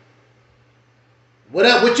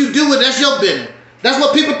 Whatever, what you do with it, that's your business. That's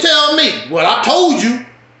what people tell me. Well, I told you.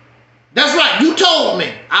 That's right, you told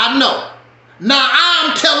me. I know. Now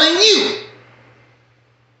I'm telling you.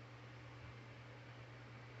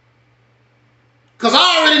 Because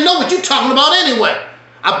I already know what you're talking about anyway.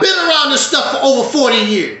 I've been around this stuff for over 40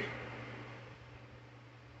 years.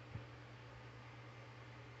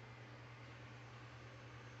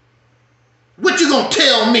 What you gonna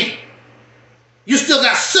tell me? You still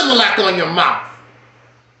got Similac on your mouth.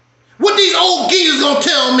 What these old geezers gonna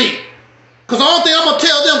tell me? Because the only thing I'm gonna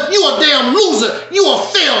tell them, you a damn loser, you a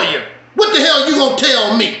failure. What the hell you gonna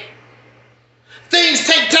tell me? Things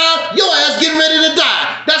take time, your ass getting ready to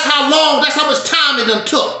die. That's how long, that's how much time it done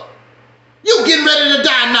took. You getting ready to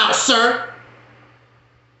die now, sir.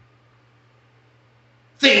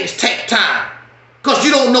 Things take time. Because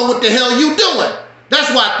you don't know what the hell you doing.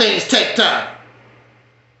 That's why things take time.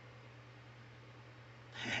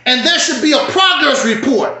 And there should be a progress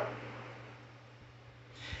report.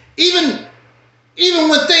 Even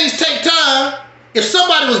when things take time, if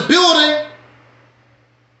somebody was building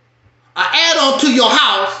an add-on to your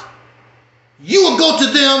house, you would go to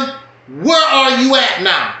them, where are you at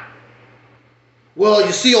now? Well,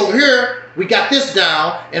 you see over here, we got this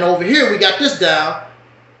down, and over here we got this down.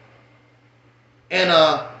 And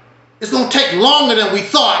it's gonna take longer than we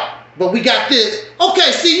thought, but we got this.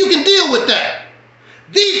 Okay, see, you can deal with that.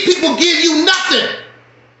 These people give you nothing.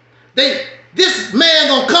 This man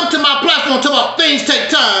gonna come to my platform and talk about things take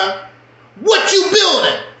time. What you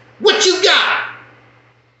building? What you got?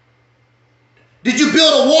 Did you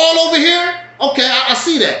build a wall over here? Okay, I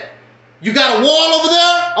see that. You got a wall over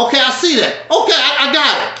there? Okay, I see that. Okay, I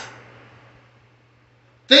got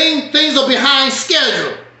it. Things are behind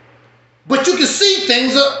schedule. But you can see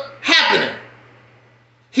things are happening.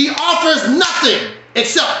 He offers nothing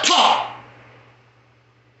except talk.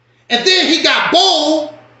 And then he got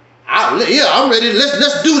bold. Yeah, I'm ready.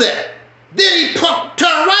 Let's do that. Then he turned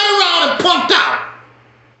right around and punked out.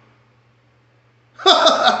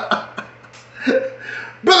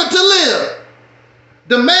 Brother Taalik,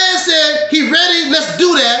 the man said he ready, let's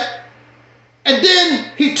do that. And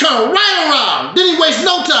then he turned right around. Didn't he waste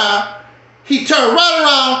no time. He turned right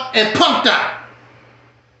around and punked out.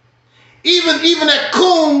 Even that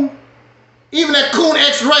coon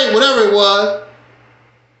X-ray, whatever it was,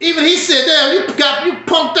 even he said, damn, you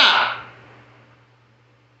punked out.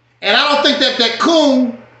 And I don't think that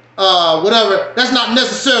coon, whatever, that's not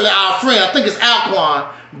necessarily our friend. I think it's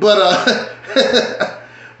Alquan.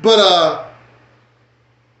 But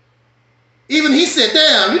even he said,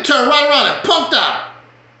 damn, you turned right around and punked out.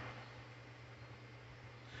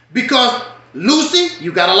 Because Lucy,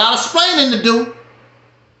 you got a lot of explaining to do.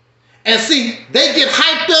 And see, they get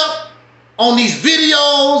hyped up on these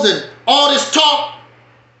videos and all this talk.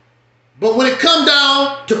 But when it comes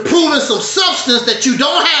down to proving some substance that you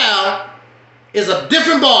don't have, is a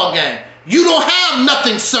different ball game. You don't have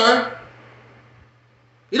nothing, sir.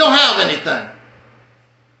 You don't have anything.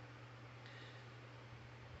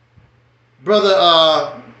 Brother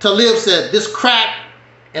Talib said, this crack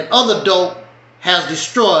and other dope has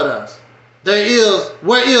destroyed us.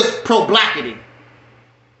 Where is pro-blackity?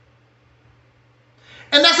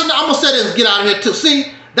 And I'm going to say this and get out of here too.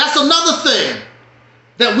 See, that's another thing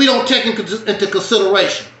that we don't take into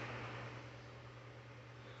consideration.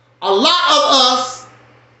 A lot of us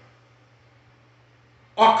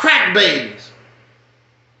are crack babies.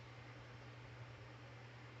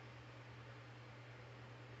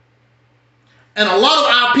 And a lot of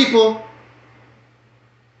our people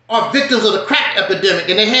are victims of the crack epidemic,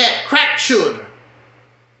 and they had crack children.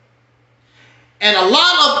 And a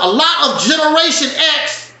lot of Generation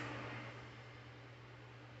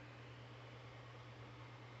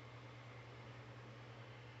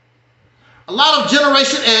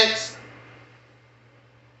X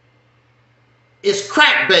is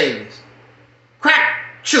crack babies,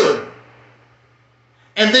 crack children.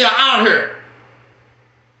 And they are out here.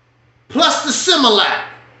 Plus the Similac,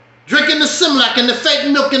 drinking the Similac and the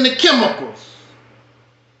fake milk and the chemicals.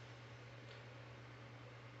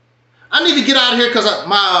 I need to get out of here because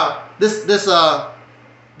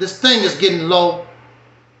this thing is getting low.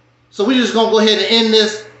 So we're just gonna go ahead and end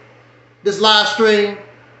this live stream.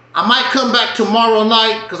 I might come back tomorrow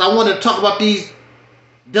night because I want to talk about these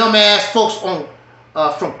dumbass folks on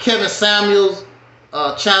from Kevin Samuel's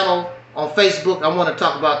channel on Facebook. I want to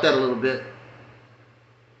talk about that a little bit.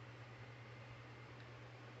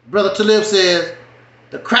 Brother Talib says,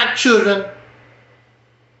 the crack children,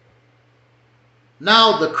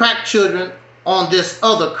 now the crack children on this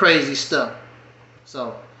other crazy stuff.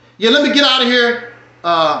 So, yeah, let me get out of here.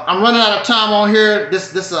 I'm running out of time on here.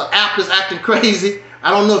 This app is acting crazy.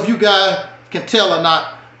 I don't know if you guys can tell or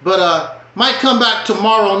not, but might come back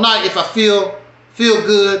tomorrow night if I feel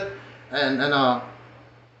good and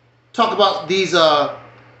talk about these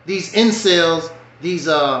incels, these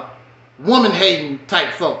woman-hating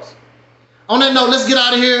type folks. On that note, let's get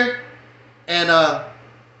out of here. And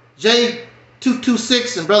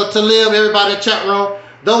J226 and Brother Talib, everybody in the chat room,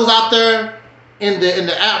 those out there in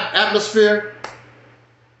the atmosphere,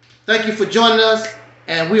 thank you for joining us.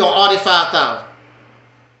 And we are Audi 5000.